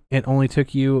 it only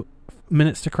took you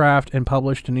minutes to craft and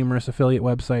publish to numerous affiliate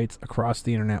websites across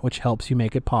the internet, which helps you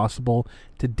make it possible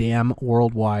to damn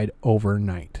worldwide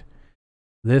overnight.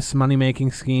 This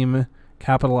money-making scheme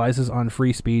capitalizes on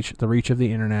free speech, the reach of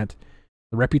the internet,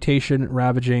 the reputation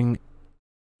ravaging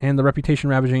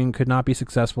could not be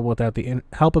successful without the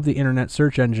help of the internet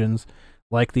search engines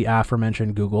like the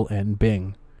aforementioned Google and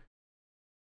Bing.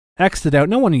 X'd out.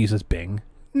 No one uses Bing.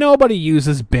 Nobody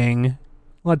uses Bing.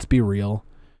 Let's be real.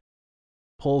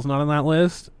 Pull's not on that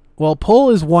list. Well,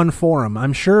 Pull is one forum.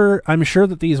 I'm sure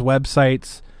that these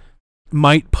websites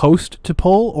might post to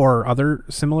Pull or other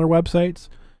similar websites.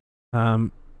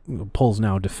 Pull's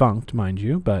now defunct, mind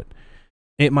you, but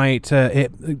it might.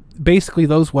 Basically,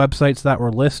 those websites that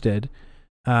were listed,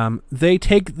 they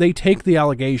take the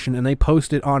allegation and they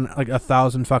post it on like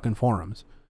 1,000 fucking forums.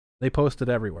 They post it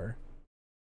everywhere.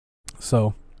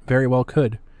 So very well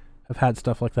could have had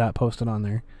stuff like that posted on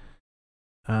there.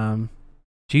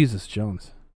 Jesus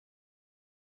Jones.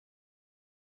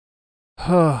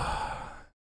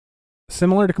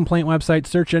 Similar to complaint websites,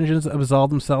 search engines absolve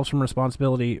themselves from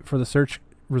responsibility for the search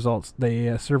results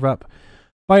they serve up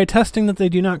by attesting that they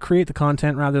do not create the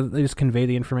content, rather that they just convey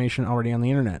the information already on the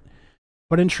internet.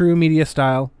 But in true media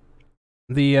style,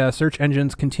 the search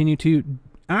engines continue to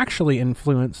actually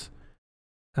influence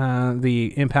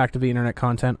the impact of the internet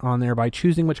content on there by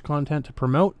choosing which content to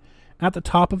promote at the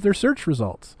top of their search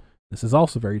results. This is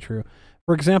also very true.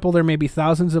 For example, there may be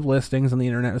thousands of listings on the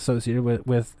internet associated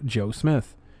with Joe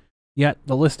Smith. Yet,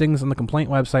 the listings on the complaint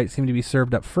website seem to be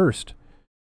served up first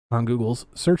on Google's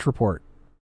search report.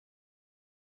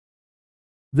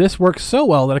 This works so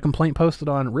well that a complaint posted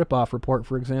on Ripoff Report,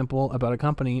 for example, about a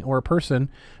company or a person,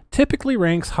 typically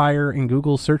ranks higher in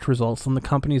Google's search results than the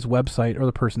company's website or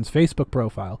the person's Facebook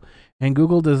profile. And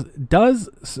Google does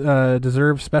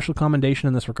deserve special commendation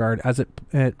in this regard, as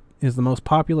it is the most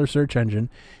popular search engine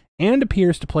and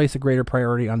appears to place a greater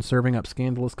priority on serving up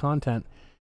scandalous content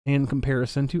in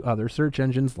comparison to other search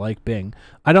engines like Bing.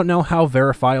 I don't know how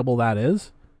verifiable that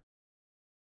is.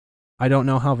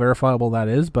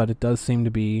 But it does seem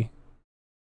to be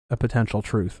a potential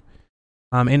truth.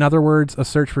 In other words, a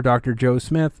search for Dr. Joe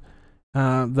Smith,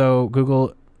 through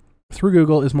Google,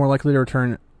 is more likely to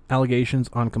return allegations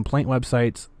on complaint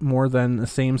websites more than the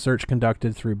same search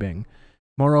conducted through Bing.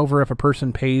 Moreover, if a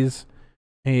person pays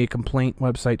a complaint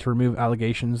website to remove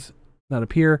allegations that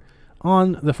appear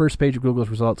on the first page of Google's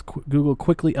results, Google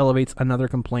quickly elevates another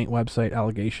complaint website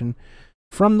allegation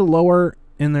from the lower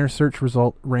in their search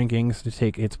result rankings to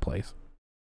take its place.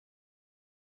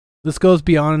 This goes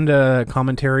beyond a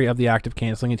commentary of the act of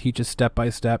canceling. It teaches step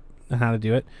by step on how to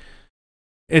do it.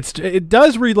 It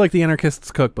does read like the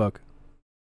Anarchist's Cookbook.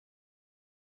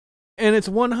 And it's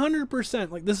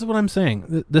 100%, like, this is what I'm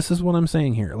saying. This is what I'm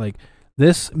saying here. Like,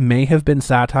 this may have been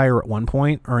satire at one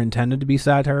point, or intended to be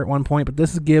satire at one point, but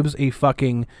this gives a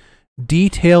fucking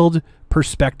detailed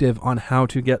perspective on how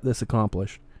to get this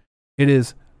accomplished. It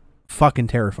is fucking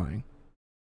terrifying.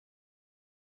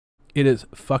 It is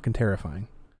fucking terrifying.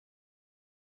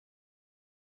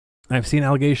 I've seen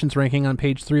allegations ranking on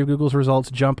page 3 of Google's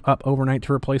results jump up overnight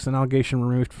to replace an allegation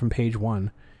removed from page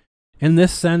 1. In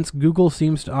this sense, Google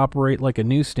seems to operate like a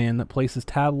newsstand that places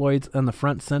tabloids on the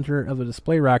front center of the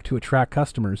display rack to attract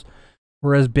customers,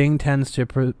 whereas Bing tends to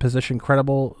position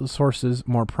credible sources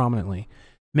more prominently.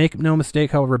 Make no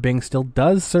mistake, however, Bing still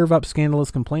does serve up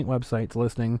scandalous complaint websites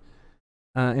listing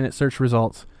in its search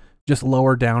results, just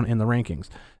lower down in the rankings.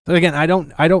 So again, I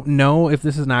don't know if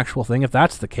this is an actual thing. If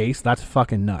that's the case, that's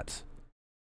fucking nuts.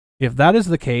 If that is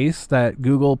the case, that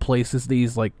Google places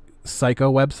these like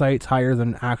psycho websites higher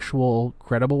than actual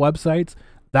credible websites,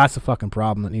 that's a fucking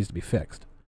problem that needs to be fixed.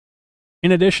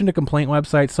 In addition to complaint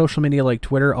websites, social media like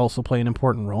Twitter also play an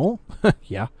important role.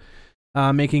 Yeah.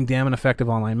 Making damn an effective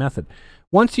online method.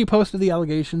 Once you posted the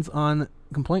allegations on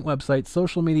complaint websites,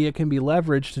 social media can be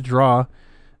leveraged to draw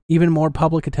even more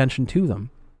public attention to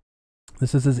them.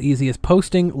 This is as easy as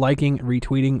posting, liking,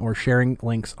 retweeting, or sharing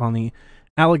links on the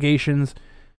allegations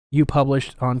you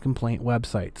published on complaint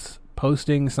websites.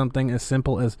 Posting something as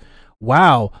simple as,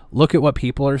 wow, look at what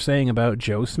people are saying about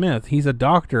Joe Smith. He's a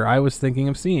doctor I was thinking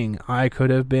of seeing. I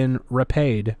could have been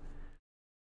repaid.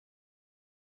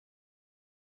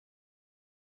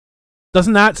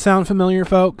 Doesn't that sound familiar,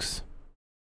 folks?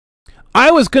 I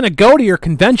was going to go to your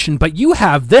convention, but you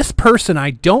have this person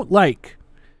I don't like.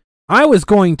 I was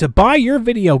going to buy your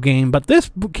video game, but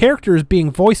this character is being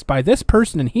voiced by this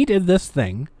person and he did this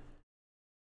thing.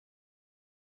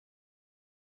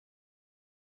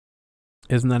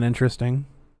 Isn't that interesting?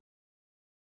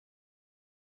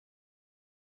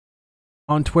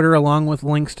 On Twitter, along with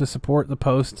links to support the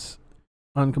posts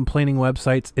on complaining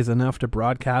websites, is enough to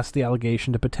broadcast the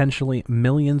allegation to potentially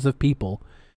millions of people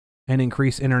and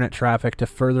increase internet traffic to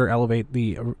further elevate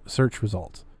the search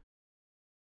results.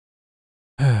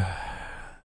 I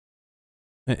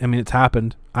mean, it's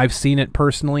happened. I've seen it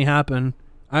personally happen.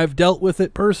 I've dealt with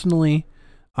it personally.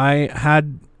 I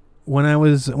had, when I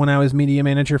was media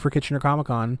manager for Kitchener Comic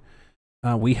Con,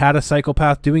 we had a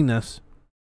psychopath doing this.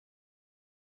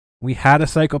 We had a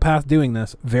psychopath doing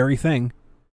this very thing.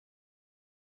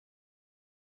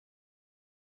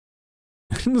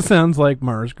 Sounds like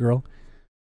Mars Girl.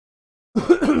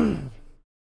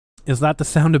 Is that the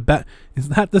sound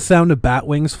of bat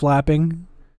wings flapping?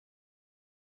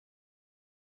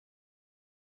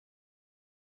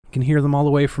 You can hear them all the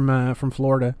way from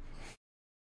Florida.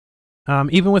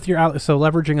 Even with your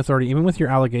leveraging authority, even with your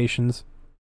allegations,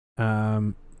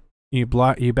 you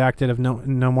backed out of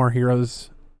No More Heroes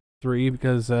 3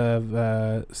 because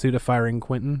of Suda firing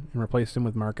Quentin and replaced him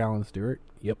with Mark Allen Stewart.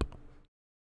 Yep.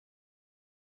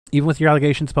 Even with your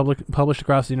allegations published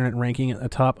across the internet, ranking at the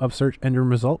top of search engine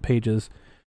result pages,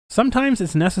 sometimes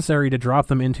it's necessary to drop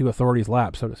them into authorities'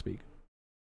 lap, so to speak,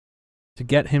 to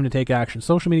get him to take action.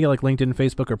 Social media like LinkedIn and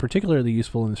Facebook are particularly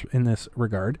useful in this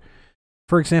regard.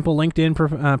 For example,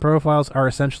 LinkedIn profiles are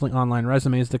essentially online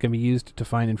resumes that can be used to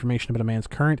find information about a man's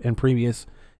current and previous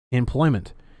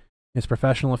employment, his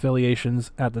professional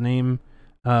affiliations, at the name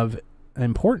of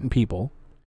important people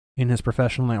in his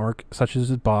professional network, such as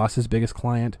his boss, his biggest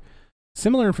client.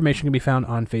 Similar information can be found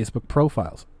on Facebook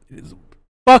profiles. It is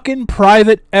fucking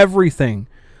private everything.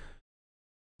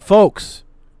 Folks,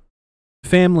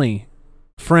 family,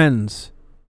 friends,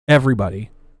 everybody.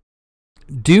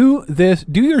 Do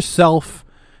yourself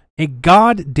a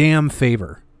goddamn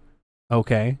favor.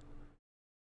 Okay?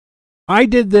 I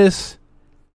did this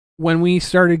when we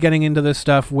started getting into this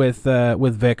stuff with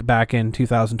Vic back in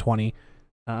 2020.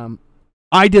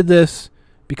 I did this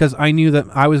because I knew that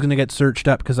I was going to get searched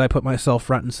up because I put myself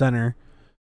front and center,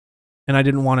 and I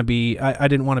didn't want to be. I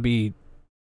didn't want to be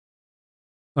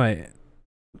like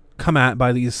come at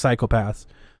by these psychopaths.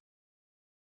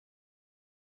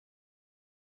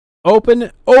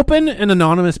 Open an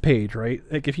anonymous page, right?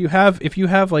 Like if you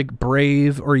have like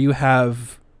Brave or you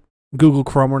have Google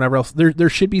Chrome or whatever else, there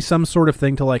should be some sort of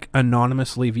thing to like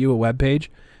anonymously view a web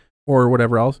page. Or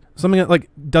whatever else. Something that like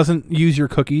doesn't use your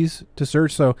cookies to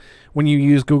search. So when you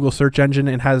use Google search engine,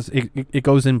 it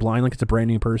goes in blind like it's a brand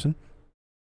new person.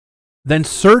 Then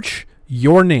search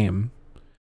your name.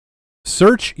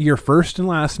 Search your first and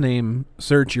last name.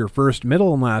 Search your first,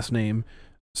 middle, and last name.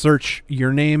 Search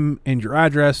your name and your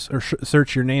address, or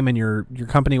search your name and your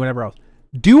company, whatever else.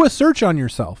 Do a search on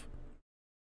yourself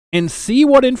and see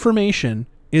what information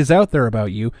is out there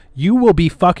about you. You will be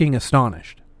fucking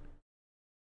astonished.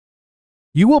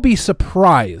 You will be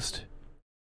surprised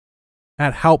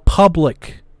at how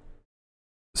public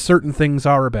certain things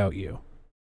are about you.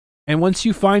 And once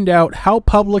you find out how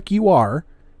public you are,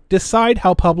 decide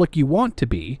how public you want to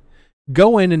be,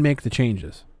 Go in and make the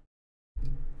changes.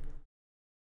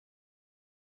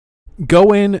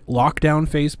 Go in, lock down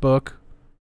Facebook,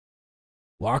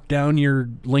 lock down your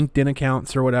LinkedIn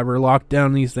accounts or whatever, lock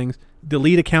down these things,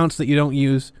 delete accounts that you don't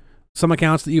use. Some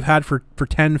accounts that you've had for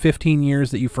 10, 15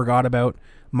 years that you forgot about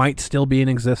might still be in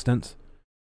existence.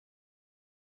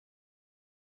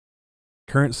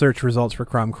 Current search results for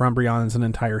Crumb. Crumbrion is an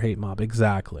entire hate mob.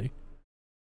 Exactly.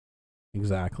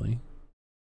 Exactly.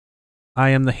 I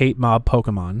am the hate mob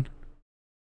Pokemon.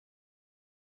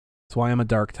 That's why I'm a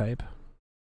dark type.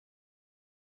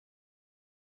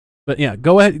 But yeah,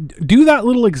 go ahead. Do that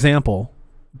little example.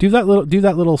 Do that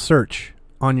little search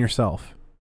on yourself.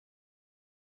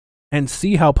 And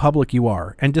see how public you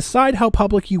are. And decide how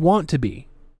public you want to be.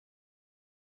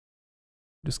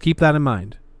 Just keep that in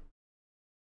mind.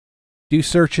 Do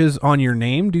searches on your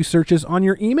name. Do searches on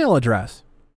your email address.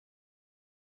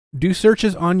 Do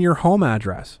searches on your home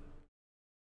address.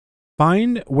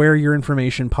 Find where your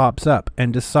information pops up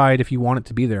and decide if you want it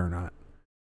to be there or not.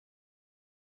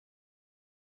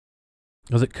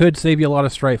 Because it could save you a lot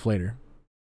of strife later.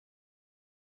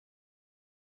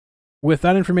 With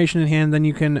that information in hand, then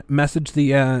you can message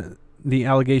the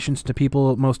allegations to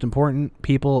people, most important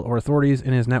people or authorities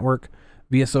in his network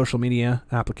via social media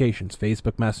applications,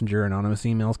 Facebook Messenger, anonymous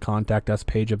emails, contact us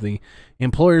page of the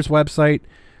employer's website.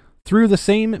 Through the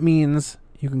same means,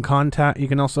 you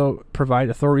can also provide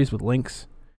authorities with links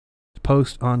to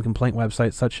post on complaint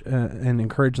websites and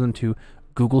encourage them to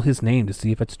Google his name to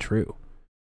see if it's true.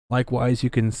 Likewise, you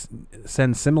can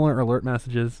send similar alert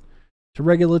messages to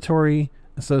regulatory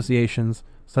associations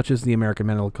such as the American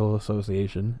Medical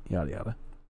Association, yada yada.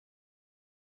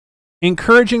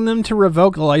 Encouraging them to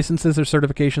revoke the licenses or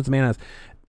certifications the man has.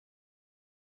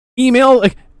 Email,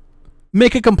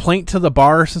 make a complaint to the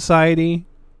Bar Society,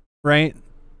 right?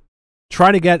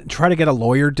 Try to get a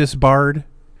lawyer disbarred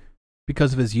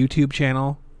because of his YouTube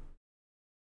channel,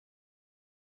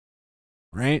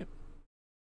 right?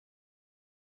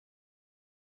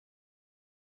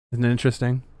 Isn't it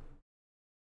interesting?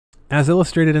 As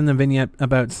illustrated in the vignette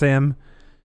about Sam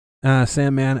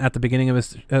Man at the beginning of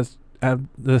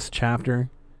this chapter,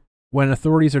 when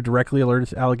authorities are directly alerted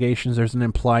to allegations, there's an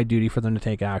implied duty for them to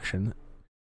take action,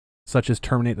 such as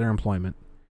terminate their employment.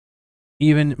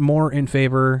 Even more in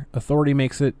favor, authority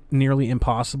makes it nearly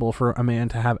impossible for a man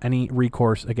to have any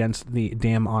recourse against the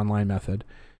damn online method.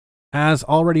 As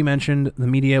already mentioned, the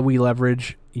media we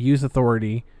leverage use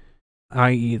authority,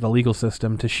 i.e. the legal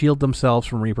system, to shield themselves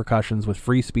from repercussions with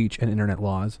free speech and internet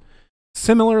laws.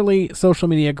 Similarly, social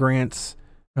media giants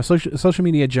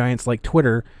like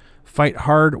Twitter fight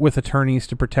hard with attorneys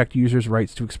to protect users'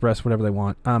 rights to express whatever they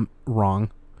want. Wrong.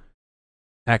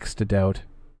 X to doubt.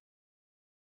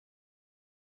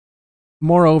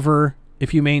 Moreover,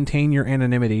 if you maintain your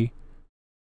anonymity,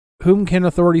 whom can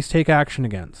authorities take action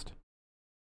against?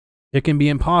 It can be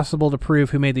impossible to prove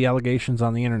who made the allegations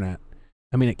on the internet.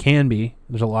 I mean, it can be.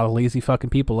 There's a lot of lazy fucking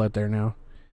people out there now.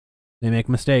 They make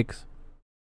mistakes.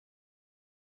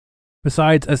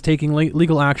 Besides, as taking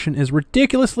legal action is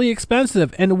ridiculously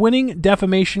expensive, and winning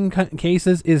defamation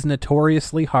cases is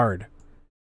notoriously hard.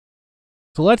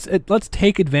 So let's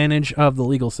take advantage of the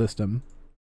legal system.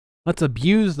 Let's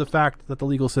abuse the fact that the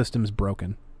legal system is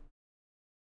broken.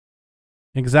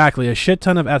 Exactly. A shit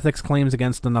ton of ethics claims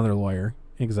against another lawyer.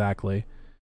 Exactly.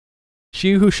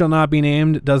 She who shall not be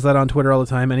named does that on Twitter all the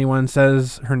time. Anyone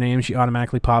says her name, she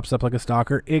automatically pops up like a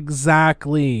stalker.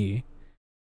 Exactly.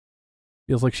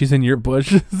 Feels like she's in your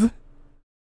bushes.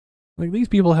 Like, these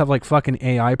people have like fucking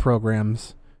AI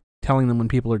programs telling them when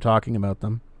people are talking about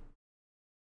them.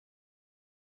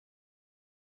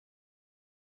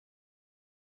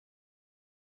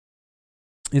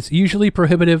 It's usually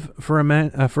prohibitive for a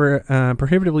man,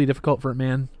 prohibitively difficult for a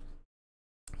man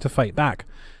to fight back.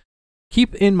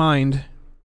 Keep in mind,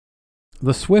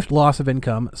 the swift loss of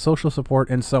income, social support,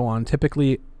 and so on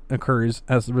typically occurs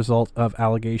as the result of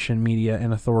allegation, media,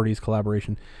 and authorities'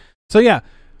 collaboration. So yeah,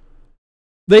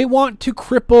 they want to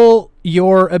cripple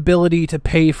your ability to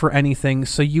pay for anything,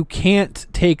 so you can't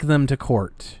take them to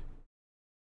court.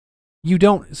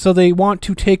 So they want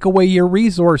to take away your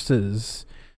resources.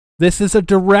 This is a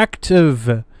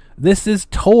directive. This is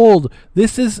told.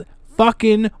 This is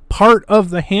fucking part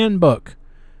of the handbook.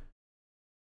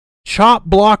 Chop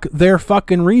block their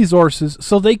fucking resources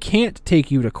so they can't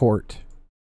take you to court.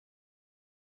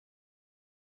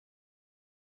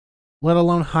 Let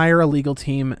alone hire a legal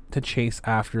team to chase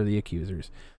after the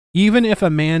accusers. Even if a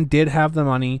man did have the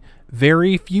money,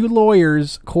 very few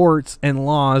lawyers, courts, and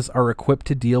laws are equipped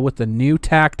to deal with the new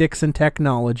tactics and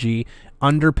technology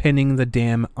underpinning the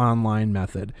damn online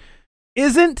method.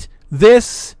 Isn't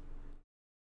this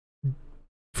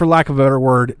for lack of a better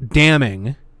word,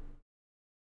 damning.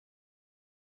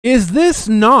 Is this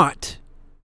not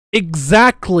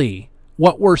exactly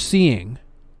what we're seeing?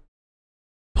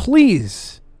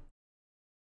 Please.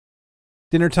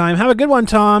 Dinner time. Have a good one,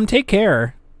 Tom. Take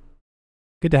care.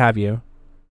 Good to have you.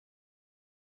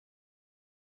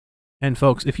 And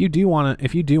folks, if you do want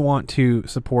to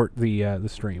support the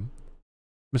stream,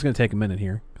 I'm just going to take a minute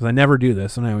here because I never do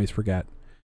this and I always forget.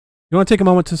 You want to take a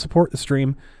moment to support the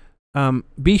stream?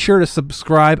 Be sure to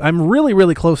subscribe. I'm really,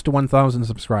 really close to 1,000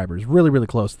 subscribers. Really, really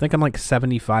close. I think I'm like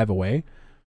 75 away.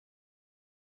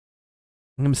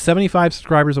 I'm 75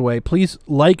 subscribers away. Please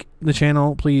like the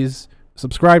channel. Please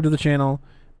subscribe to the channel.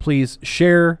 Please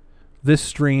share this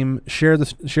stream. Share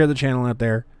the channel out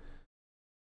there.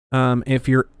 If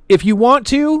you want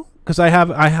to, because I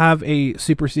have a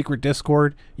super secret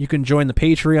Discord. You can join the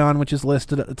Patreon, which is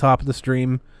listed at the top of the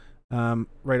stream,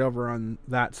 right over on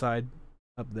that side.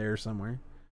 Up there somewhere.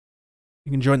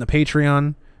 You can join the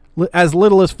Patreon. As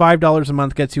little as $5 a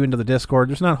month gets you into the Discord.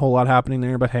 There's not a whole lot happening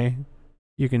there, but hey,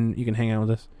 you can hang out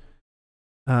with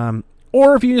us.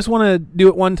 Or if you just want to do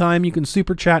it one time, you can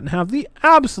super chat and have the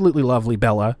absolutely lovely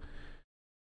Bella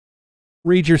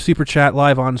read your super chat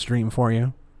live on stream for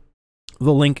you.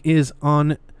 The link is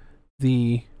on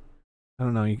the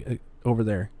over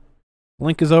there. The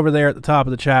link is over there at the top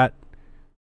of the chat.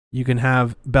 You can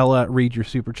have Bella read your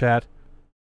super chat.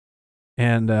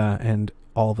 And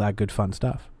all of that good fun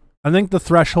stuff. I think the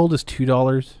threshold is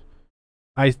 $2.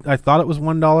 I thought it was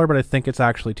 $1, but I think it's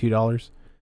actually $2.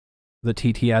 The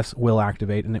TTS will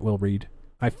activate and it will read.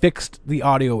 I fixed the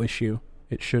audio issue.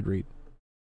 It should read.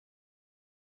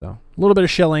 So, a little bit of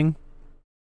shilling.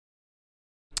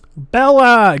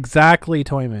 Bella! Exactly,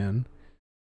 Toyman.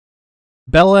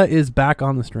 Bella is back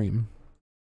on the stream.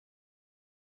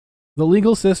 The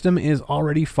legal system is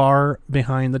already far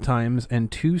behind the times and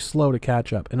too slow to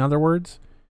catch up. In other words,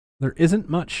 there isn't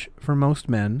much for most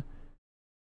men.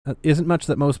 Isn't much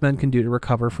that most men can do to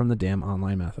recover from the damn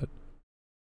online method.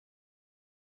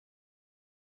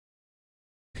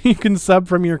 You can sub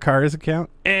from your Cars account.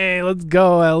 Hey, let's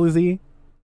go, LZ.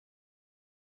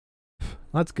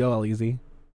 Let's go, LZ.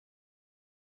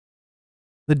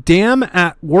 The damn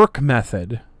at work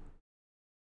method.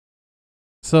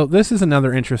 So this is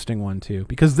another interesting one too,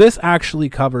 because this actually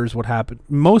covers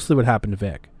mostly what happened to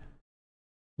Vic.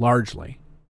 Largely.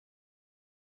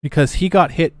 Because he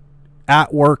got hit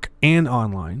at work and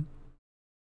online.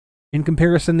 In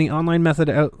comparison, the online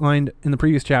method outlined in the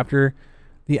previous chapter,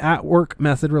 the at work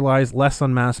method relies less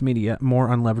on mass media, more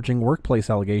on leveraging workplace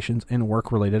allegations and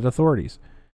work-related authorities.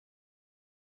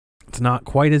 It's not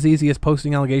quite as easy as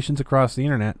posting allegations across the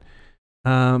internet.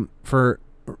 The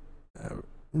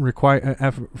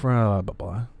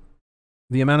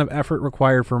amount of effort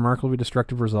required for remarkably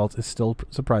destructive results is still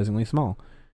surprisingly small.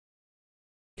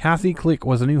 Kathy Click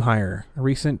was a new hire, a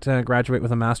recent graduate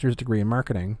with a master's degree in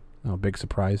marketing. Oh, big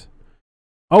surprise.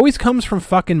 Always comes from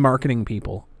fucking marketing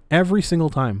people. Every single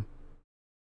time.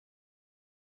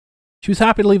 She was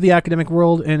happy to leave the academic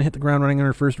world and hit the ground running in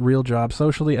her first real job.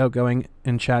 Socially outgoing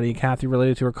and chatty, Kathy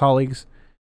related to her colleagues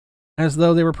as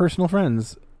though they were personal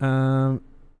friends.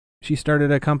 She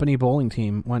started a company bowling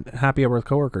team, went happy hour with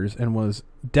coworkers, and was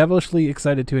devilishly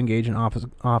excited to engage in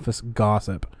office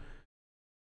gossip.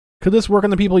 Could this work on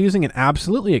the people using it?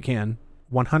 Absolutely it can.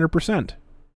 100%.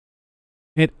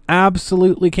 It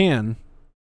absolutely can.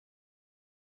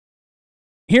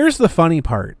 Here's the funny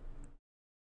part.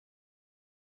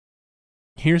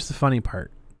 Here's the funny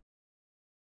part.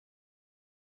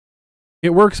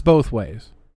 It works both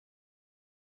ways.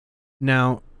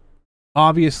 Now,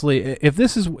 obviously, if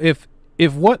this is if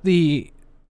what the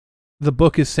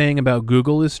book is saying about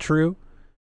Google is true,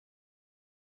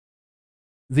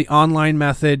 the online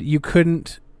method, you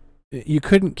couldn't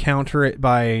counter it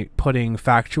by putting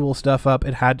factual stuff up.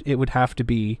 It would have to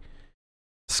be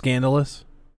scandalous.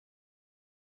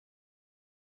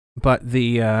 But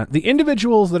the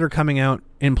individuals that are coming out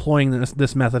employing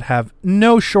this method have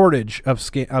no shortage of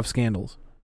scandals.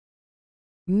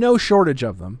 No shortage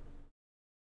of them.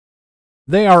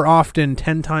 They are often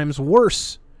 10 times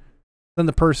worse than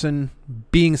the person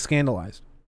being scandalized.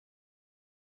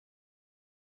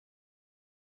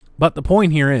 But the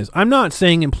point here is, I'm not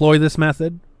saying employ this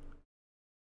method.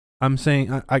 I'm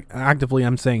saying,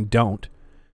 I'm saying don't.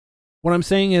 What I'm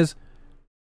saying is,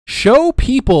 show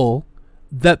people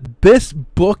that this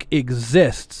book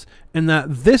exists and that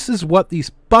this is what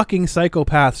these fucking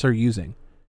psychopaths are using.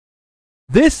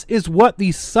 This is what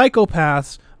these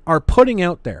psychopaths are putting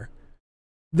out there.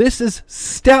 This is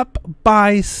step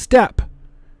by step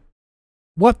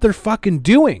what they're fucking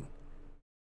doing.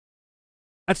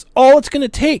 That's all it's going to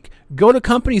take. Go to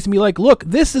companies and be like, look,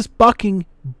 this is fucking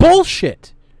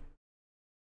bullshit.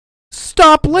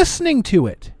 Stop listening to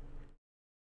it.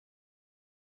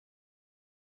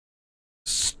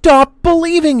 Stop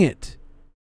believing it.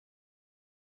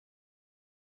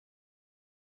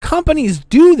 Companies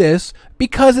do this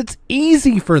because it's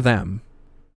easy for them.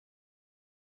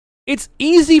 It's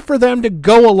easy for them to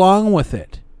go along with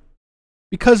it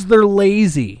because they're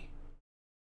lazy.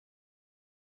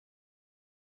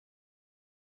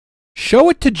 Show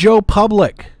it to Joe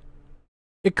Public.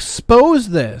 Expose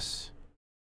this.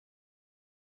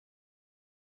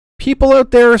 People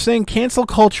out there are saying cancel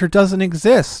culture doesn't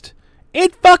exist.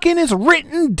 It fucking is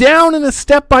written down in a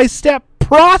step-by-step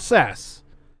process.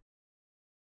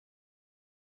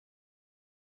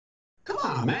 Come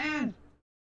on, man.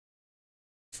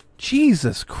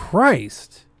 Jesus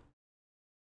Christ.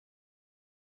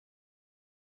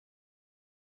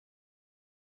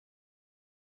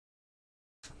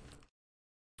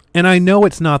 And I know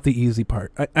it's not the easy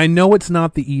part. I know it's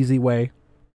not the easy way.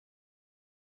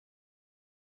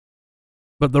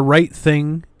 But the right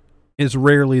thing is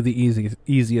rarely the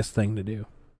easiest thing to do.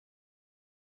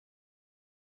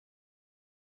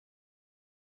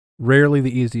 Rarely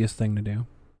the easiest thing to do.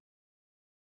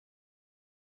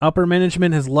 Upper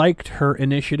management has liked her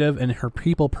initiative and her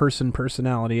people person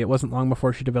personality. It wasn't long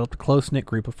before she developed a close-knit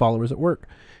group of followers at work.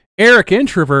 Eric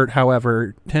Introvert,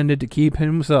 however, tended to keep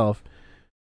himself.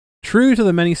 True to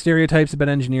the many stereotypes about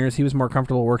engineers, he was more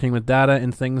comfortable working with data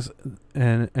and things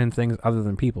other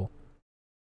than people.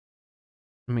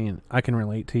 I mean, I can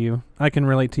relate to you. I can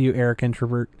relate to you, Eric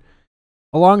Introvert.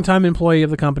 A long-time employee of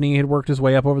the company, he had worked his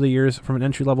way up over the years from an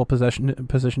entry-level position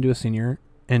to a senior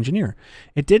engineer.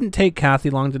 It didn't take Kathy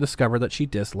long to discover that she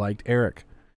disliked Eric.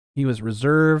 He was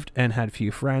reserved and had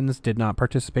few friends, did not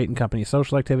participate in company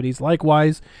social activities.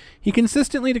 Likewise, he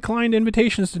consistently declined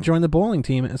invitations to join the bowling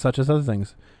team and such as other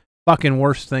things. Fucking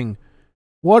worst thing.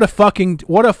 What a fucking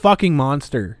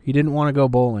monster. He didn't want to go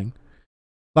bowling.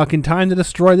 Fucking time to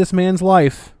destroy this man's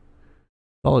life.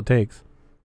 That's all it takes.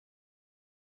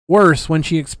 Worse, when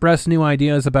she expressed new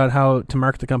ideas about how to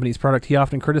market the company's product, he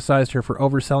often criticized her for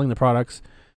overselling the product's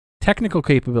technical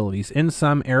capabilities. In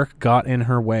sum, Eric got in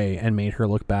her way and made her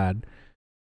look bad.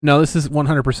 No, this is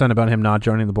 100% about him not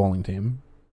joining the bowling team.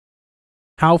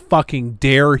 How fucking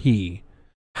dare he?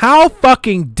 How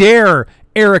fucking dare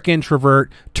Eric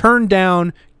Introvert turn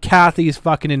down Kathy's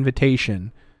fucking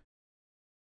invitation?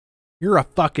 You're a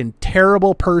fucking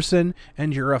terrible person,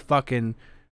 and you're a fucking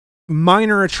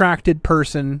minor attracted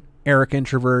person, Eric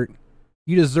Introvert.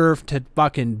 You deserve to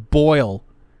fucking boil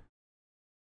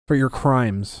for your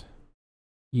crimes,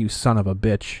 you son of a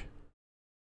bitch.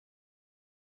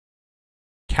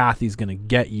 Kathy's gonna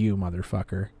get you,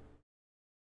 motherfucker.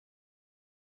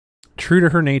 True to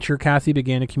her nature, Kathy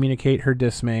began to communicate her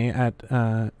dismay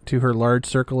to her large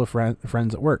circle of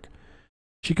friends at work.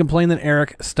 She complained that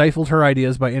Eric stifled her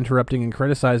ideas by interrupting and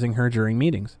criticizing her during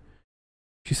meetings.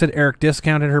 She said Eric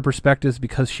discounted her perspectives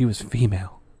because she was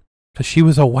female. Because she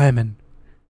was a woman.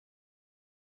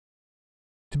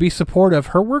 To be supportive,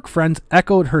 her work friends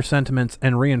echoed her sentiments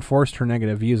and reinforced her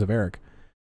negative views of Eric.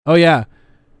 Oh yeah,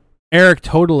 Eric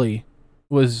totally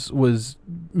was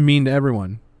mean to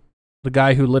everyone. The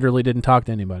guy who literally didn't talk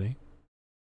to anybody.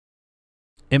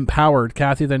 Empowered,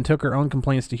 Kathy then took her own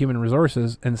complaints to human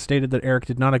resources and stated that Eric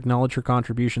did not acknowledge her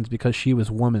contributions because she was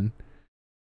woman.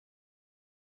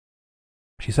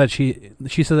 She said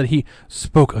that he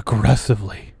spoke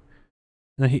aggressively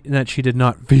and that she did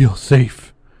not feel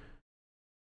safe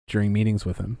during meetings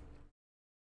with him.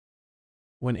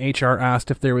 When HR asked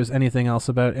if there was anything else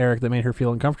about Eric that made her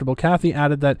feel uncomfortable, Kathy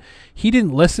added that he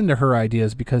didn't listen to her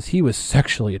ideas because he was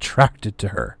sexually attracted to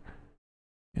her.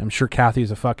 I'm sure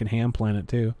Kathy's a fucking ham planet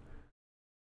too.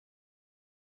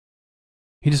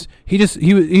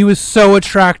 He was so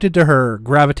attracted to her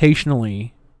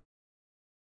gravitationally.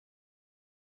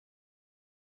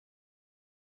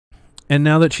 And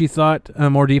now that she thought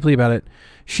more deeply about it,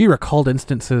 she recalled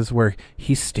instances where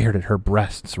he stared at her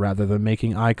breasts rather than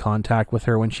making eye contact with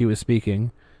her when she was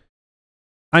speaking.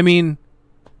 I mean,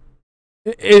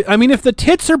 if the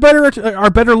tits are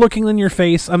better looking than your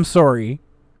face, I'm sorry.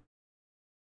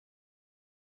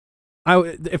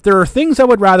 If there are things I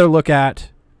would rather look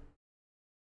at,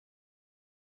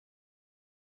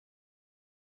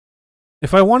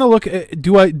 if I want to look at,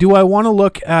 do I want to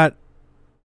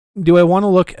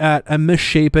look at a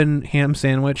misshapen ham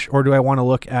sandwich, or do I want to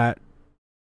look at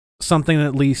something that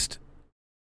at least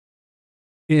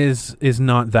is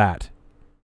not that?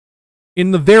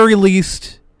 In the very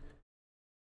least,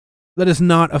 that is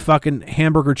not a fucking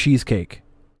hamburger cheesecake.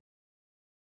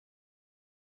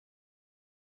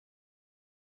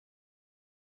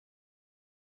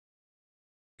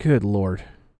 Good Lord.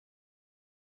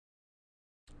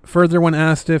 Further, when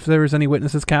asked if there was any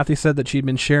witnesses, Kathy said that she'd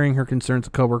been sharing her concerns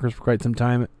with coworkers for quite some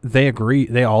time. They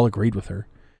all agreed with her.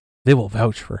 They will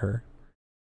vouch for her.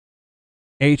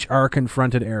 HR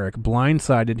confronted Eric.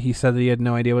 Blindsided, he said that he had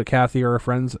no idea what Kathy or her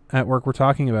friends at work were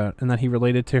talking about, and that he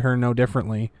related to her no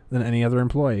differently than any other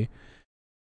employee.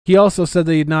 He also said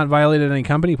that he had not violated any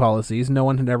company policies. No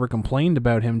one had ever complained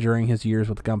about him during his years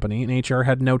with the company, and HR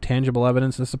had no tangible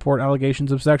evidence to support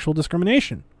allegations of sexual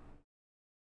discrimination.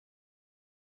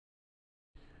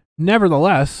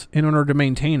 Nevertheless, in order to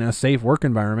maintain a safe work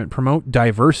environment, promote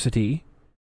diversity,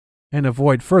 and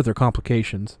avoid further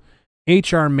complications,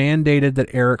 HR mandated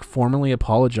that Eric formally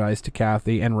apologize to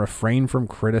Kathy and refrain from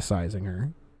criticizing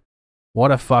her.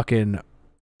 What a fucking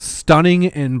stunning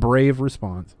and brave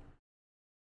response.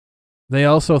 They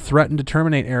also threatened to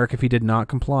terminate Eric if he did not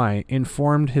comply,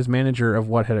 informed his manager of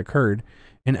what had occurred,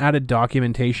 and added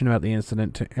documentation about the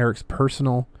incident to Eric's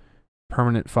personal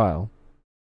permanent file.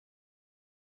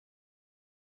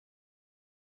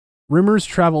 Rumors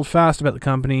traveled fast about the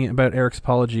company about Eric's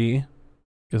apology,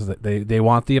 because they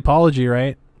want the apology,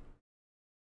 right?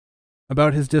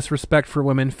 About his disrespect for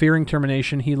women. Fearing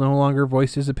termination, he no longer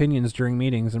voiced his opinions during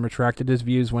meetings and retracted his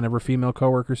views whenever female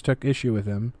coworkers took issue with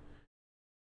him.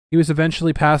 He was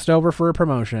eventually passed over for a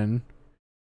promotion.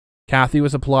 Kathy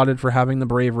was applauded for having the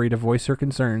bravery to voice her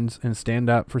concerns and stand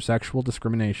up for sexual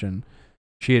discrimination.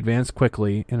 She advanced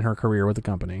quickly in her career with the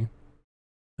company.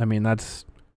 I mean, that's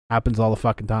happens all the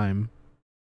fucking time.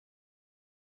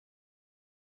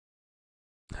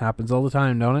 Happens all the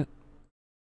time, don't it?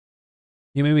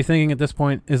 You may be thinking at this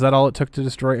point, is that all it took to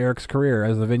destroy Eric's career?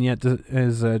 As the vignette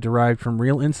is derived from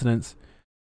real incidents,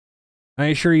 I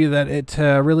assure you that it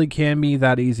really can be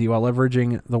that easy. While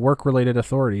leveraging the work-related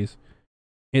authorities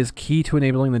is key to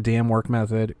enabling the damn work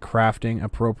method, crafting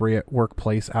appropriate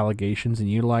workplace allegations and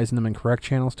utilizing them in correct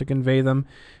channels to convey them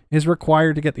is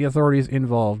required to get the authorities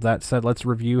involved. That said, let's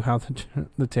review how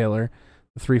the Taylor,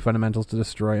 the 3 fundamentals to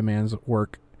destroy a man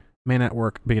at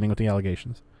work, beginning with the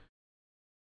allegations.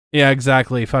 Yeah,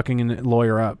 exactly. Fucking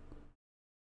lawyer up.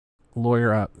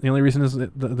 Lawyer up. The only reason is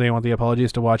that they want the apology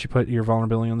is to watch you put your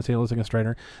vulnerability on the table as a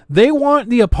strainer. They want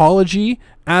the apology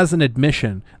as an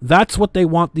admission. That's what they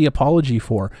want the apology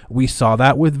for. We saw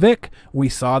that with Vic. We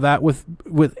saw that with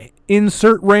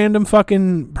insert random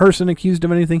fucking person accused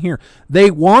of anything here.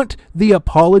 They want the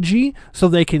apology so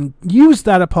they can use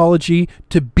that apology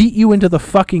to beat you into the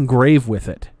fucking grave with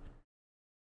it.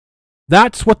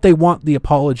 That's what they want the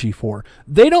apology for.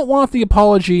 They don't want the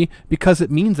apology because it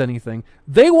means anything.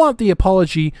 They want the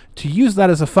apology to use that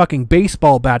as a fucking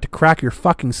baseball bat to crack your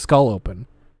fucking skull open.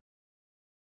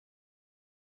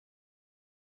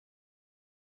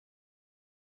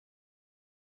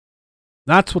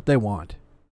 That's what they want.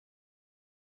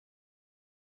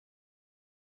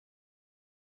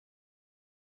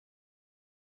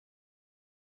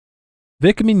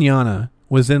 Vic Mignogna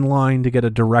was in line to get a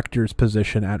director's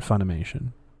position at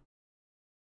Funimation.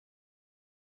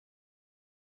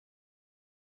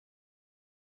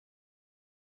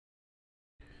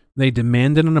 They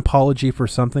demanded an apology for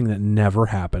something that never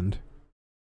happened.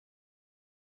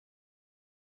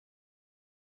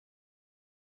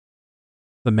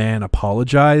 The man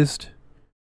apologized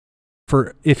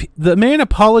if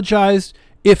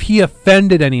he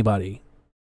offended anybody.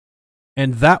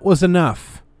 And that was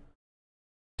enough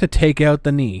to take out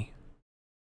the knee.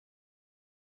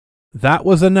 That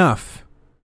was enough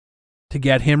to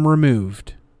get him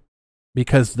removed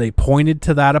because they pointed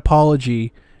to that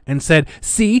apology and said,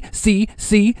 see,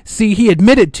 he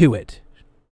admitted to it.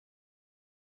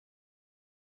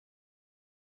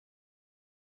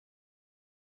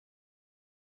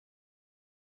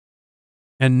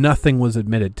 And nothing was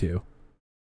admitted to.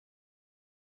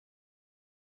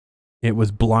 It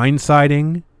was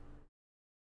blindsiding.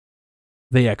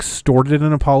 They extorted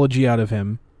an apology out of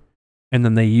him, and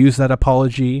then they used that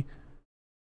apology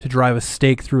to drive a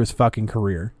stake through his fucking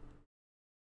career.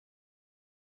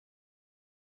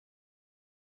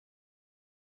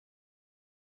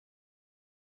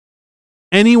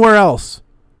 Anywhere else,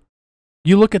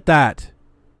 you look at that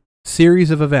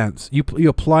series of events, you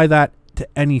apply that to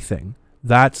anything,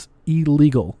 that's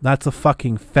illegal. That's a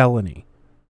fucking felony.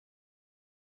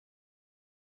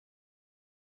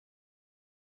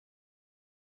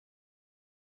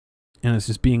 And it's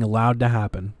just being allowed to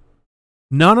happen.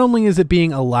 Not only is it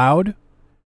being allowed,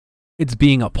 it's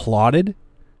being applauded,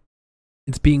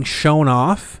 it's being shown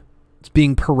off, it's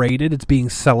being paraded, it's being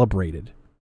celebrated.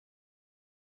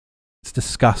 It's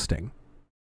disgusting.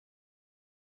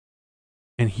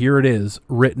 And here it is,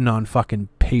 written on fucking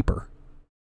paper.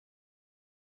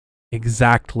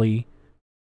 Exactly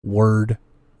Word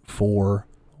for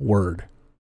word.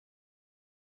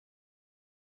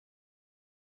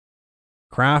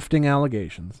 Crafting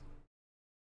allegations.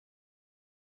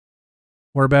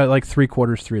 We're about like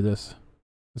 3/4 through this.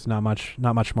 There's not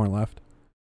much more left.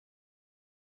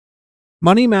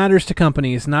 Money matters to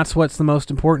companies, and that's what's the most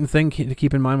important thing to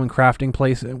keep in mind when crafting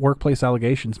workplace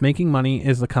allegations. Making money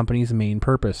is the company's main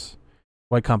purpose.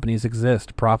 Why companies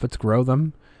exist. Profits grow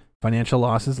them. Financial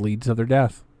losses lead to their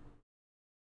death.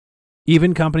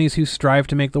 Even companies who strive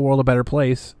to make the world a better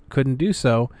place couldn't do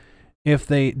so if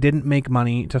they didn't make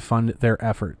money to fund their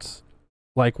efforts.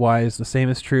 Likewise, the same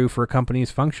is true for a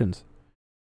company's functions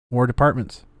or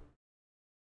departments.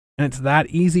 And it's that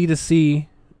easy to see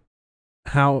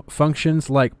how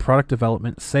functions like product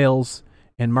development, sales,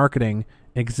 and marketing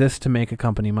exist to make a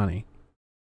company money.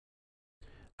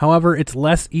 However, it's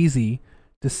less easy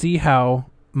to see how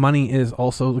money is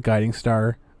also the guiding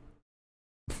star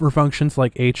for functions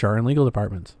like HR and legal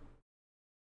departments.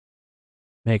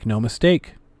 Make no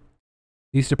mistake,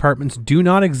 these departments do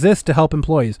not exist to help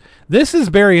employees. This is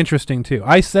very interesting too.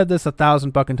 I said this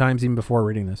 1,000 fucking times even before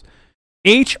reading this.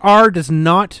 HR does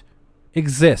not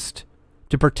exist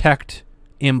to protect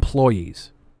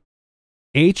employees.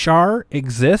 HR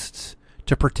exists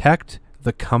to protect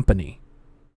the company.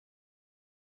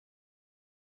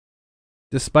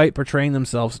 Despite portraying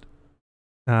themselves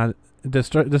that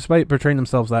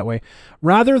way.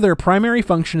 Rather, their primary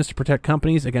function is to protect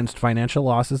companies against financial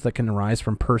losses that can arise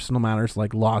from personal matters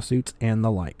like lawsuits and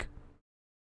the like.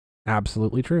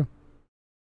 Absolutely true.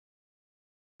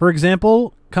 For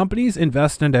example, companies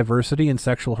invest in diversity and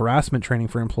sexual harassment training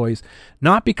for employees,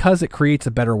 not because it creates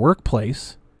a better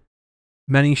workplace.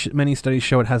 Many studies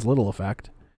show it has little effect,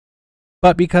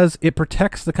 but because it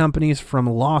protects the companies from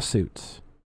lawsuits.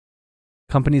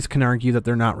 Companies can argue that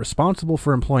they're not responsible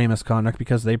for employee misconduct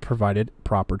because they provided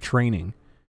proper training.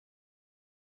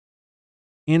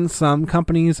 In some,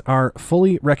 companies are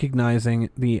fully recognizing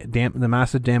the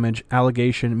massive damage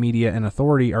allegation, media, and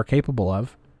authority are capable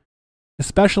of,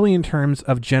 especially in terms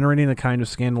of generating the kind of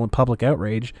scandal and public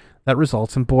outrage that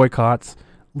results in boycotts,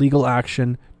 legal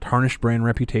action, tarnished brand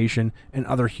reputation, and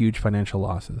other huge financial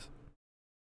losses.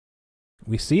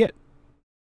 We see it.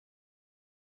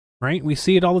 Right? We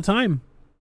see it all the time.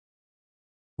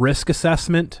 Risk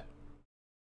assessment.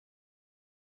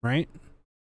 Right?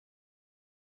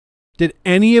 Did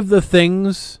any of the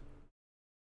things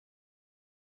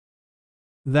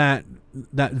that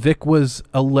Vic was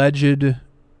alleged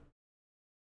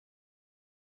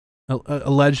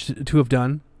to have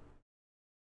done,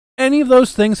 any of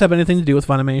those things have anything to do with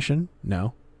Funimation?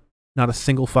 No. Not a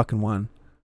single fucking one.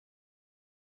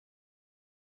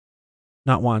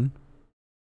 Not one.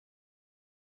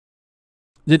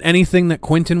 Did anything that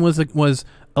Quentin was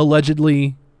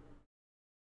allegedly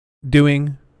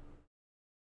doing,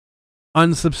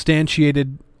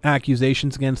 unsubstantiated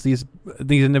accusations against these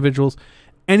individuals,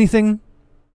 anything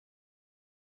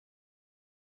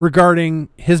regarding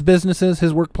his businesses,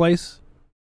 his workplace?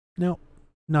 No,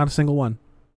 not a single one.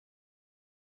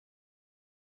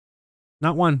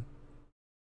 Not one.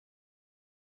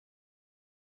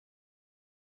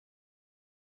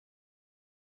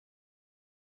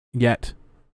 Yet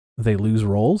they lose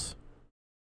roles.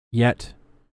 Yet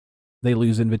they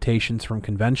lose invitations from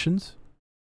conventions.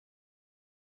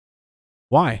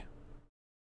 Why?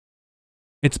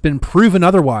 It's been proven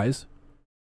otherwise.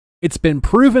 It's been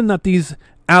proven that these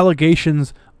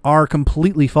allegations are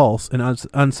completely false and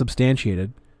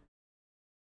unsubstantiated.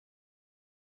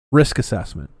 Risk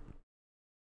assessment.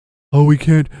 Oh, we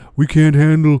can't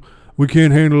handle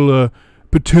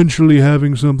potentially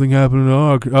having something happen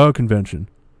at our convention.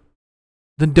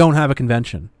 Then don't have a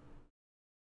convention.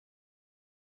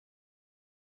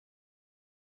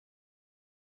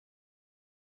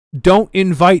 Don't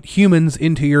invite humans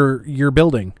into your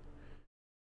building.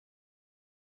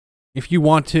 If you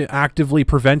want to actively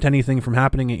prevent anything from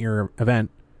happening at your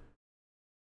event,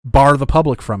 bar the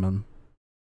public from them.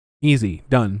 Easy.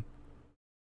 Done.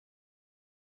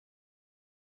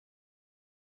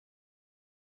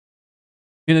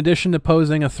 In addition to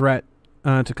posing a threat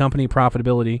to company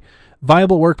profitability,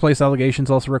 viable workplace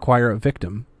allegations also require a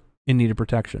victim in need of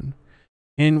protection.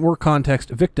 In work context,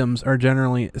 victims are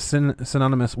generally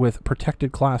synonymous with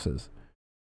protected classes,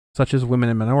 such as women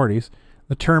and minorities.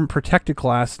 The term protected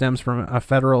class stems from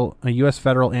a U.S.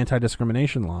 federal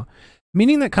anti-discrimination law,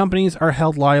 meaning that companies are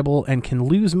held liable and can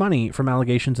lose money from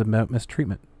allegations of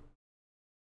mistreatment.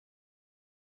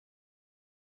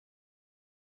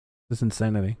 This is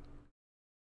insanity.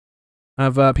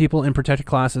 Of people in protected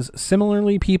classes,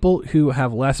 similarly people who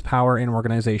have less power in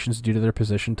organizations due to their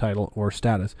position, title, or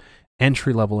status.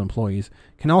 entry-level employees,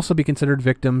 can also be considered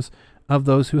victims of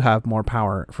those who have more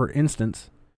power. For instance,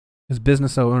 as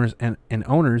business owners and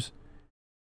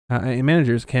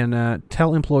managers can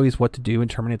tell employees what to do and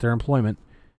terminate their employment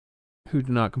who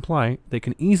do not comply, they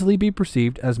can easily be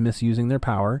perceived as misusing their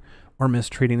power or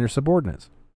mistreating their subordinates.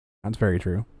 That's very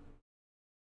true.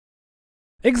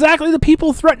 Exactly, the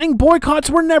people threatening boycotts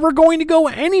were never going to go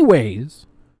anyways.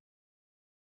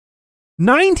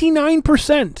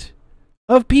 99%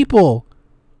 of people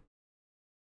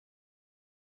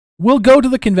will go to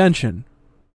the convention.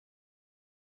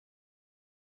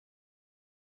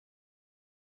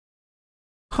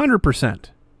 %.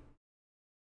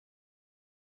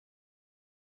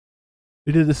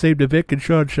 They did the same to Vic, and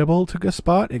Sean Schemmel took a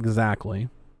spot. Exactly.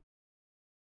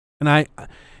 And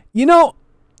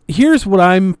here's what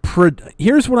I'm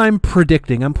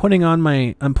predicting. I'm putting on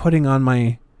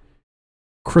my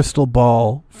crystal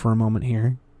ball for a moment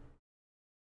here.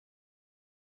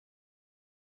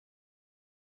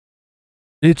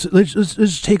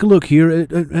 Let's take a look here.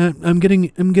 I'm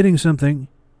getting something.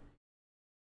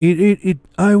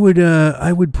 I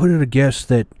would put it a guess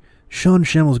that Sean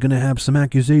Schemmel's going to have some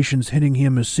accusations hitting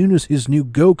him as soon as his new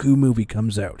Goku movie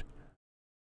comes out.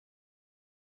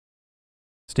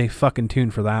 Stay fucking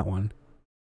tuned for that one.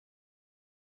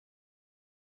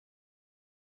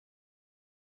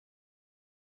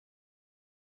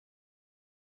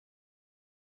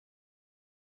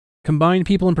 Combined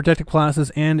people in protected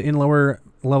classes and in lower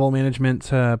level management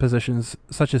positions,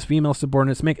 such as female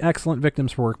subordinates, make excellent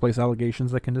victims for workplace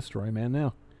allegations that can destroy a man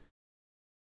now.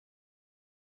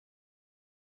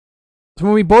 So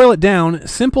when we boil it down,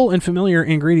 simple and familiar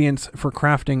ingredients for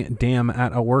crafting damn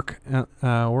at a work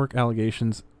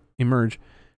allegations emerge.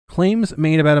 Claims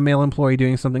made about a male employee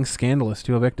doing something scandalous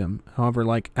to a victim. However,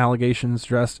 like allegations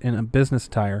dressed in a business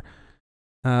attire,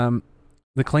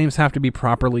 the claims have to be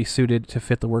properly suited to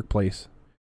fit the workplace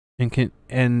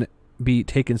and be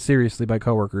taken seriously by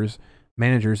coworkers,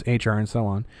 managers, HR, and so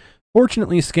on.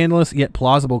 Fortunately, scandalous yet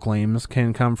plausible claims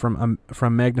can come from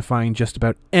magnifying just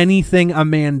about anything a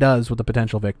man does with a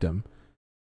potential victim.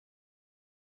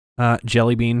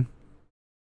 Jelly bean.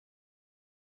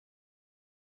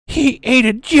 He ate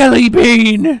a jelly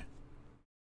bean!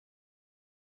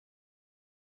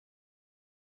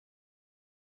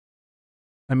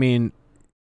 I mean,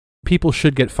 people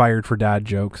should get fired for dad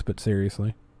jokes, but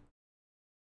seriously.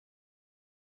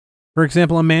 For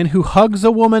example, a man who hugs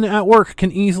a woman at work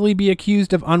can easily be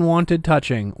accused of unwanted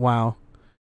touching. Wow.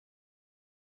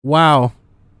 Wow.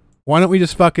 Why don't we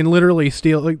just fucking literally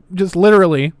steal, like, just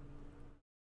literally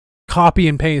copy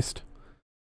and paste?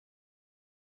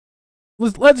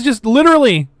 Let's just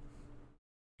literally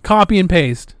copy and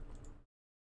paste.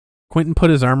 Quentin put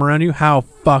his arm around you? How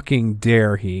fucking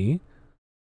dare he?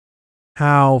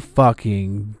 How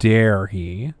fucking dare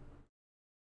he?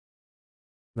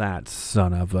 That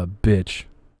son of a bitch.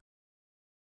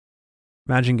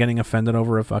 Imagine getting offended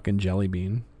over a fucking jelly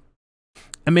bean.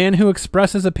 A man who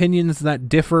expresses opinions that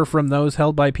differ from those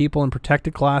held by people in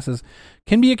protected classes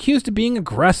can be accused of being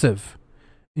aggressive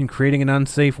in creating an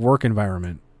unsafe work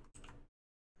environment.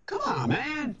 Come on,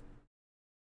 man.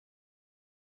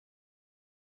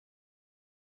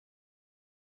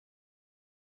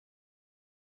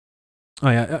 Oh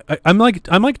yeah, I'm like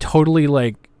totally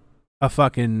like a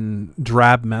fucking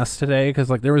drab mess today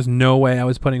because like there was no way I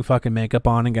was putting fucking makeup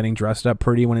on and getting dressed up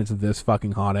pretty when it's this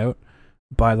fucking hot out,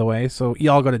 by the way, so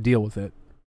y'all gotta deal with it.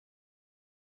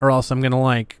 Or else I'm gonna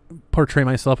like portray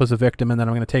myself as a victim and then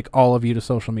I'm gonna take all of you to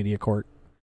social media court.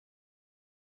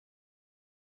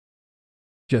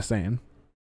 Just saying.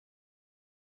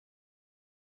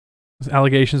 Those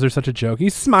allegations are such a joke. He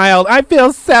smiled. I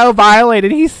feel so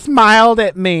violated. He smiled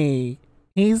at me.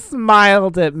 He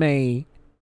smiled at me.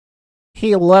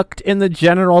 He looked in the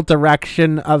general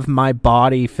direction of my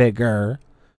body figure.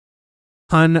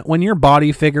 Hun, when your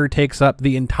body figure takes up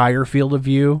the entire field of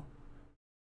view,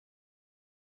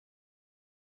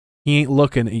 he ain't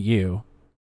looking at you.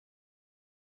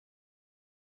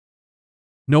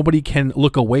 Nobody can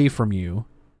look away from you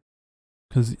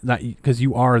because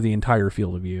you are the entire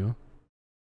field of view.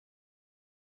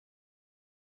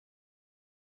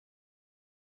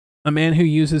 A man who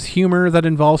uses humor that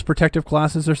involves protective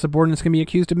classes or subordinates can be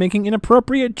accused of making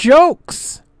inappropriate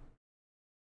jokes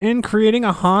and creating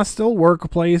a hostile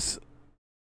workplace.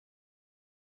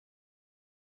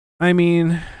 I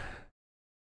mean,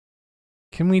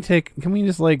 can we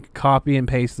just like copy and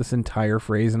paste this entire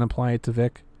phrase and apply it to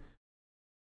Vic?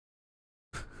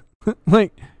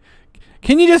 Like,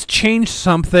 can you just change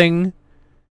something?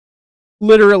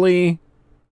 Literally,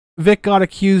 Vic got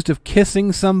accused of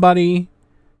kissing somebody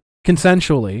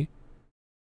consensually.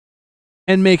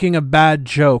 and making a bad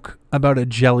joke about a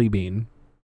jelly bean.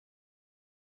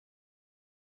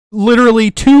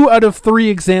 Literally 2 out of 3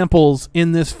 examples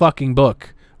in this fucking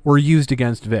book were used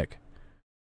against Vic.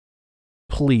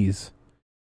 Please.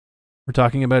 We're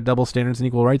talking about double standards and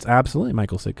equal rights? Absolutely,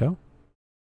 Michael Sitko.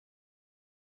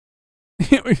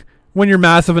 When you're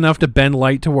massive enough to bend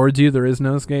light towards you, there is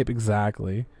no escape.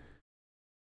 Exactly.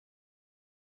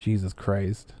 Jesus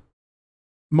Christ.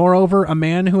 Moreover, a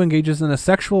man who engages in a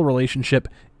sexual relationship,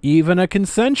 even a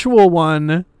consensual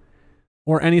one,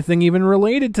 or anything even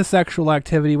related to sexual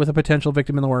activity with a potential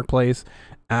victim in the workplace,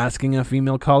 asking a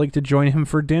female colleague to join him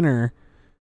for dinner,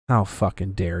 how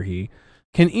fucking dare he,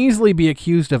 can easily be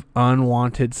accused of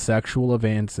unwanted sexual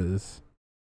advances,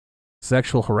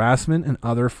 sexual harassment, and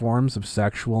other forms of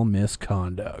sexual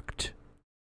misconduct.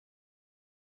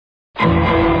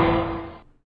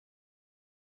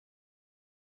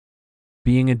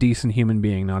 Being a decent human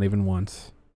being, not even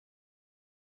once.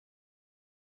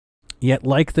 Yet,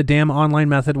 like the damn online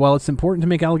method, while it's important to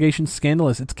make allegations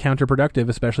scandalous, it's counterproductive,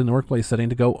 especially in the workplace setting,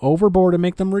 to go overboard and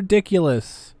make them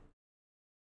ridiculous.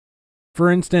 For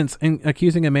instance, in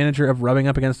accusing a manager of rubbing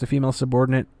up against a female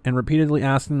subordinate and repeatedly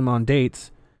asking them on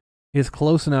dates is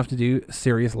close enough to do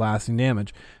serious lasting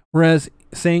damage. Whereas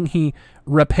saying he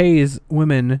repays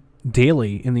women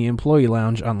daily in the employee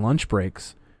lounge on lunch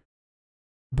breaks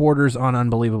borders on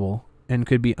unbelievable and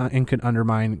could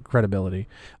undermine credibility.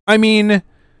 I mean,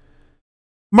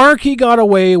 Markey got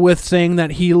away with saying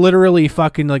that he literally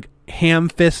fucking like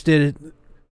ham-fisted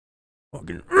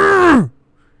fucking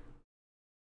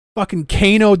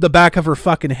Kano'd the back of her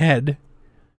fucking head.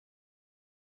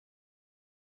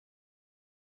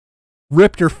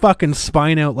 Ripped her fucking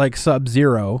spine out like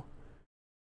Sub-Zero.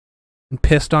 And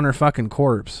pissed on her fucking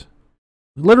corpse.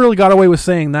 Literally got away with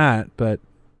saying that, but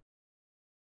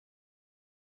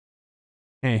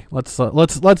hey, let's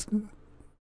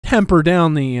temper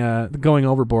down the going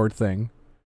overboard thing.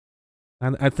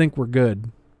 I think we're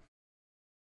good.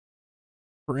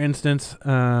 For instance,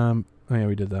 oh yeah,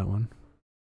 we did that one.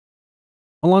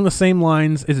 Along the same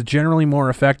lines, is generally more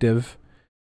effective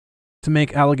to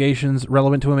make allegations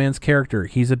relevant to a man's character.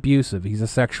 He's abusive. He's a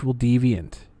sexual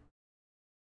deviant.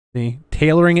 See?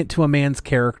 Tailoring it to a man's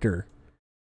character.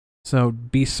 So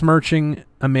besmirching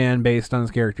a man based on his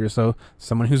character. So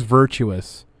someone who's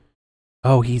virtuous.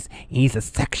 Oh, he's a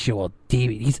sexual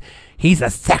deviant. He's a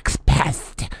sex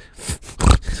pest.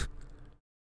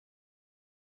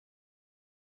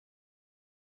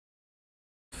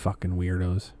 Fucking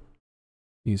weirdos.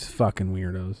 These fucking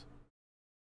weirdos.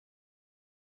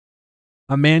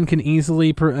 A man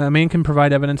can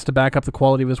provide evidence to back up the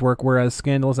quality of his work, whereas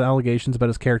scandalous allegations about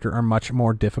his character are much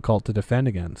more difficult to defend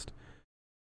against.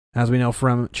 As we know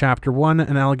from Chapter 1,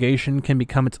 an allegation can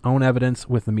become its own evidence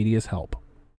with the media's help.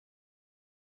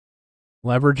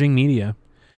 Leveraging media.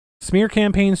 Smear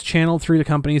campaigns channeled through the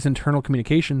company's internal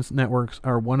communications networks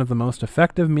are one of the most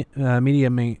effective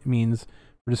media means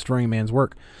for destroying a man's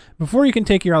work. Before you can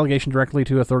take your allegation directly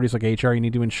to authorities like HR, you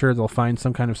need to ensure they'll find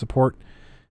some kind of support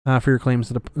for your claims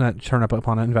that turn up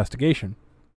upon an investigation.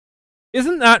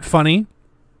 Isn't that funny?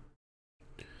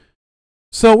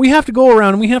 So we have to go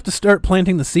around and we have to start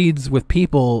planting the seeds with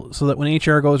people so that when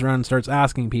HR goes around and starts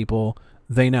asking people,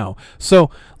 they know. So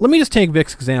let me just take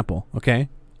Vic's example, okay?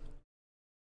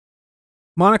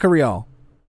 Monica Rial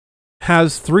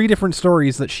has 3 different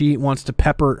stories that she wants to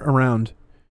pepper around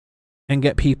and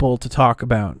get people to talk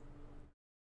about.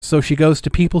 So she goes to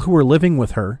people who are living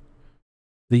with her,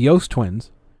 the Yost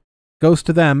twins, goes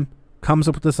to them, comes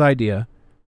up with this idea,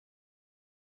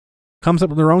 comes up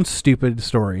with their own stupid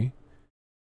story,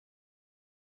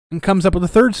 and comes up with a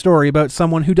 3rd story about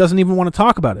someone who doesn't even want to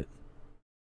talk about it.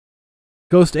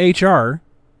 Goes to HR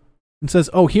and says,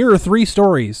 oh, here are 3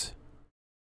 stories.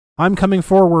 I'm coming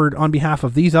forward on behalf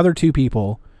of these other 2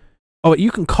 people. Oh,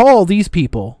 you can call these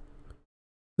people.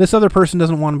 This other person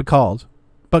doesn't want to be called.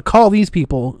 But call these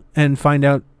people and find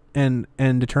out and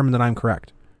determine that I'm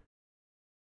correct.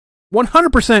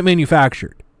 100%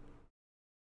 manufactured.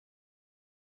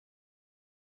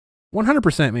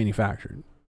 100% manufactured.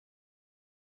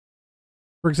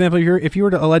 For example, if you were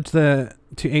to allege to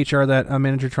HR that a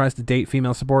manager tries to date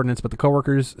female subordinates, but the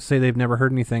coworkers say they've never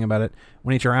heard anything about it,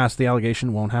 when HR asks, the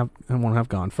allegation won't have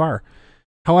gone far.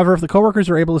 However, if the coworkers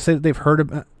are able to say that they've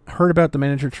heard about the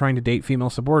manager trying to date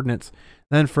female subordinates,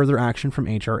 then further action from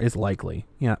HR is likely.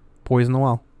 Yeah, poison the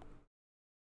well.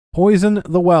 Poison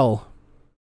the well.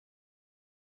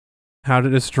 How to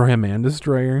destroy a man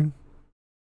destroyer.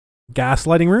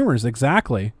 Gaslighting rumors,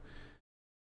 exactly.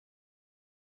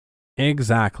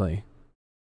 Exactly.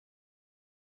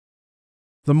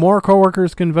 The more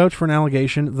coworkers can vouch for an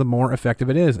allegation, the more effective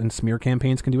it is, and smear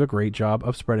campaigns can do a great job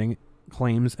of spreading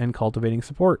claims and cultivating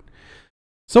support.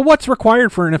 So what's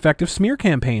required for an effective smear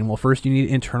campaign? Well, first you need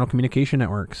internal communication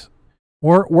networks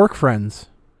or work friends.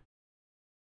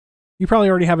 You probably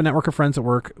already have a network of friends at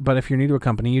work, but if you're new to a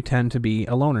company, you tend to be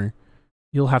a loner.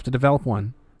 You'll have to develop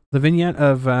one. The vignette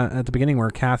of at the beginning where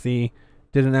Kathy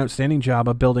did an outstanding job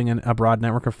of building a broad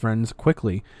network of friends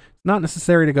quickly. It's not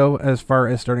necessary to go as far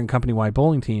as starting a company-wide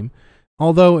bowling team,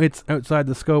 although it's outside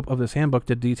the scope of this handbook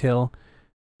to detail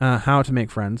how to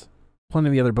make friends. Plenty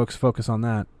of the other books focus on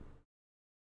that.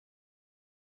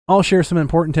 I'll share some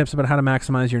important tips about how to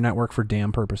maximize your network for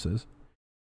damn purposes.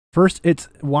 First, it's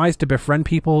wise to befriend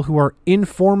people who are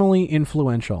informally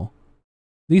influential.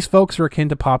 These folks are akin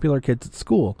to popular kids at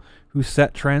school, who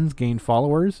set trends, gain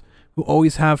followers, who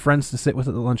always have friends to sit with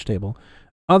at the lunch table.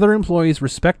 Other employees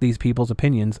respect these people's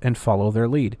opinions and follow their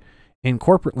lead. In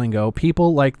corporate lingo,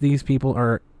 people like these people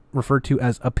are referred to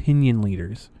as opinion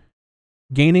leaders.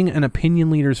 Gaining an opinion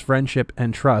leader's friendship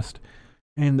and trust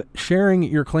and sharing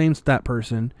your claims to that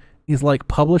person is like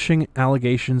publishing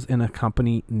allegations in a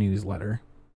company newsletter.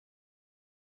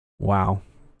 Wow.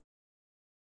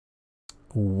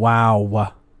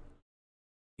 Wow.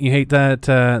 You hate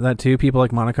that too? People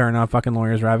like Monica are not fucking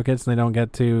lawyers or advocates and they don't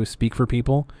get to speak for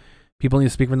people. People need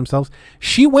to speak for themselves.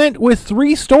 She went with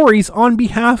 3 stories on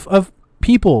behalf of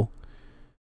people.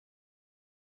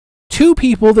 2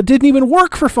 people that didn't even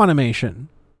work for Funimation.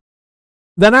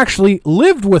 That actually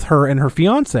lived with her and her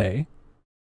fiance.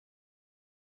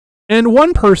 And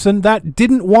 1 person that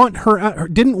didn't want her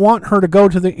to go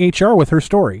to the HR with her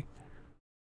story.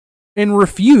 And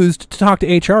refused to talk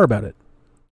to HR about it.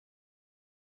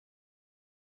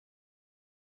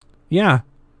 Yeah.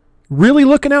 Really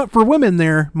looking out for women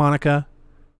there, Monica.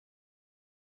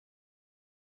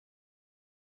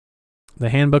 The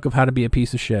handbook of how to be a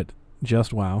piece of shit.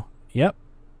 Just wow. Yep.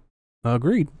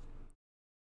 Agreed.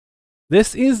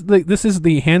 This is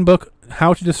the handbook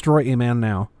how to destroy a man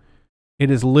now. It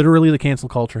is literally the cancel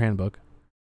culture handbook.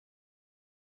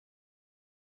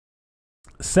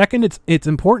 Second, it's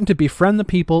important to befriend the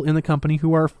people in the company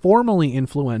who are formally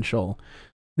influential.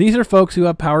 These are folks who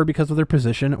have power because of their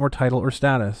position or title or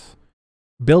status.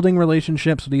 Building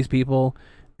relationships with these people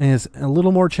is a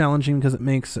little more challenging because it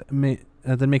makes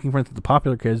than making friends with the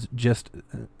popular kids just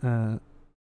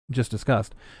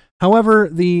discussed. However,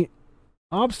 the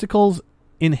obstacles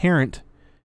inherent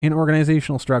in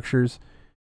organizational structures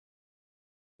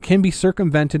can be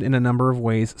circumvented in a number of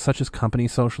ways, such as company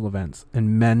social events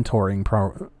and mentoring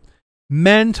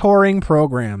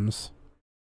programs.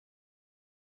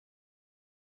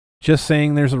 Just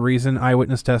saying there's a reason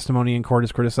eyewitness testimony in court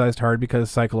is criticized hard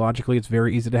because psychologically it's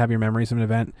very easy to have your memories of an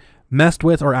event messed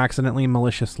with or accidentally or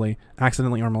maliciously.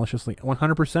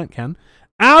 100% Ken.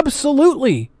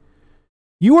 Absolutely.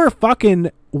 You are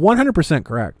fucking 100%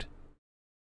 correct.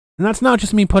 And that's not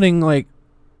just me putting like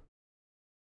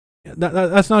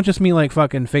that's not just me like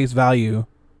fucking face value.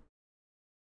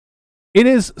 It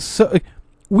is so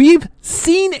we've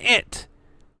seen it.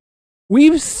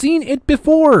 We've seen it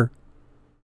before.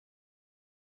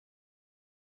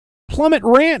 Plummet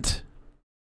Rant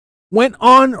went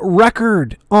on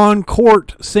record on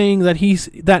court saying that he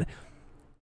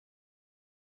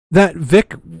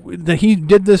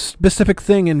did this specific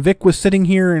thing and Vic was sitting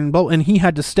here and he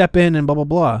had to step in and blah blah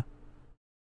blah.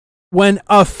 When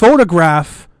a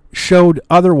photograph showed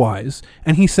otherwise,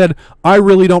 and he said, "I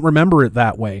really don't remember it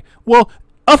that way." Well,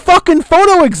 a fucking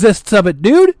photo exists of it,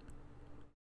 dude.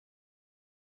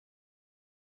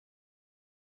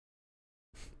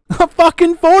 A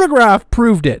fucking photograph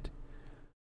proved it.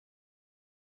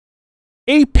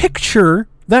 A picture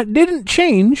that didn't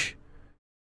change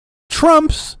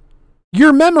trumps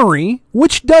your memory,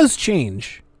 which does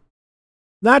change.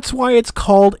 That's why it's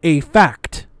called a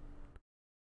fact.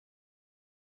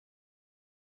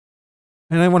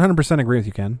 And I 100% agree with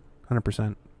you, Ken.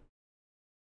 100%.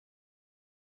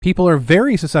 People are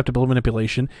very susceptible to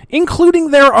manipulation,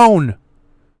 including their own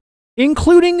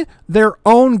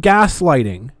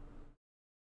gaslighting,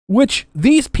 which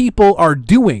these people are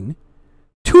doing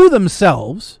to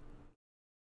themselves.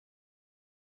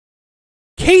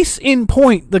 Case in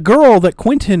point, the girl that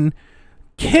Quentin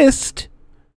kissed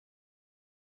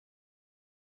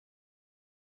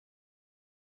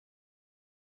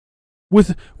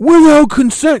without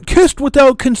consent, kissed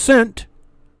without consent,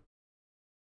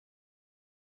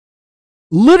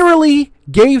 literally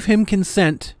gave him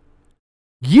consent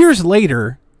years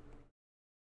later,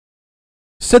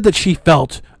 said that she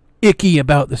felt icky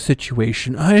about the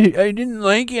situation. I didn't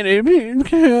like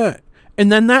it.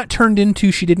 And then that turned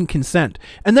into she didn't consent.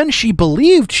 And then she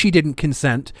believed she didn't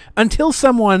consent until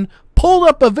someone pulled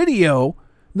up a video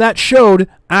that showed,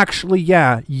 actually,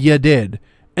 yeah, you did.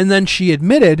 And then she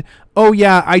admitted, oh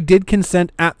yeah, I did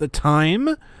consent at the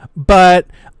time, but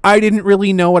I didn't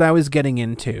really know what I was getting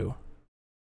into.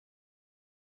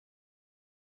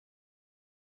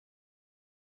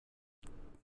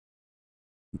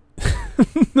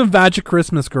 The Magic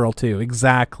Christmas Girl too.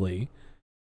 Exactly.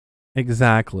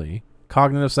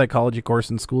 Cognitive psychology course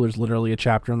in school. There's literally a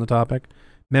chapter on the topic.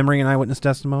 Memory and eyewitness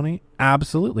testimony.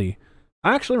 Absolutely.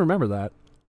 I actually remember that.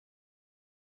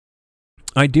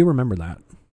 I do remember that.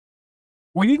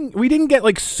 We didn't get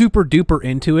like super duper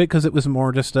into it because it was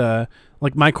more just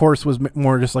like my course was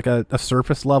more just like a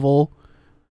surface level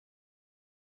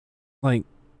like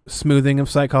smoothing of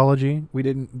psychology. We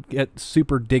didn't get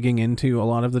super digging into a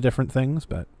lot of the different things,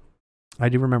 but I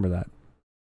do remember that.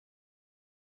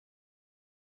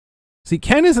 See,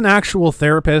 Ken is an actual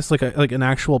therapist, like an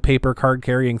actual paper card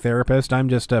carrying therapist. I'm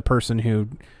just a person who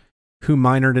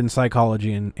minored in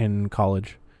psychology in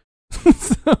college.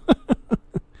 So,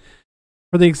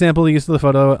 for the example, the use of the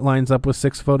photo lines up with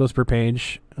 6 photos per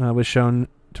page was shown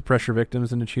to pressure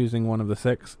victims into choosing one of the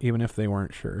 6, even if they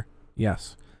weren't sure.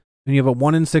 Yes. And you have a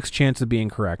 1 in 6 chance of being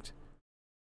correct.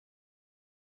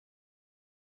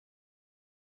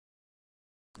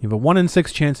 You have a 1 in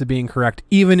 6 chance of being correct,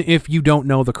 even if you don't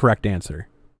know the correct answer.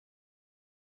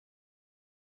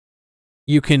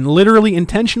 You can literally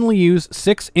intentionally use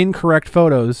 6 incorrect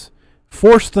photos,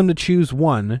 force them to choose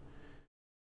one,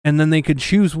 and then they could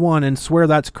choose one and swear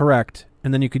that's correct,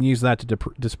 and then you can use that to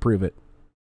disprove it.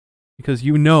 Because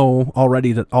you know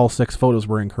already that all 6 photos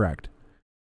were incorrect.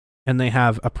 And they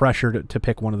have a pressure to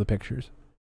pick one of the pictures.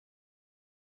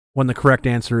 When the correct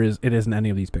answer is, it isn't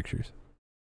any of these pictures.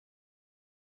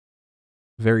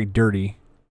 Very dirty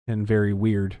and very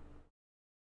weird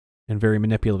and very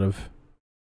manipulative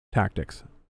tactics.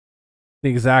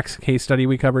 The exact case study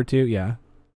we covered too, yeah.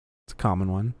 It's a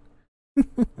common one.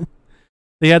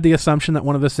 They had the assumption that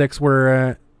one of the 6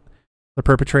 were the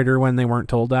perpetrator when they weren't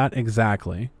told that.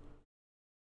 Exactly.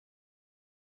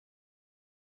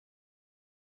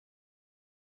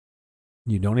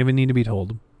 You don't even need to be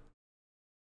told.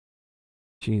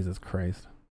 Jesus Christ.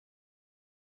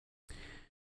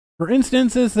 For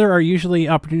instances, there are usually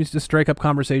opportunities to strike up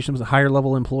conversations with higher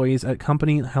level employees at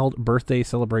company-held birthday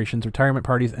celebrations, retirement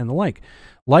parties, and the like.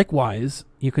 Likewise,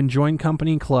 you can join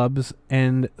company clubs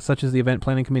and such as the event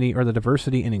planning committee or the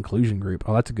diversity and inclusion group.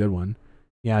 Oh, that's a good one.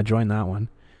 Yeah, join that one.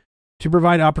 To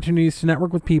provide opportunities to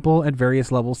network with people at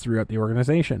various levels throughout the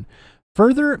organization.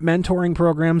 Further, mentoring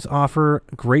programs offer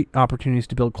great opportunities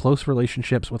to build close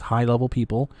relationships with high-level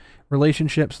people,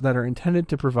 relationships that are intended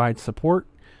to provide support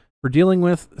for dealing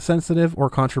with sensitive or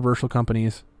controversial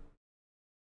company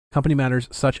matters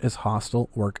such as hostile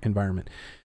work environment.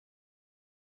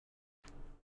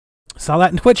 Saw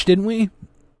that in Twitch, didn't we?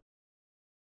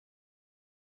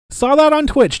 Saw that on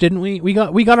Twitch, didn't we? We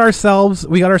got ourselves a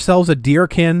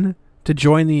deerkin to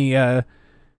join the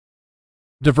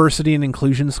diversity and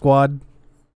inclusion squad.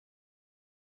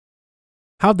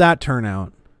 How'd that turn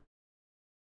out?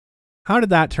 How did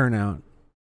that turn out?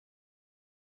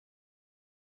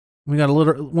 We got a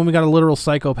literal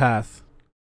psychopath.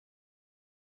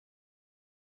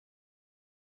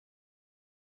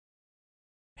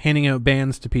 Handing out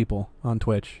bans to people on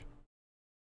Twitch.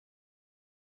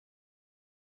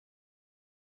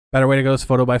 Better way to go is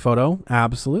photo by photo?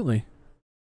 Absolutely.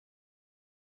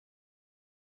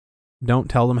 Don't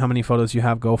tell them how many photos you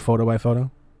have. Go photo by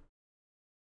photo.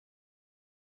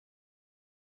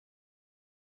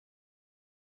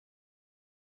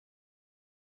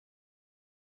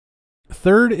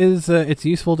 Third is it's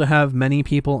useful to have many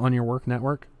people on your work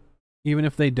network. Even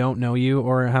if they don't know you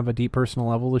or have a deep personal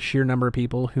level, the sheer number of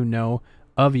people who know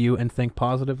of you and think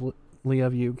positively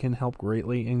of you can help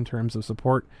greatly in terms of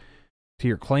support to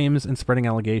your claims and spreading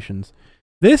allegations.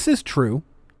 This is true.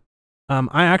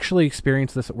 I actually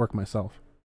experienced this at work myself.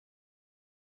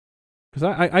 Because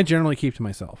I generally keep to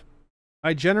myself.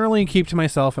 I generally keep to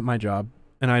myself at my job,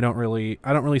 and I don't really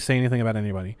say anything about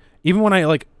anybody. Even when I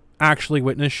like actually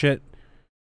witness shit,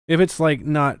 if it's like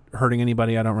not hurting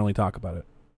anybody, I don't really talk about it.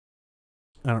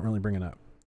 I don't really bring it up.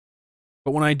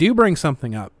 But when I do bring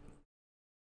something up,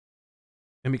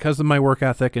 and because of my work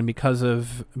ethic and because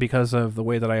of the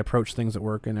way that I approach things at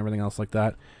work and everything else like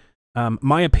that,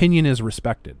 my opinion is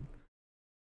respected.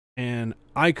 And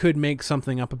I could make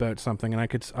something up about something, and I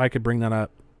could bring that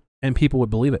up, and people would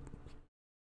believe it.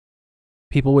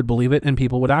 People would believe it, and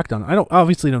people would act on it. I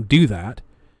obviously don't do that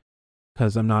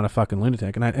because I'm not a fucking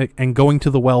lunatic, and going to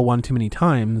the well one too many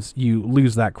times, you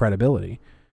lose that credibility.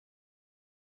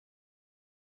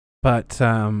 But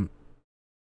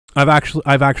I've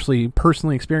actually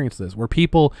personally experienced this where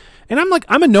people, and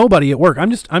I'm a nobody at work.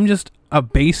 I'm just a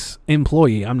base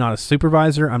employee. I'm not a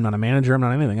supervisor. I'm not a manager. I'm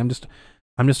not anything. I'm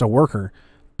just a worker.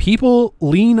 People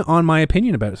lean on my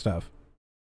opinion about stuff.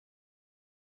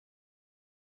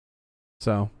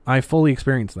 So I fully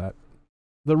experienced that.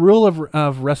 The rule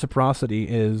of reciprocity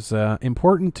is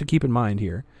important to keep in mind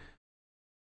here.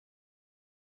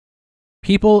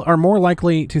 People are more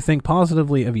likely to think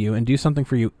positively of you and do something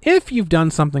for you if you've done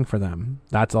something for them.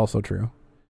 That's also true.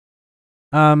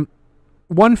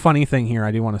 One funny thing here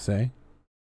I do want to say.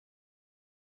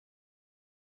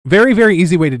 Very, very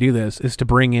easy way to do this is to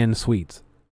bring in sweets.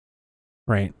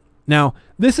 Right. Now,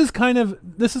 this is kind of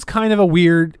a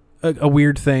weird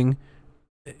thing,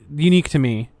 unique to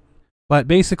me. But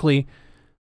basically,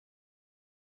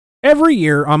 every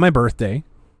year on my birthday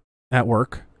at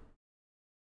work,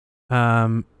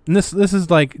 and this is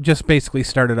like just basically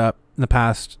started up in the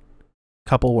past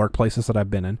couple workplaces that I've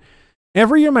been in.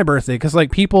 Every year on my birthday, because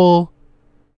like people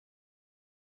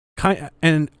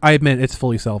and I admit it's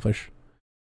fully selfish,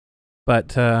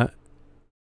 but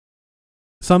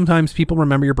sometimes people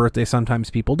remember your birthday, sometimes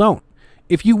people don't.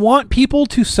 If you want people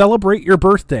to celebrate your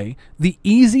birthday, the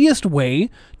easiest way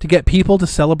to get people to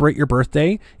celebrate your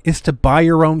birthday is to buy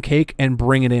your own cake and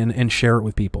bring it in and share it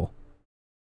with people.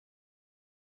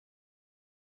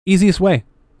 Easiest way.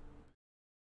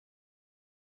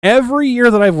 Every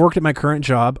year that I've worked at my current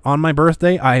job, on my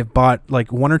birthday, I've bought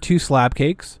like 1 or 2 slab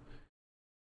cakes,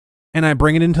 and I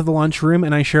bring it into the lunchroom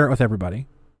and I share it with everybody.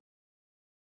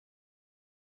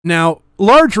 Now, a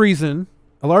large reason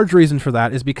for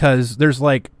that is because there's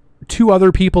like 2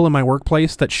 other people in my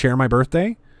workplace that share my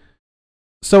birthday.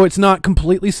 So it's not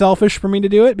completely selfish for me to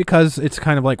do it, because it's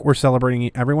kind of like we're celebrating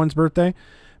everyone's birthday,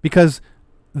 because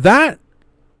that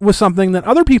was something that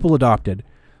other people adopted.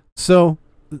 So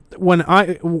when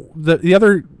the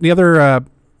other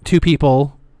 2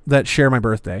 people that share my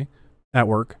birthday at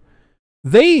work,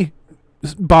 they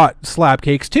bought slab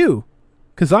cakes too,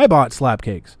 because I bought slab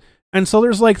cakes. And so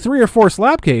there's like 3 or 4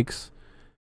 slab cakes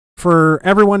for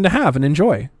everyone to have and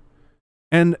enjoy.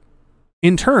 And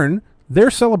in turn, they're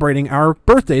celebrating our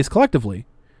birthdays collectively.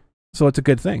 So it's a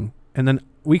good thing. And then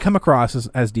we come across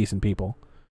as decent people.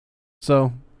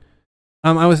 So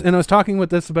I was talking with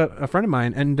this about a friend of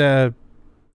mine, and a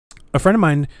friend of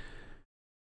mine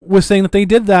was saying that they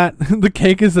did that. The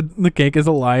cake is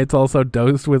a lie. It's also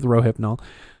dosed with Rohypnol.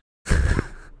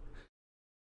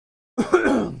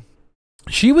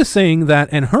 She was saying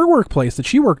that in her workplace that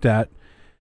she worked at,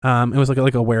 it was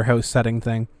like a warehouse setting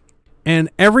thing, and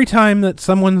every time that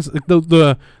someone's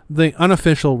the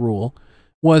unofficial rule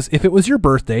was, if it was your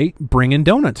birthday, bring in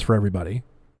donuts for everybody.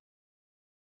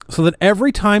 So that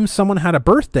every time someone had a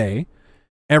birthday,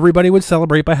 everybody would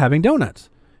celebrate by having donuts.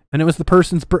 And it was the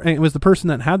person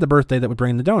that had the birthday that would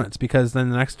bring in the donuts, because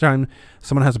then the next time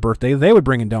someone has a birthday, they would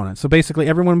bring in donuts. So basically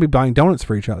everyone would be buying donuts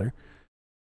for each other.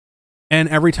 And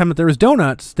every time that there was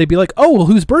donuts, they'd be like, "Oh, well,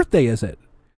 whose birthday is it?"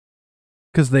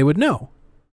 Because they would know.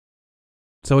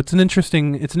 So it's an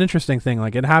interesting thing.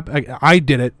 Like, it happened. I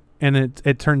did it, and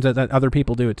it turns out that other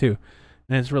people do it too,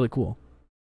 and it's really cool.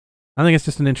 I think it's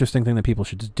just an interesting thing that people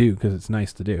should just do, because it's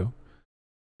nice to do.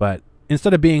 But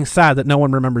instead of being sad that no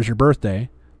one remembers your birthday,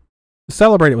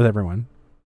 celebrate it with everyone.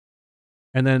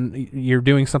 And then you're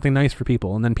doing something nice for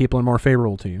people, and then people are more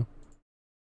favorable to you.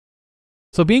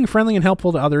 So being friendly and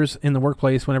helpful to others in the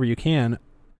workplace whenever you can,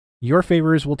 your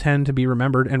favors will tend to be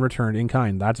remembered and returned in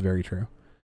kind. That's very true.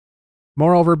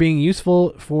 Moreover, being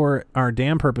useful for our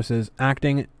damn purposes,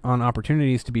 acting on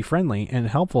opportunities to be friendly and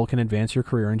helpful can advance your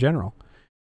career in general.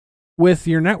 With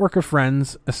your network of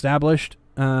friends established,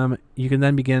 you can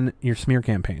then begin your smear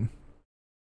campaign.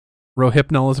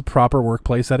 Rohypnol is a proper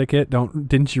workplace etiquette.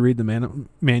 Didn't you read the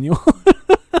manual?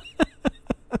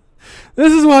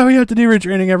 This is why we have to do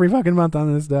retraining every fucking month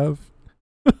on this stuff.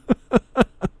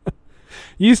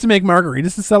 You used to make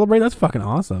margaritas to celebrate? That's fucking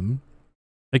awesome.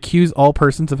 Accuse all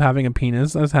persons of having a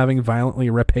penis as having violently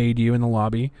repaid you in the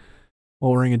lobby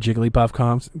while wearing a Jigglypuff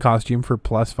costume for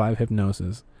 +5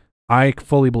 hypnosis. I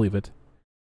fully believe it.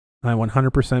 I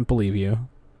 100% believe you.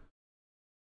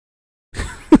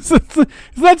 So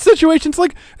that situation,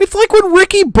 it's like when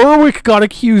Ricky Berwick got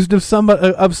accused of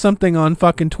something on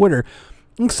fucking Twitter.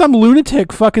 Some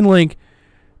lunatic fucking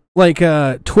like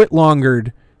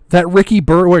twit-longered that Ricky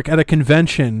Berwick at a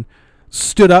convention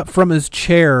stood up from his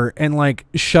chair and like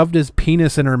shoved his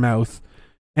penis in her mouth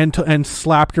and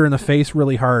slapped her in the face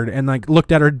really hard and like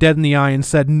looked at her dead in the eye and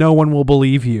said, "No one will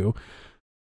believe you."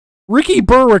 Ricky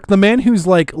Berwick, the man whose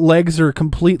like legs are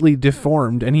completely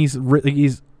deformed and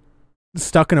he's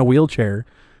stuck in a wheelchair.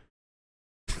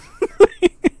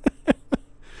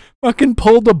 Fucking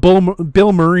pulled the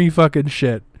Bill Murray fucking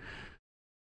shit.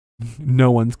 No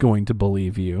one's going to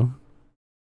believe you.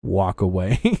 Walk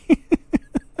away.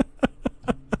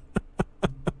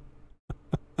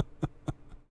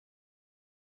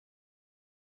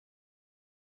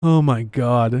 Oh my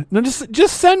god. No,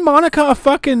 just send Monica a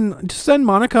fucking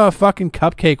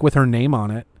cupcake with her name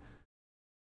on it.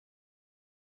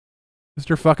 Just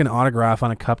her fucking autograph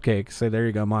on a cupcake. Say, there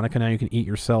you go, Monica, now you can eat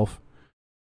yourself.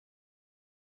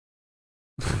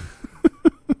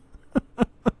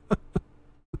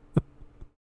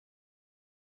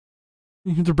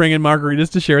 You have to bring in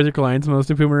margaritas to share with your clients, most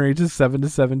of whom are ages 7 to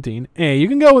 17. Hey, you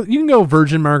can go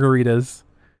virgin margaritas.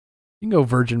 You can go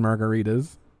virgin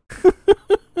margaritas.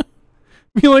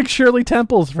 Be like Shirley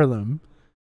Temples for them.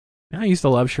 I used to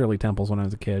love Shirley Temples when I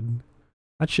was a kid.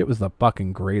 That shit was the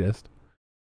fucking greatest.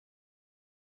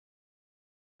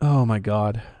 Oh my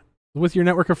god. With your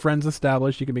network of friends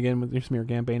established, you can begin with your smear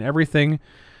campaign. Everything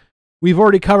we've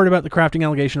already covered about the crafting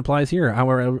allegation applies here.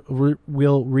 However,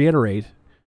 we'll reiterate.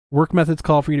 Work methods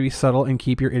call for you to be subtle and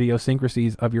keep your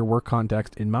idiosyncrasies of your work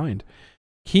context in mind.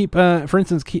 For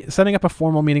instance, setting up a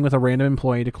formal meeting with a random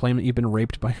employee to claim that you've been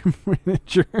raped by your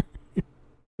manager.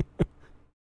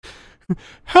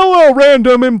 Hello,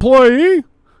 random employee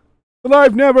that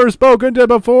I've never spoken to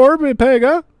before,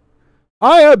 Pega.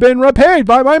 I have been repaid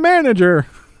by my manager.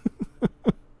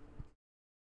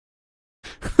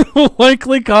 Will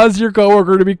likely cause your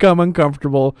coworker to become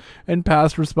uncomfortable and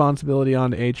pass responsibility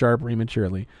on to HR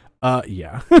prematurely.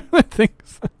 Yeah, I think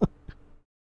so.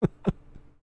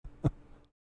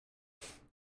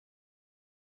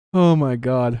 Oh my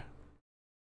god.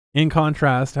 In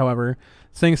contrast, however,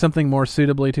 saying something more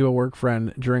suitably to a work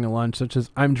friend during a lunch, such as,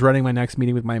 I'm dreading my next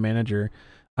meeting with my manager.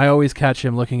 I always catch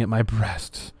him looking at my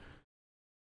breasts.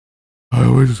 I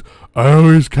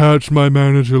always catch my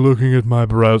manager looking at my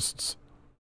breasts.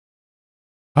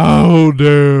 How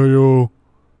dare you?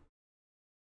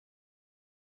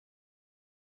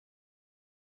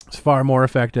 It's far more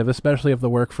effective, especially if the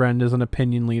work friend is an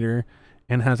opinion leader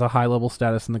and has a high-level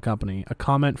status in the company. A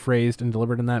comment phrased and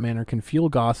delivered in that manner can fuel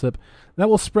gossip that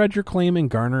will spread your claim and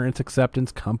garner its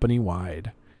acceptance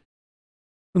company-wide.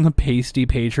 And the pasty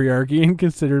patriarchy and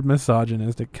considered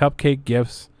misogynistic. Cupcake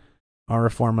gifts are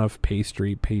a form of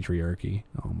pastry patriarchy.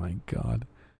 Oh my god.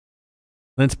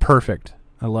 That's perfect.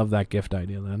 I love that gift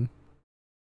idea then.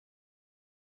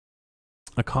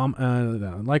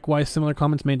 Likewise, similar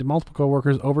comments made to multiple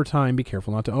coworkers over time, be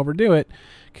careful not to overdo it,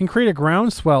 can create a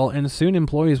groundswell, and soon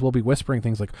employees will be whispering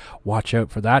things like, watch out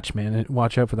for that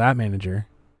manager.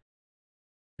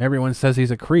 Everyone says he's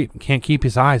a creep, can't keep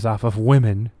his eyes off of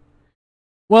women.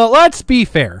 Well, let's be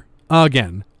fair.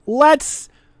 Again, let's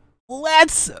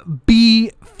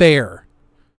be fair.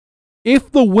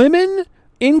 If the women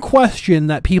in question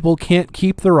that people can't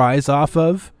keep their eyes off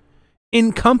of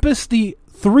encompass the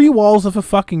 3 walls of a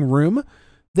fucking room,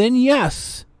 then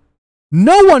yes,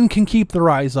 no one can keep their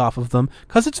eyes off of them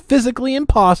because it's physically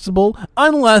impossible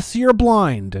unless you're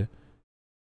blind.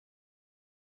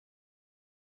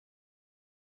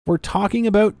 We're talking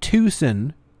about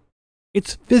Tucson.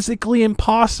 It's physically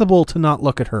impossible to not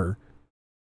look at her.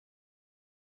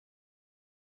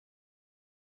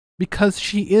 Because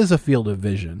she is a field of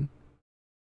vision.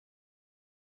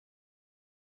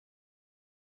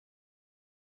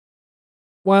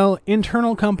 While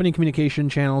internal company communication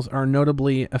channels are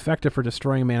notably effective for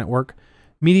destroying a man at work,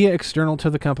 media external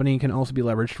to the company can also be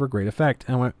leveraged for great effect.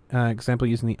 An example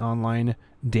using the online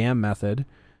damn method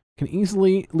can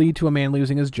easily lead to a man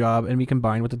losing his job and be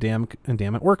combined with the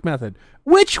damn at work method,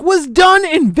 which was done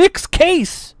in Vic's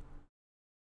case.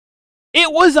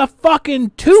 It was a fucking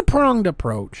 2-pronged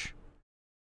approach.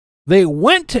 They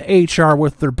went to HR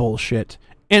with their bullshit,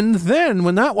 and then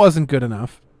when that wasn't good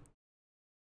enough,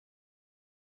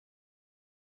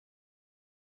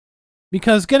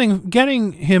 because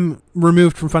getting him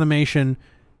removed from Funimation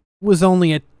was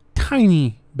only a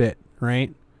tiny bit,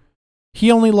 right?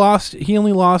 He only lost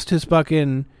his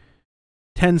fucking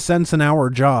 10 cents an hour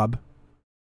job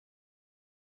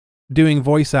doing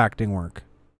voice acting work.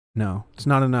 No, it's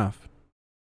not enough.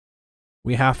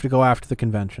 We have to go after the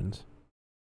conventions.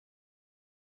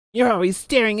 You're always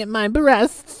staring at my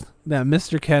breasts. That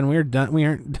Mr. Ken, we aren't done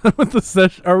with the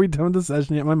session. Are we done with the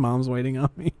session yet? My mom's waiting on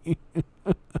me.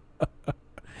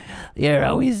 You're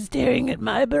always staring at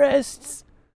my breasts.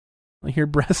 Like your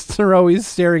breasts are always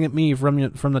staring at me from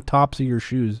the tops of your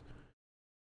shoes.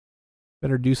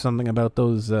 Better do something about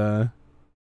those.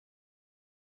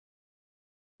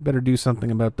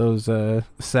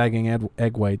 Sagging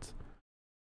egg whites.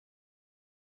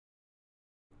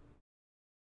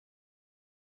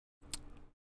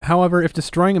 However, if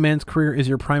destroying a man's career is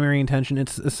your primary intention,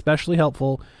 it's especially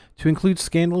helpful to include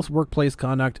scandalous workplace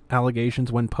conduct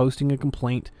allegations when posting a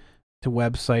complaint to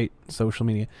website, social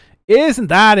media. Isn't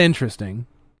that interesting?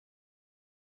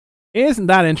 Isn't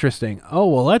that interesting? Oh,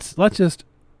 well, let's just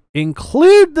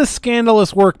include the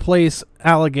scandalous workplace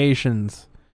allegations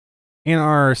in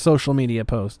our social media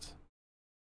posts.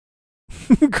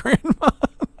 Grandma.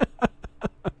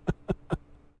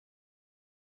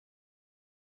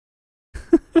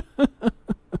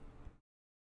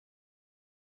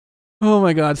 Oh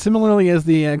my god. Similarly, as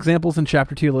the examples in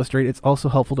Chapter 2 illustrate, it's also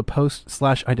helpful to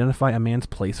post/identify a man's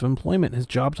place of employment. His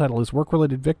job title is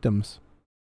work-related victims.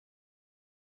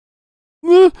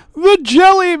 The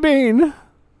jelly bean!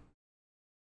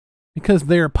 Because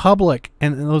they're public,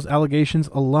 and those allegations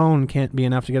alone can't be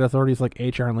enough to get authorities like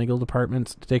HR and legal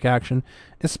departments to take action,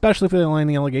 especially if they align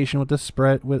the allegation with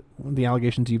the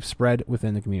allegations you've spread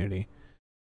within the community.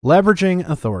 Leveraging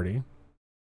authority.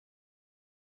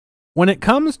 When it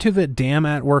comes to the damn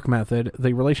at work method,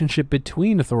 the relationship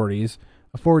between authorities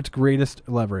affords greatest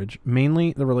leverage,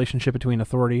 mainly the relationship between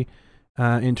authority,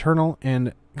 internal,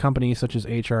 and companies such as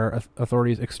HR,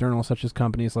 authorities external such as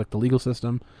companies like the legal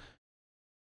system.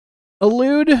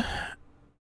 Alluded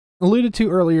to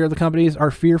earlier, the companies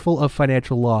are fearful of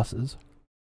financial losses.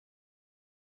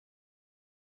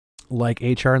 Like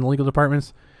HR and the legal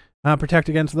departments protect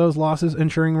against those losses,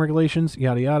 ensuring regulations,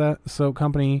 yada yada. So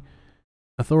company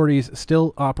authorities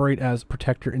still operate as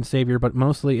protector and savior, but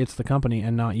mostly it's the company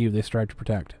and not you they strive to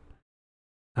protect.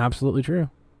 Absolutely true.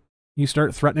 You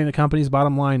start threatening the company's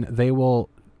bottom line, they will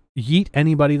yeet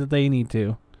anybody that they need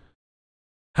to.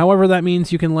 However, that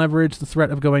means you can leverage the threat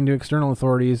of going to external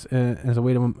authorities as a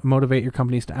way to motivate your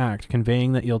companies to act,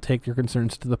 conveying that you'll take your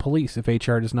concerns to the police if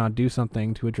HR does not do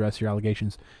something to address your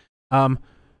allegations. What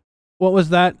was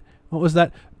that? What was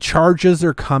that? Charges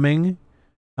are coming.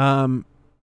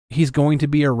 He's going to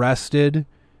be arrested.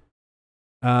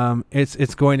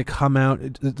 It's going to come out.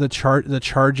 The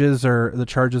charges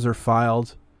are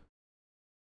filed.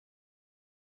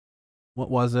 What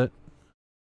was it?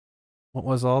 What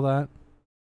was all that?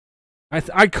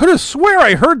 I could have swear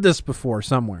I heard this before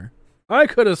somewhere. I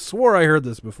could have swore I heard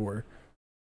this before.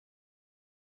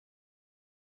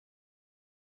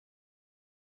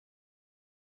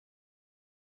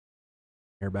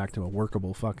 Here, back to a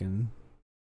workable fucking...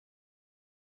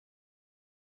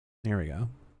 There we go.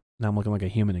 Now I'm looking like a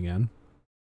human again.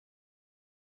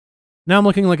 Now I'm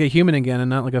looking like a human again and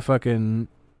not like a fucking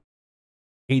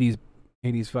 80s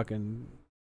fucking...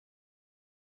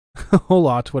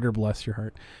 Hola, Twitter, bless your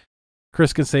heart.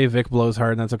 Chris can say Vic blows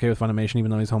hard, and that's okay with Funimation,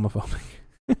 even though he's homophobic.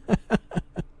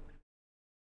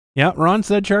 Yeah, Ron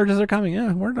said charges are coming.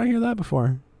 Yeah, where did I hear that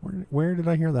before? Where did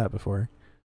I hear that before?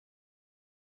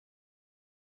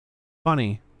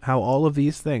 Funny how all of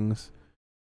these things...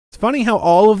 It's funny how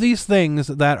all of these things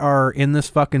that are in this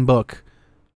fucking book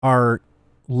are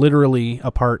literally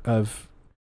a part of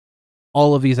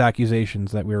all of these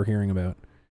accusations that we were hearing about.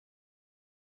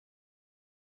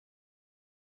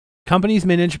 Companies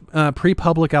manage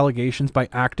pre-public allegations by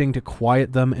acting to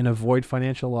quiet them and avoid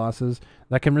financial losses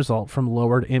that can result from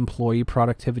lowered employee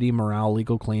productivity, morale,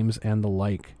 legal claims, and the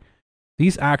like.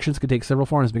 These actions could take several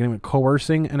forms, beginning with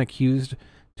coercing an accused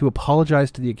to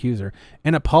apologize to the accuser.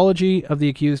 An apology of the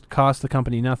accused costs the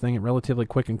company nothing. It's relatively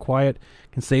quick and quiet,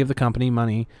 can save the company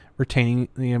money, retaining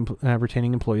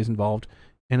employees involved,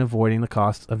 and avoiding the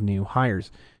costs of new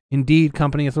hires. Indeed,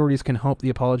 company authorities can hope the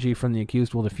apology from the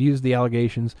accused will diffuse the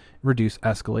allegations and reduce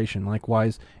escalation.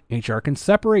 Likewise, HR can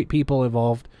separate people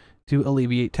involved to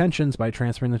alleviate tensions by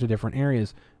transferring them to different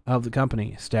areas of the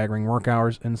company, staggering work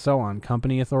hours, and so on.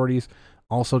 Company authorities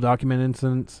also document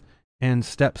incidents and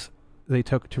steps they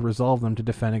took to resolve them to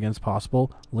defend against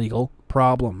possible legal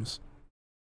problems.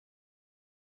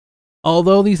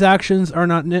 Although these actions are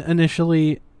not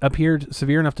initially appeared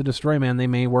severe enough to destroy man, they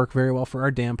may work very well for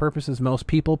our damn purposes. Most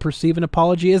people perceive an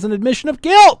apology as an admission of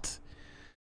guilt.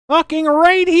 Fucking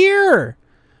right here.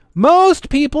 Most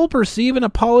people perceive an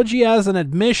apology as an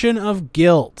admission of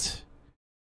guilt.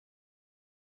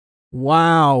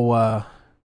 Wow.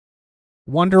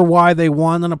 Wonder why they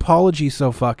want an apology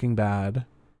so fucking bad.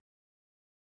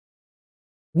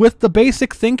 With the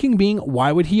basic thinking being,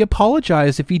 why would he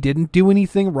apologize if he didn't do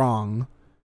anything wrong?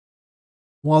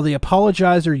 While the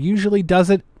apologizer usually does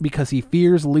it because he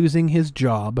fears losing his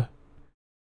job.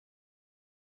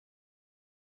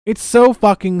 It's so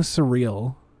fucking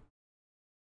surreal.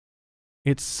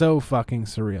 It's so fucking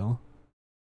surreal.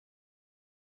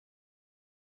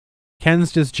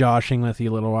 Ken's just joshing with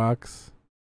you, Little Wax.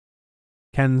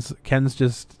 Ken's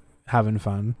just having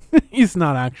fun. He's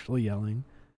not actually yelling.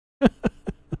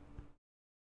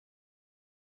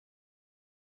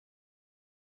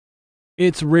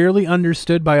 It's rarely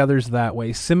understood by others that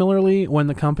way. Similarly, when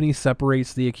the company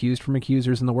separates the accused from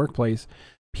accusers in the workplace,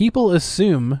 people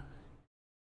assume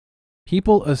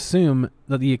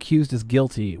that the accused is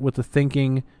guilty, with the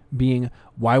thinking being,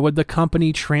 why would the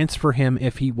company transfer him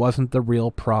if he wasn't the real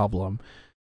problem?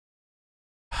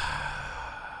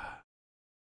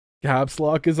 Caps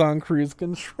lock is on cruise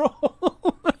control.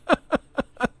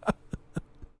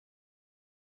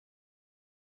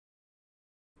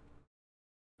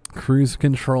 Cruise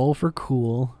control for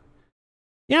cool.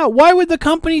 Yeah, why would the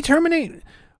company terminate?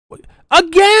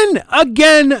 Again.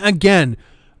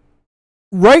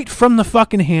 Right from the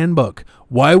fucking handbook.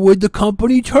 Why would the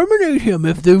company terminate him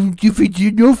if he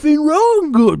did nothing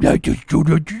wrong? I just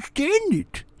don't understand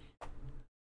it.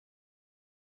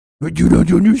 I do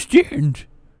not understand.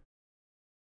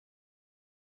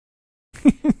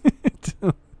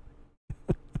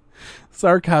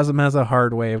 Sarcasm has a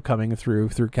hard way of coming through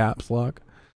caps lock.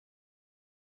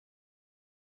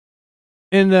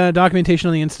 And documentation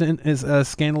on the incident is a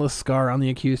scandalous scar on the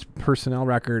accused personnel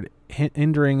record,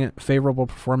 hindering favorable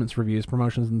performance reviews,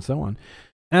 promotions, and so on.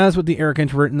 As with the Eric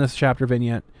introvert in this chapter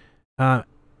vignette,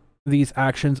 these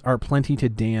actions are plenty to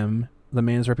damn. The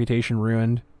man's reputation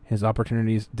ruined, his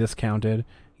opportunities discounted,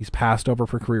 he's passed over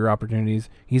for career opportunities,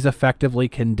 he's effectively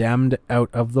condemned out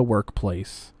of the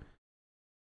workplace.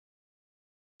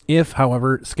 If,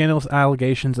 however, scandalous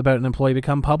allegations about an employee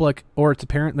become public, or it's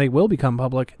apparent they will become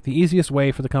public, the easiest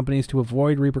way for the companies to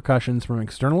avoid repercussions from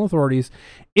external authorities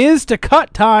is to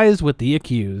cut ties with the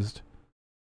accused.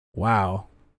 Wow.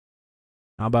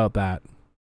 How about that?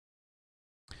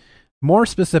 More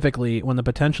specifically, when the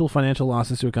potential financial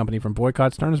losses to a company from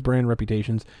boycotts, tarnished brand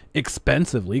reputations,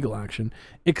 expensive legal action,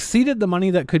 exceeded the money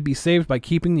that could be saved by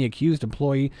keeping the accused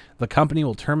employee, the company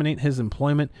will terminate his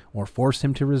employment or force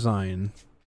him to resign.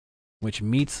 Which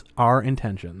meets our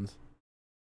intentions.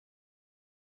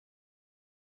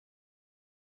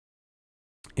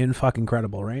 Fucking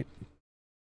incredible, right?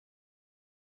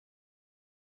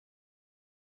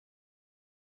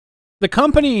 The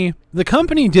company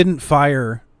didn't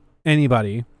fire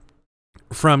anybody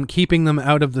from keeping them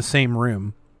out of the same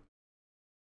room.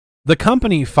 The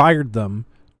company fired them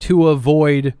to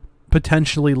avoid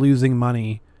potentially losing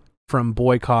money from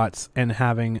boycotts and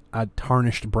having a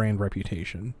tarnished brand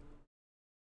reputation.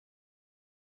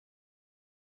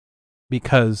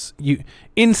 Because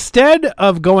instead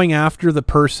of going after the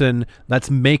person that's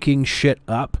making shit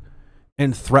up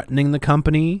and threatening the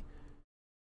company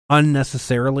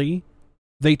unnecessarily,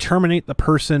 they terminate the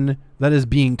person that is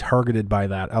being targeted by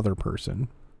that other person.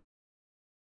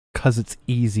 Because it's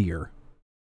easier.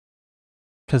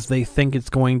 Because they think it's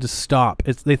going to stop.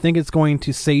 They think it's going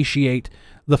to satiate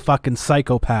the fucking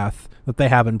psychopath that they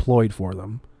have employed for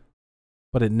them.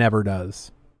 But it never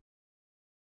does.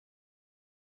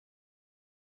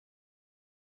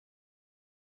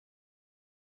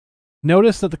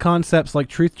 Notice that the concepts like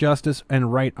truth, justice,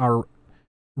 and right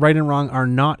and wrong are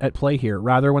not at play here.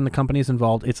 Rather, when the company is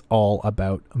involved, it's all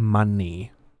about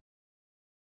money.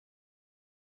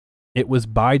 It was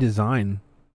by design,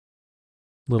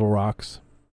 Little Rocks.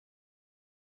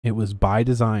 It was by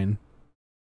design.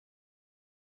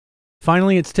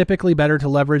 Finally, it's typically better to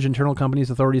leverage internal companies'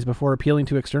 authorities before appealing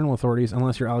to external authorities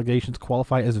unless your allegations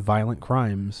qualify as violent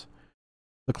crimes.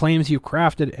 The claims you've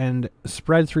crafted and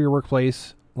spread through your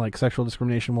workplace, like sexual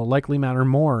discrimination, will likely matter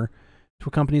more to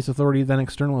a company's authority than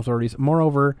external authorities.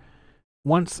 Moreover,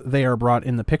 once they are brought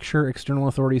in the picture, external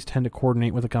authorities tend to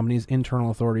coordinate with the company's internal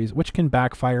authorities, which can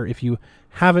backfire if you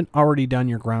haven't already done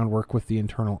your groundwork with the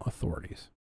internal authorities.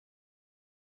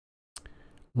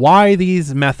 Why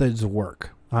these methods work?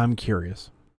 I'm curious.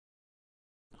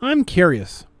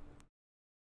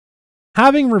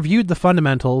 Having reviewed the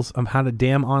fundamentals of how to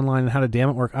damn online and how to damn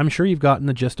at work, I'm sure you've gotten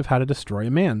the gist of how to destroy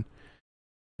a man.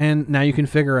 And now you can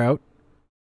figure out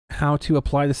how to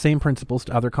apply the same principles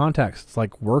to other contexts,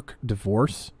 like work,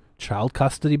 divorce, child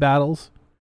custody battles.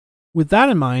 With that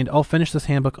in mind, I'll finish this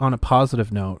handbook on a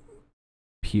positive note,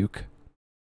 puke,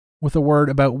 with a word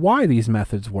about why these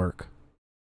methods work.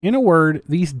 In a word,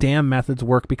 these damn methods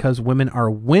work because women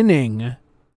are winning.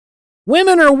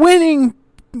 Women are winning,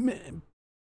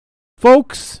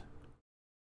 folks.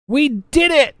 We did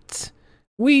it.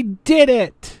 We did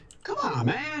it. Come on,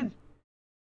 man.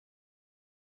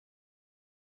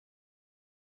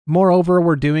 Moreover,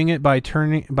 we're doing it by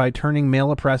turning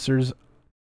male oppressors'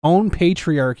 own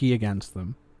patriarchy against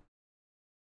them.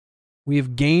 We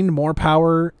have gained more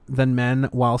power than men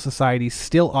while society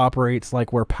still operates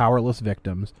like we're powerless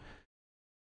victims.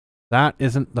 That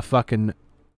isn't the fucking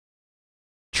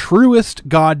truest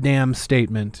goddamn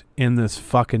statement in this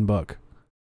fucking book.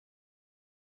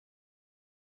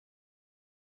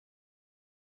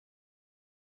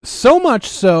 So much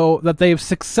so that they've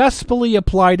successfully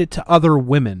applied it to other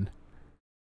women.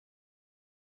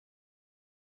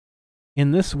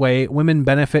 In this way, women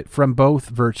benefit from both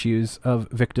virtues of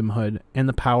victimhood and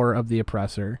the power of the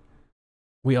oppressor.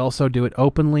 We also do it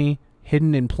openly,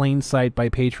 hidden in plain sight by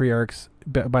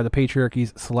the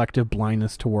patriarchy's selective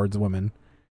blindness towards women.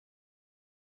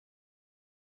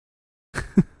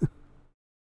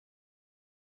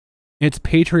 It's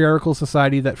patriarchal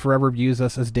society that forever views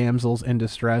us as damsels in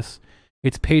distress.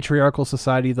 It's patriarchal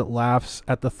society that laughs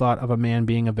at the thought of a man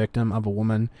being a victim of a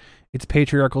woman. It's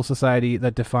patriarchal society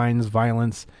that defines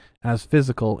violence as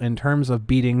physical in terms of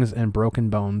beatings and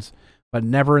broken bones, but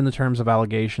never in the terms of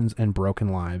allegations and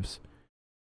broken lives.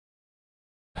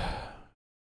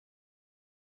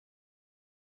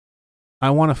 I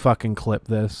want to fucking clip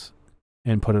this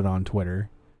and put it on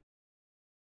Twitter.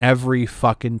 Every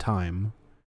fucking time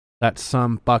that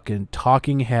some fucking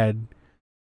talking head,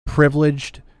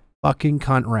 privileged fucking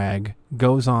cunt rag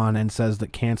goes on and says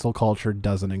that cancel culture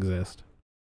doesn't exist.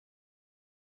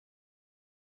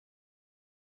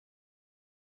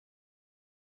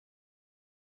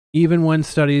 Even when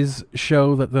studies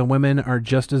show that the women are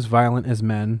just as violent as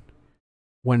men,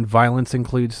 when violence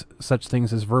includes such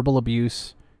things as verbal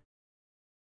abuse,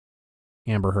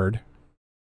 Amber Heard,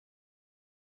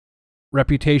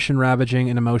 reputation ravaging,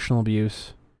 and emotional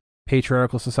abuse,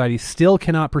 patriarchal society still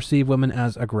cannot perceive women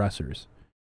as aggressors,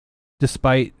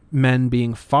 despite men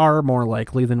being far more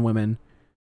likely than women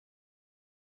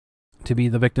to be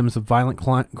the victims of violent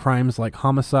crimes like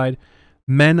homicide.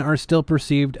 Men are still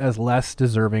perceived as less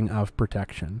deserving of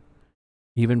protection.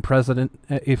 Even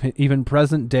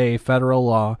present-day federal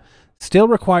law still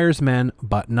requires men,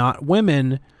 but not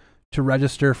women, to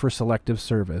register for selective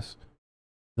service,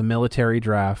 the military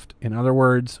draft. In other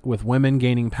words, with women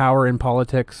gaining power in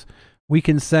politics, we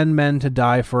can send men to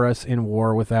die for us in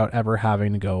war without ever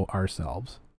having to go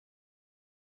ourselves.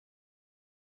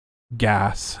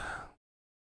 Gas.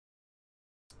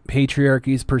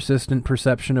 Patriarchy's persistent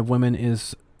perception of women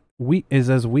is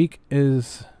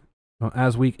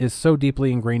so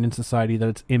deeply ingrained in society that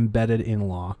it's embedded in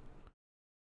law.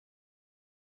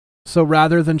 So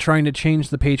rather than trying to change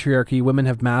the patriarchy, women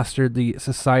have mastered the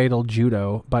societal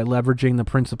judo by leveraging the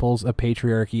principles of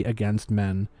patriarchy against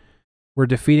men. We're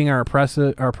defeating our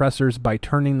oppressors by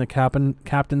turning the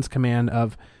captain's command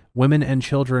of women and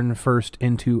children first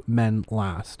into men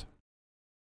last,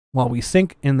 while we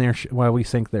sink their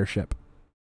ship.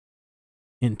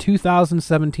 In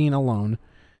 2017 alone,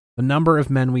 the number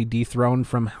of men we dethroned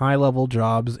from high-level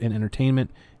jobs in entertainment,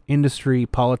 industry,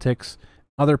 politics,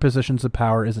 other positions of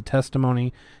power is a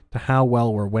testimony to how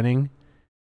well we're winning.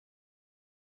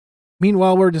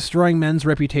 Meanwhile, we're destroying men's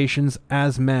reputations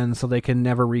as men so they can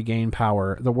never regain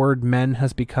power. The word men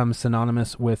has become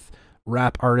synonymous with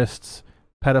rap artists,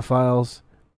 pedophiles,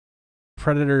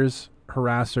 predators,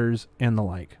 harassers, and the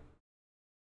like.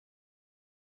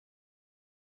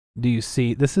 Do you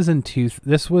see? This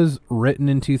was written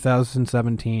in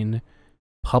 2017,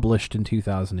 published in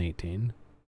 2018.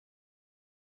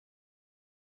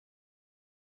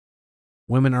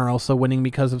 Women are also winning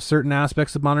because of certain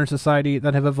aspects of modern society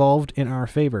that have evolved in our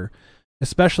favor,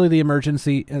 especially the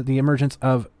emergence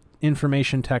of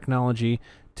information technology.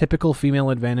 Typical female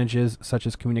advantages such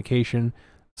as communication,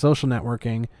 social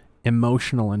networking,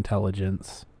 emotional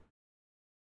intelligence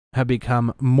have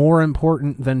become more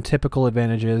important than typical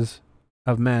advantages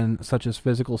of men such as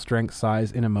physical strength,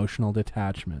 size, and emotional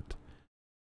detachment.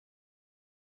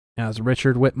 As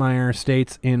Richard Whitmire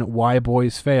states in Why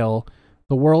Boys Fail,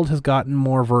 the world has gotten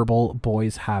more verbal,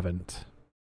 boys haven't.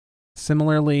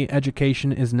 Similarly,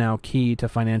 education is now key to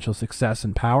financial success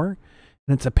and power,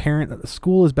 and it's apparent that the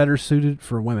school is better suited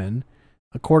for women.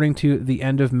 According to The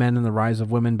End of Men and the Rise of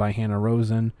Women by Hannah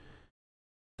Rosen,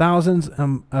 thousands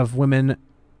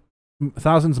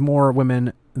more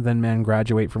women than men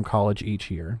graduate from college each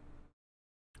year,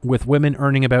 with women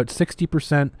earning about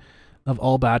 60% of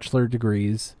all bachelor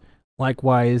degrees.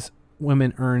 Likewise,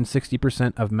 women earn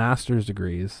 60% of master's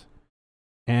degrees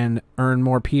and earn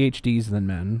more PhDs than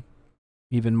men.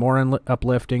 Even more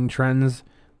uplifting, trends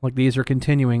like these are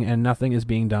continuing and nothing is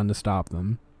being done to stop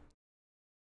them.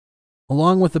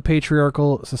 Along with the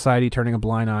patriarchal society turning a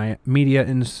blind eye, media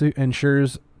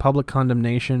ensures public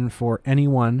condemnation for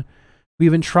anyone who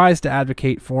even tries to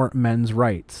advocate for men's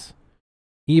rights,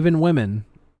 even women.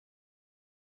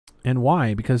 And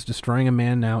why? Because destroying a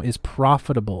man now is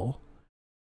profitable.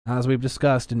 As we've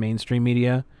discussed in mainstream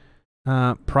media,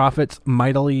 media profits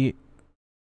mightily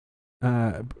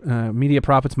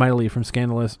from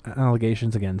scandalous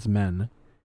allegations against men.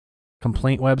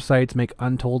 Complaint websites make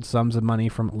untold sums of money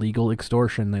from legal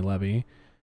extortion they levy.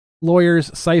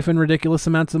 Lawyers siphon ridiculous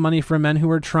amounts of money from men who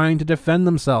are trying to defend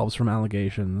themselves from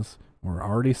allegations. We're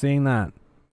already seeing that.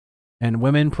 And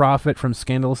women profit from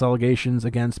scandalous allegations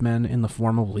against men in the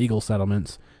form of legal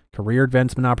settlements, career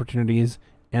advancement opportunities,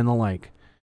 and the like.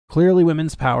 Clearly,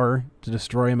 women's power to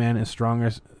destroy a man is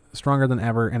stronger than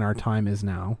ever, and our time is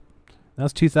now.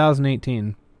 That's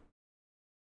 2018.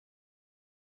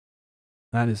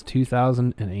 That is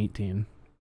 2018.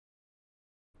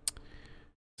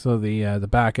 So the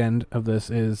back end of this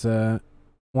is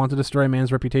want to destroy a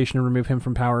man's reputation and remove him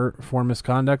from power for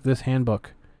misconduct. This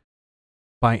handbook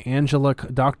by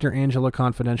Dr. Angela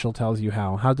Confidential tells you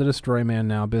how. How to Destroy a Man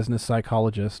Now, business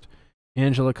psychologist.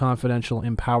 Angela Confidential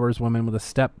empowers women with a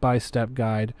step-by-step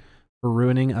guide for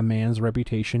ruining a man's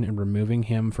reputation and removing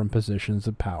him from positions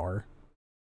of power.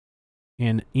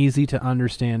 In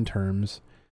easy-to-understand terms,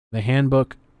 the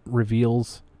handbook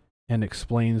reveals and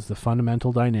explains the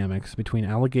fundamental dynamics between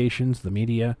allegations, the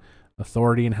media,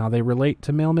 authority, and how they relate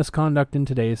to male misconduct in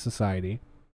today's society.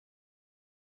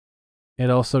 It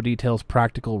also details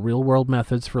practical real-world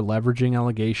methods for leveraging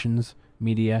allegations,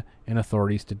 media, and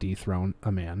authorities to dethrone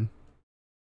a man.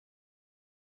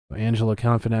 Angela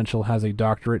Confidential has a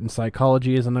doctorate in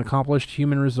psychology, is an accomplished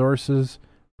human resources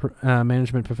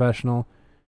management professional,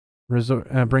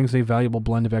 brings a valuable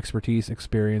blend of expertise,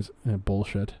 experience, and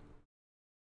bullshit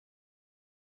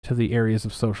to the areas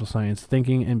of social science,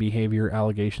 thinking, and behavior,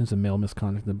 allegations of male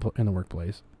misconduct in the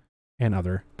workplace, and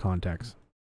other contexts.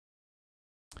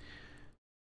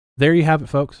 There you have it,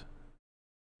 folks.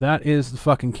 That is the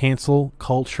fucking cancel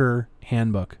culture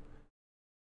handbook.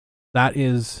 That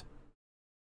is,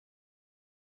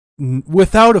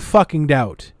 without a fucking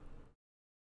doubt,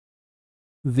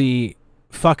 the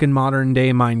fucking modern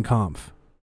day Mein Kampf.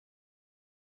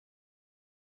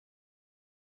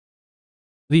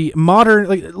 The modern,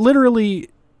 like, literally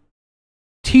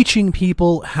teaching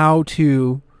people how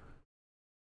to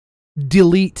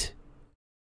delete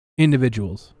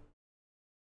individuals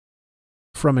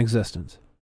from existence.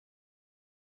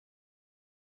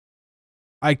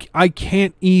 I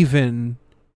can't even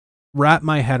wrap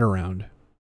my head around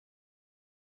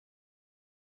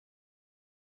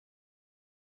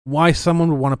why someone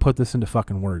would want to put this into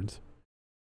fucking words.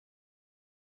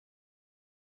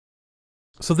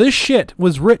 So this shit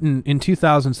was written in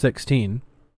 2016.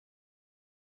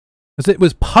 As it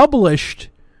was published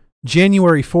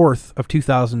January 4th of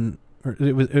 2000, or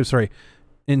it was sorry,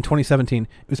 in 2017.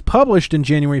 It was published in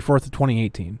January 4th of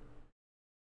 2018.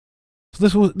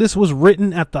 So this was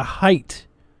written at the height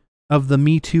of the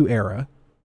Me Too era,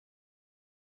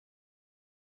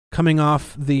 coming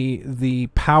off the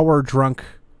power drunk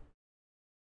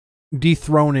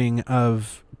dethroning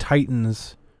of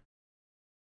titans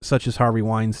such as Harvey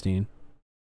Weinstein.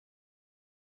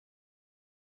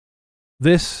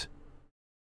 This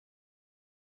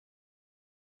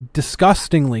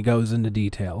disgustingly goes into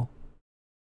detail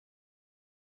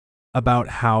about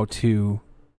how to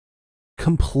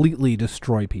completely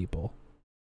destroy people.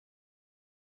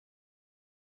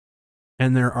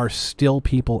 And there are still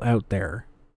people out there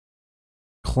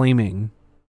claiming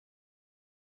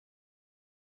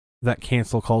that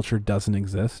cancel culture doesn't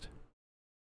exist.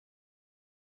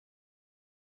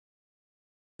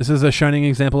 This is a shining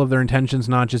example of their intentions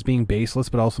not just being baseless,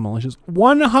 but also malicious.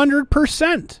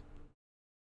 100%!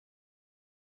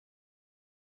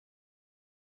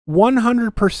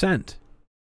 100%.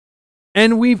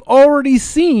 And we've already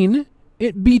seen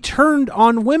it be turned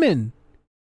on women.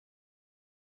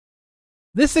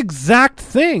 This exact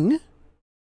thing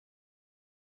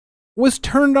was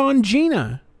turned on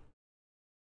Gina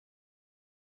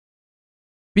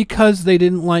because they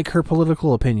didn't like her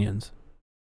political opinions.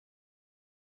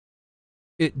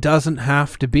 It doesn't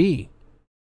have to be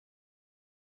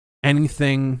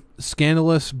anything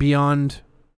scandalous beyond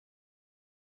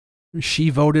she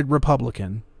voted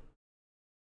Republican.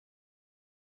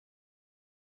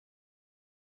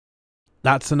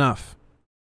 That's enough.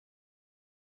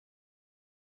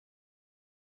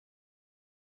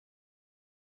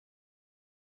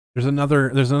 There's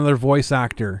another voice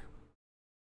actor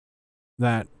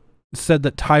that said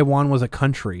that Taiwan was a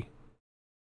country.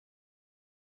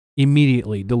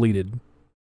 Immediately deleted.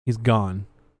 He's gone.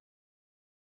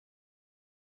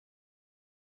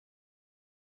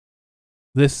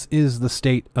 This is the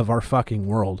state of our fucking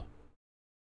world.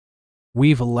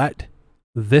 We've let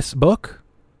this book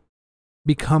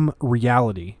become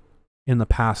reality in the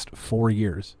past 4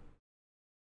 years.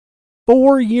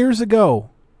 4 years ago,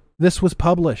 this was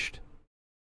published.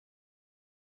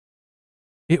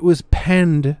 It was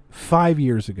penned 5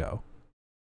 years ago.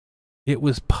 It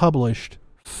was published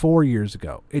 4 years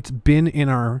ago. It's been in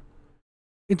our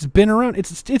It's been around.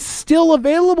 It's still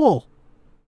available.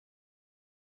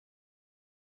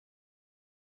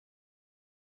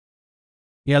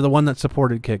 Yeah, the one that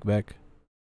supported Kickback.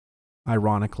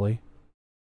 Ironically.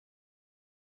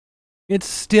 It's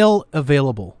still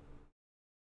available.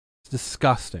 It's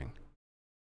disgusting.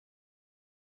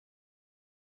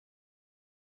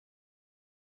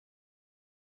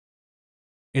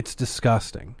 It's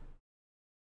disgusting.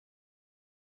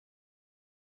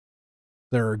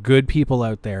 There are good people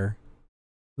out there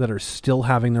that are still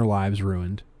having their lives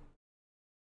ruined.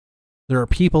 There are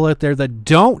people out there that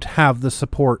don't have the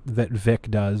support that Vic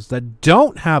does, that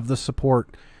don't have the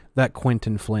support that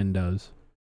Quentin Flynn does,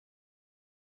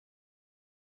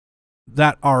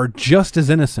 that are just as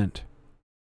innocent.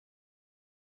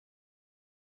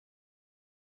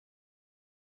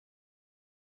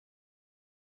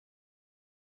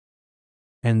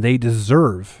 And they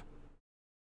deserve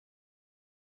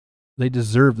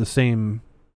the same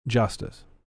justice.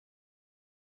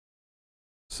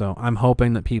 So I'm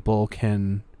hoping that people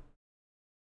can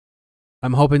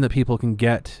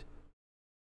get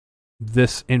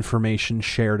this information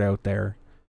shared out there.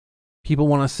 People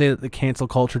want to say that the cancel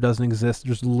culture doesn't exist.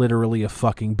 There's literally a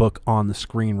fucking book on the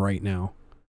screen right now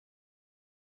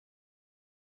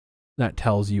that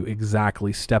tells you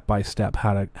exactly step by step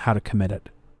how to commit it.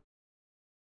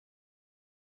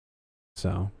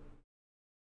 So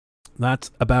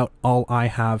that's about all I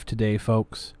have today,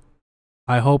 folks.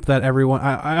 I hope that everyone...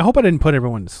 I hope I didn't put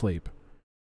everyone to sleep.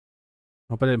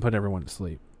 I hope I didn't put everyone to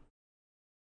sleep.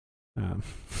 I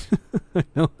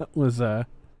know that was a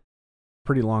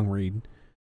pretty long read.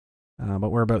 But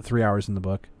we're about 3 hours in the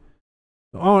book.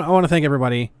 I want to thank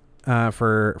everybody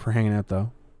for hanging out,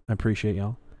 though. I appreciate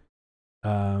y'all.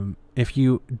 If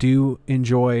you do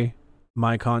enjoy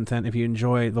my content, if you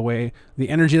enjoy the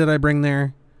energy that I bring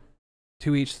there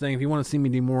to each thing, if you want to see me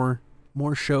do more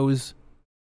shows,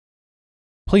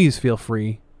 please feel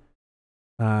free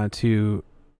to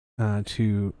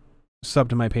sub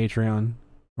to my Patreon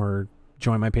or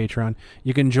join my Patreon.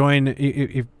 You can join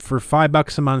if for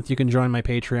 $5 a month. You can join my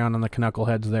Patreon on the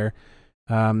Knuckleheads there.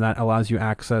 That allows you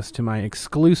access to my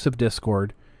exclusive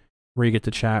Discord, where you get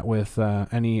to chat with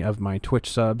any of my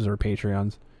Twitch subs or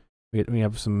Patreons. We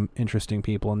have some interesting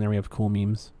people in there. We have cool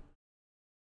memes,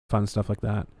 fun stuff like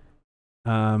that.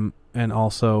 And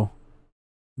also,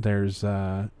 there's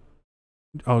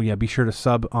oh yeah, be sure to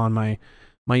sub on my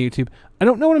YouTube. I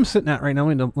don't know what I'm sitting at right now.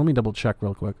 Let me double check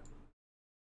real quick.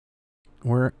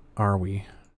 Where are we?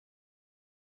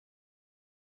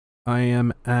 I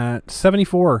am at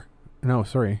 74. No,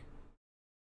 sorry.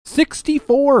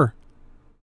 64.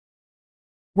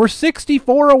 We're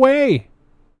 64 away.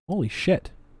 Holy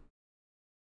shit.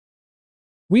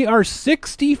 We are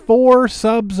 64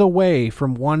 subs away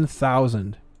from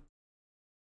 1,000.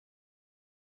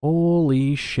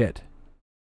 Holy shit.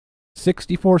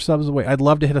 64 subs away. I'd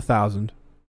love to hit 1,000.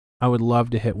 I would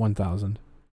love to hit 1,000.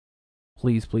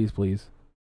 Please, please, please.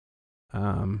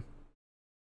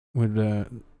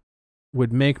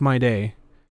 Would make my day,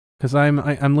 because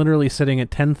I'm literally sitting at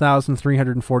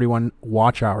 10,341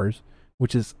 watch hours,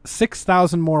 which is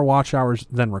 6,000 more watch hours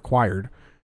than required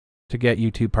to get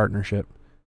YouTube partnership.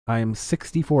 I am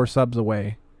 64 subs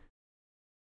away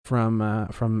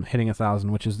from hitting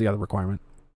 1,000, which is the other requirement.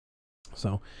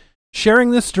 So, sharing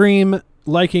the stream,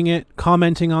 liking it,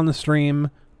 commenting on the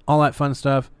stream, all that fun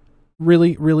stuff,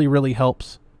 really, really, really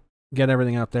helps get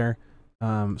everything out there.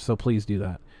 So please do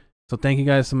that. So thank you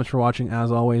guys so much for watching,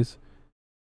 as always.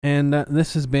 And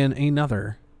this has been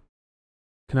another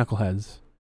Knuckleheads.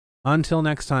 Until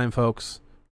next time, folks,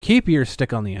 keep your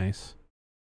stick on the ice.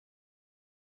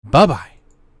 Bye-bye.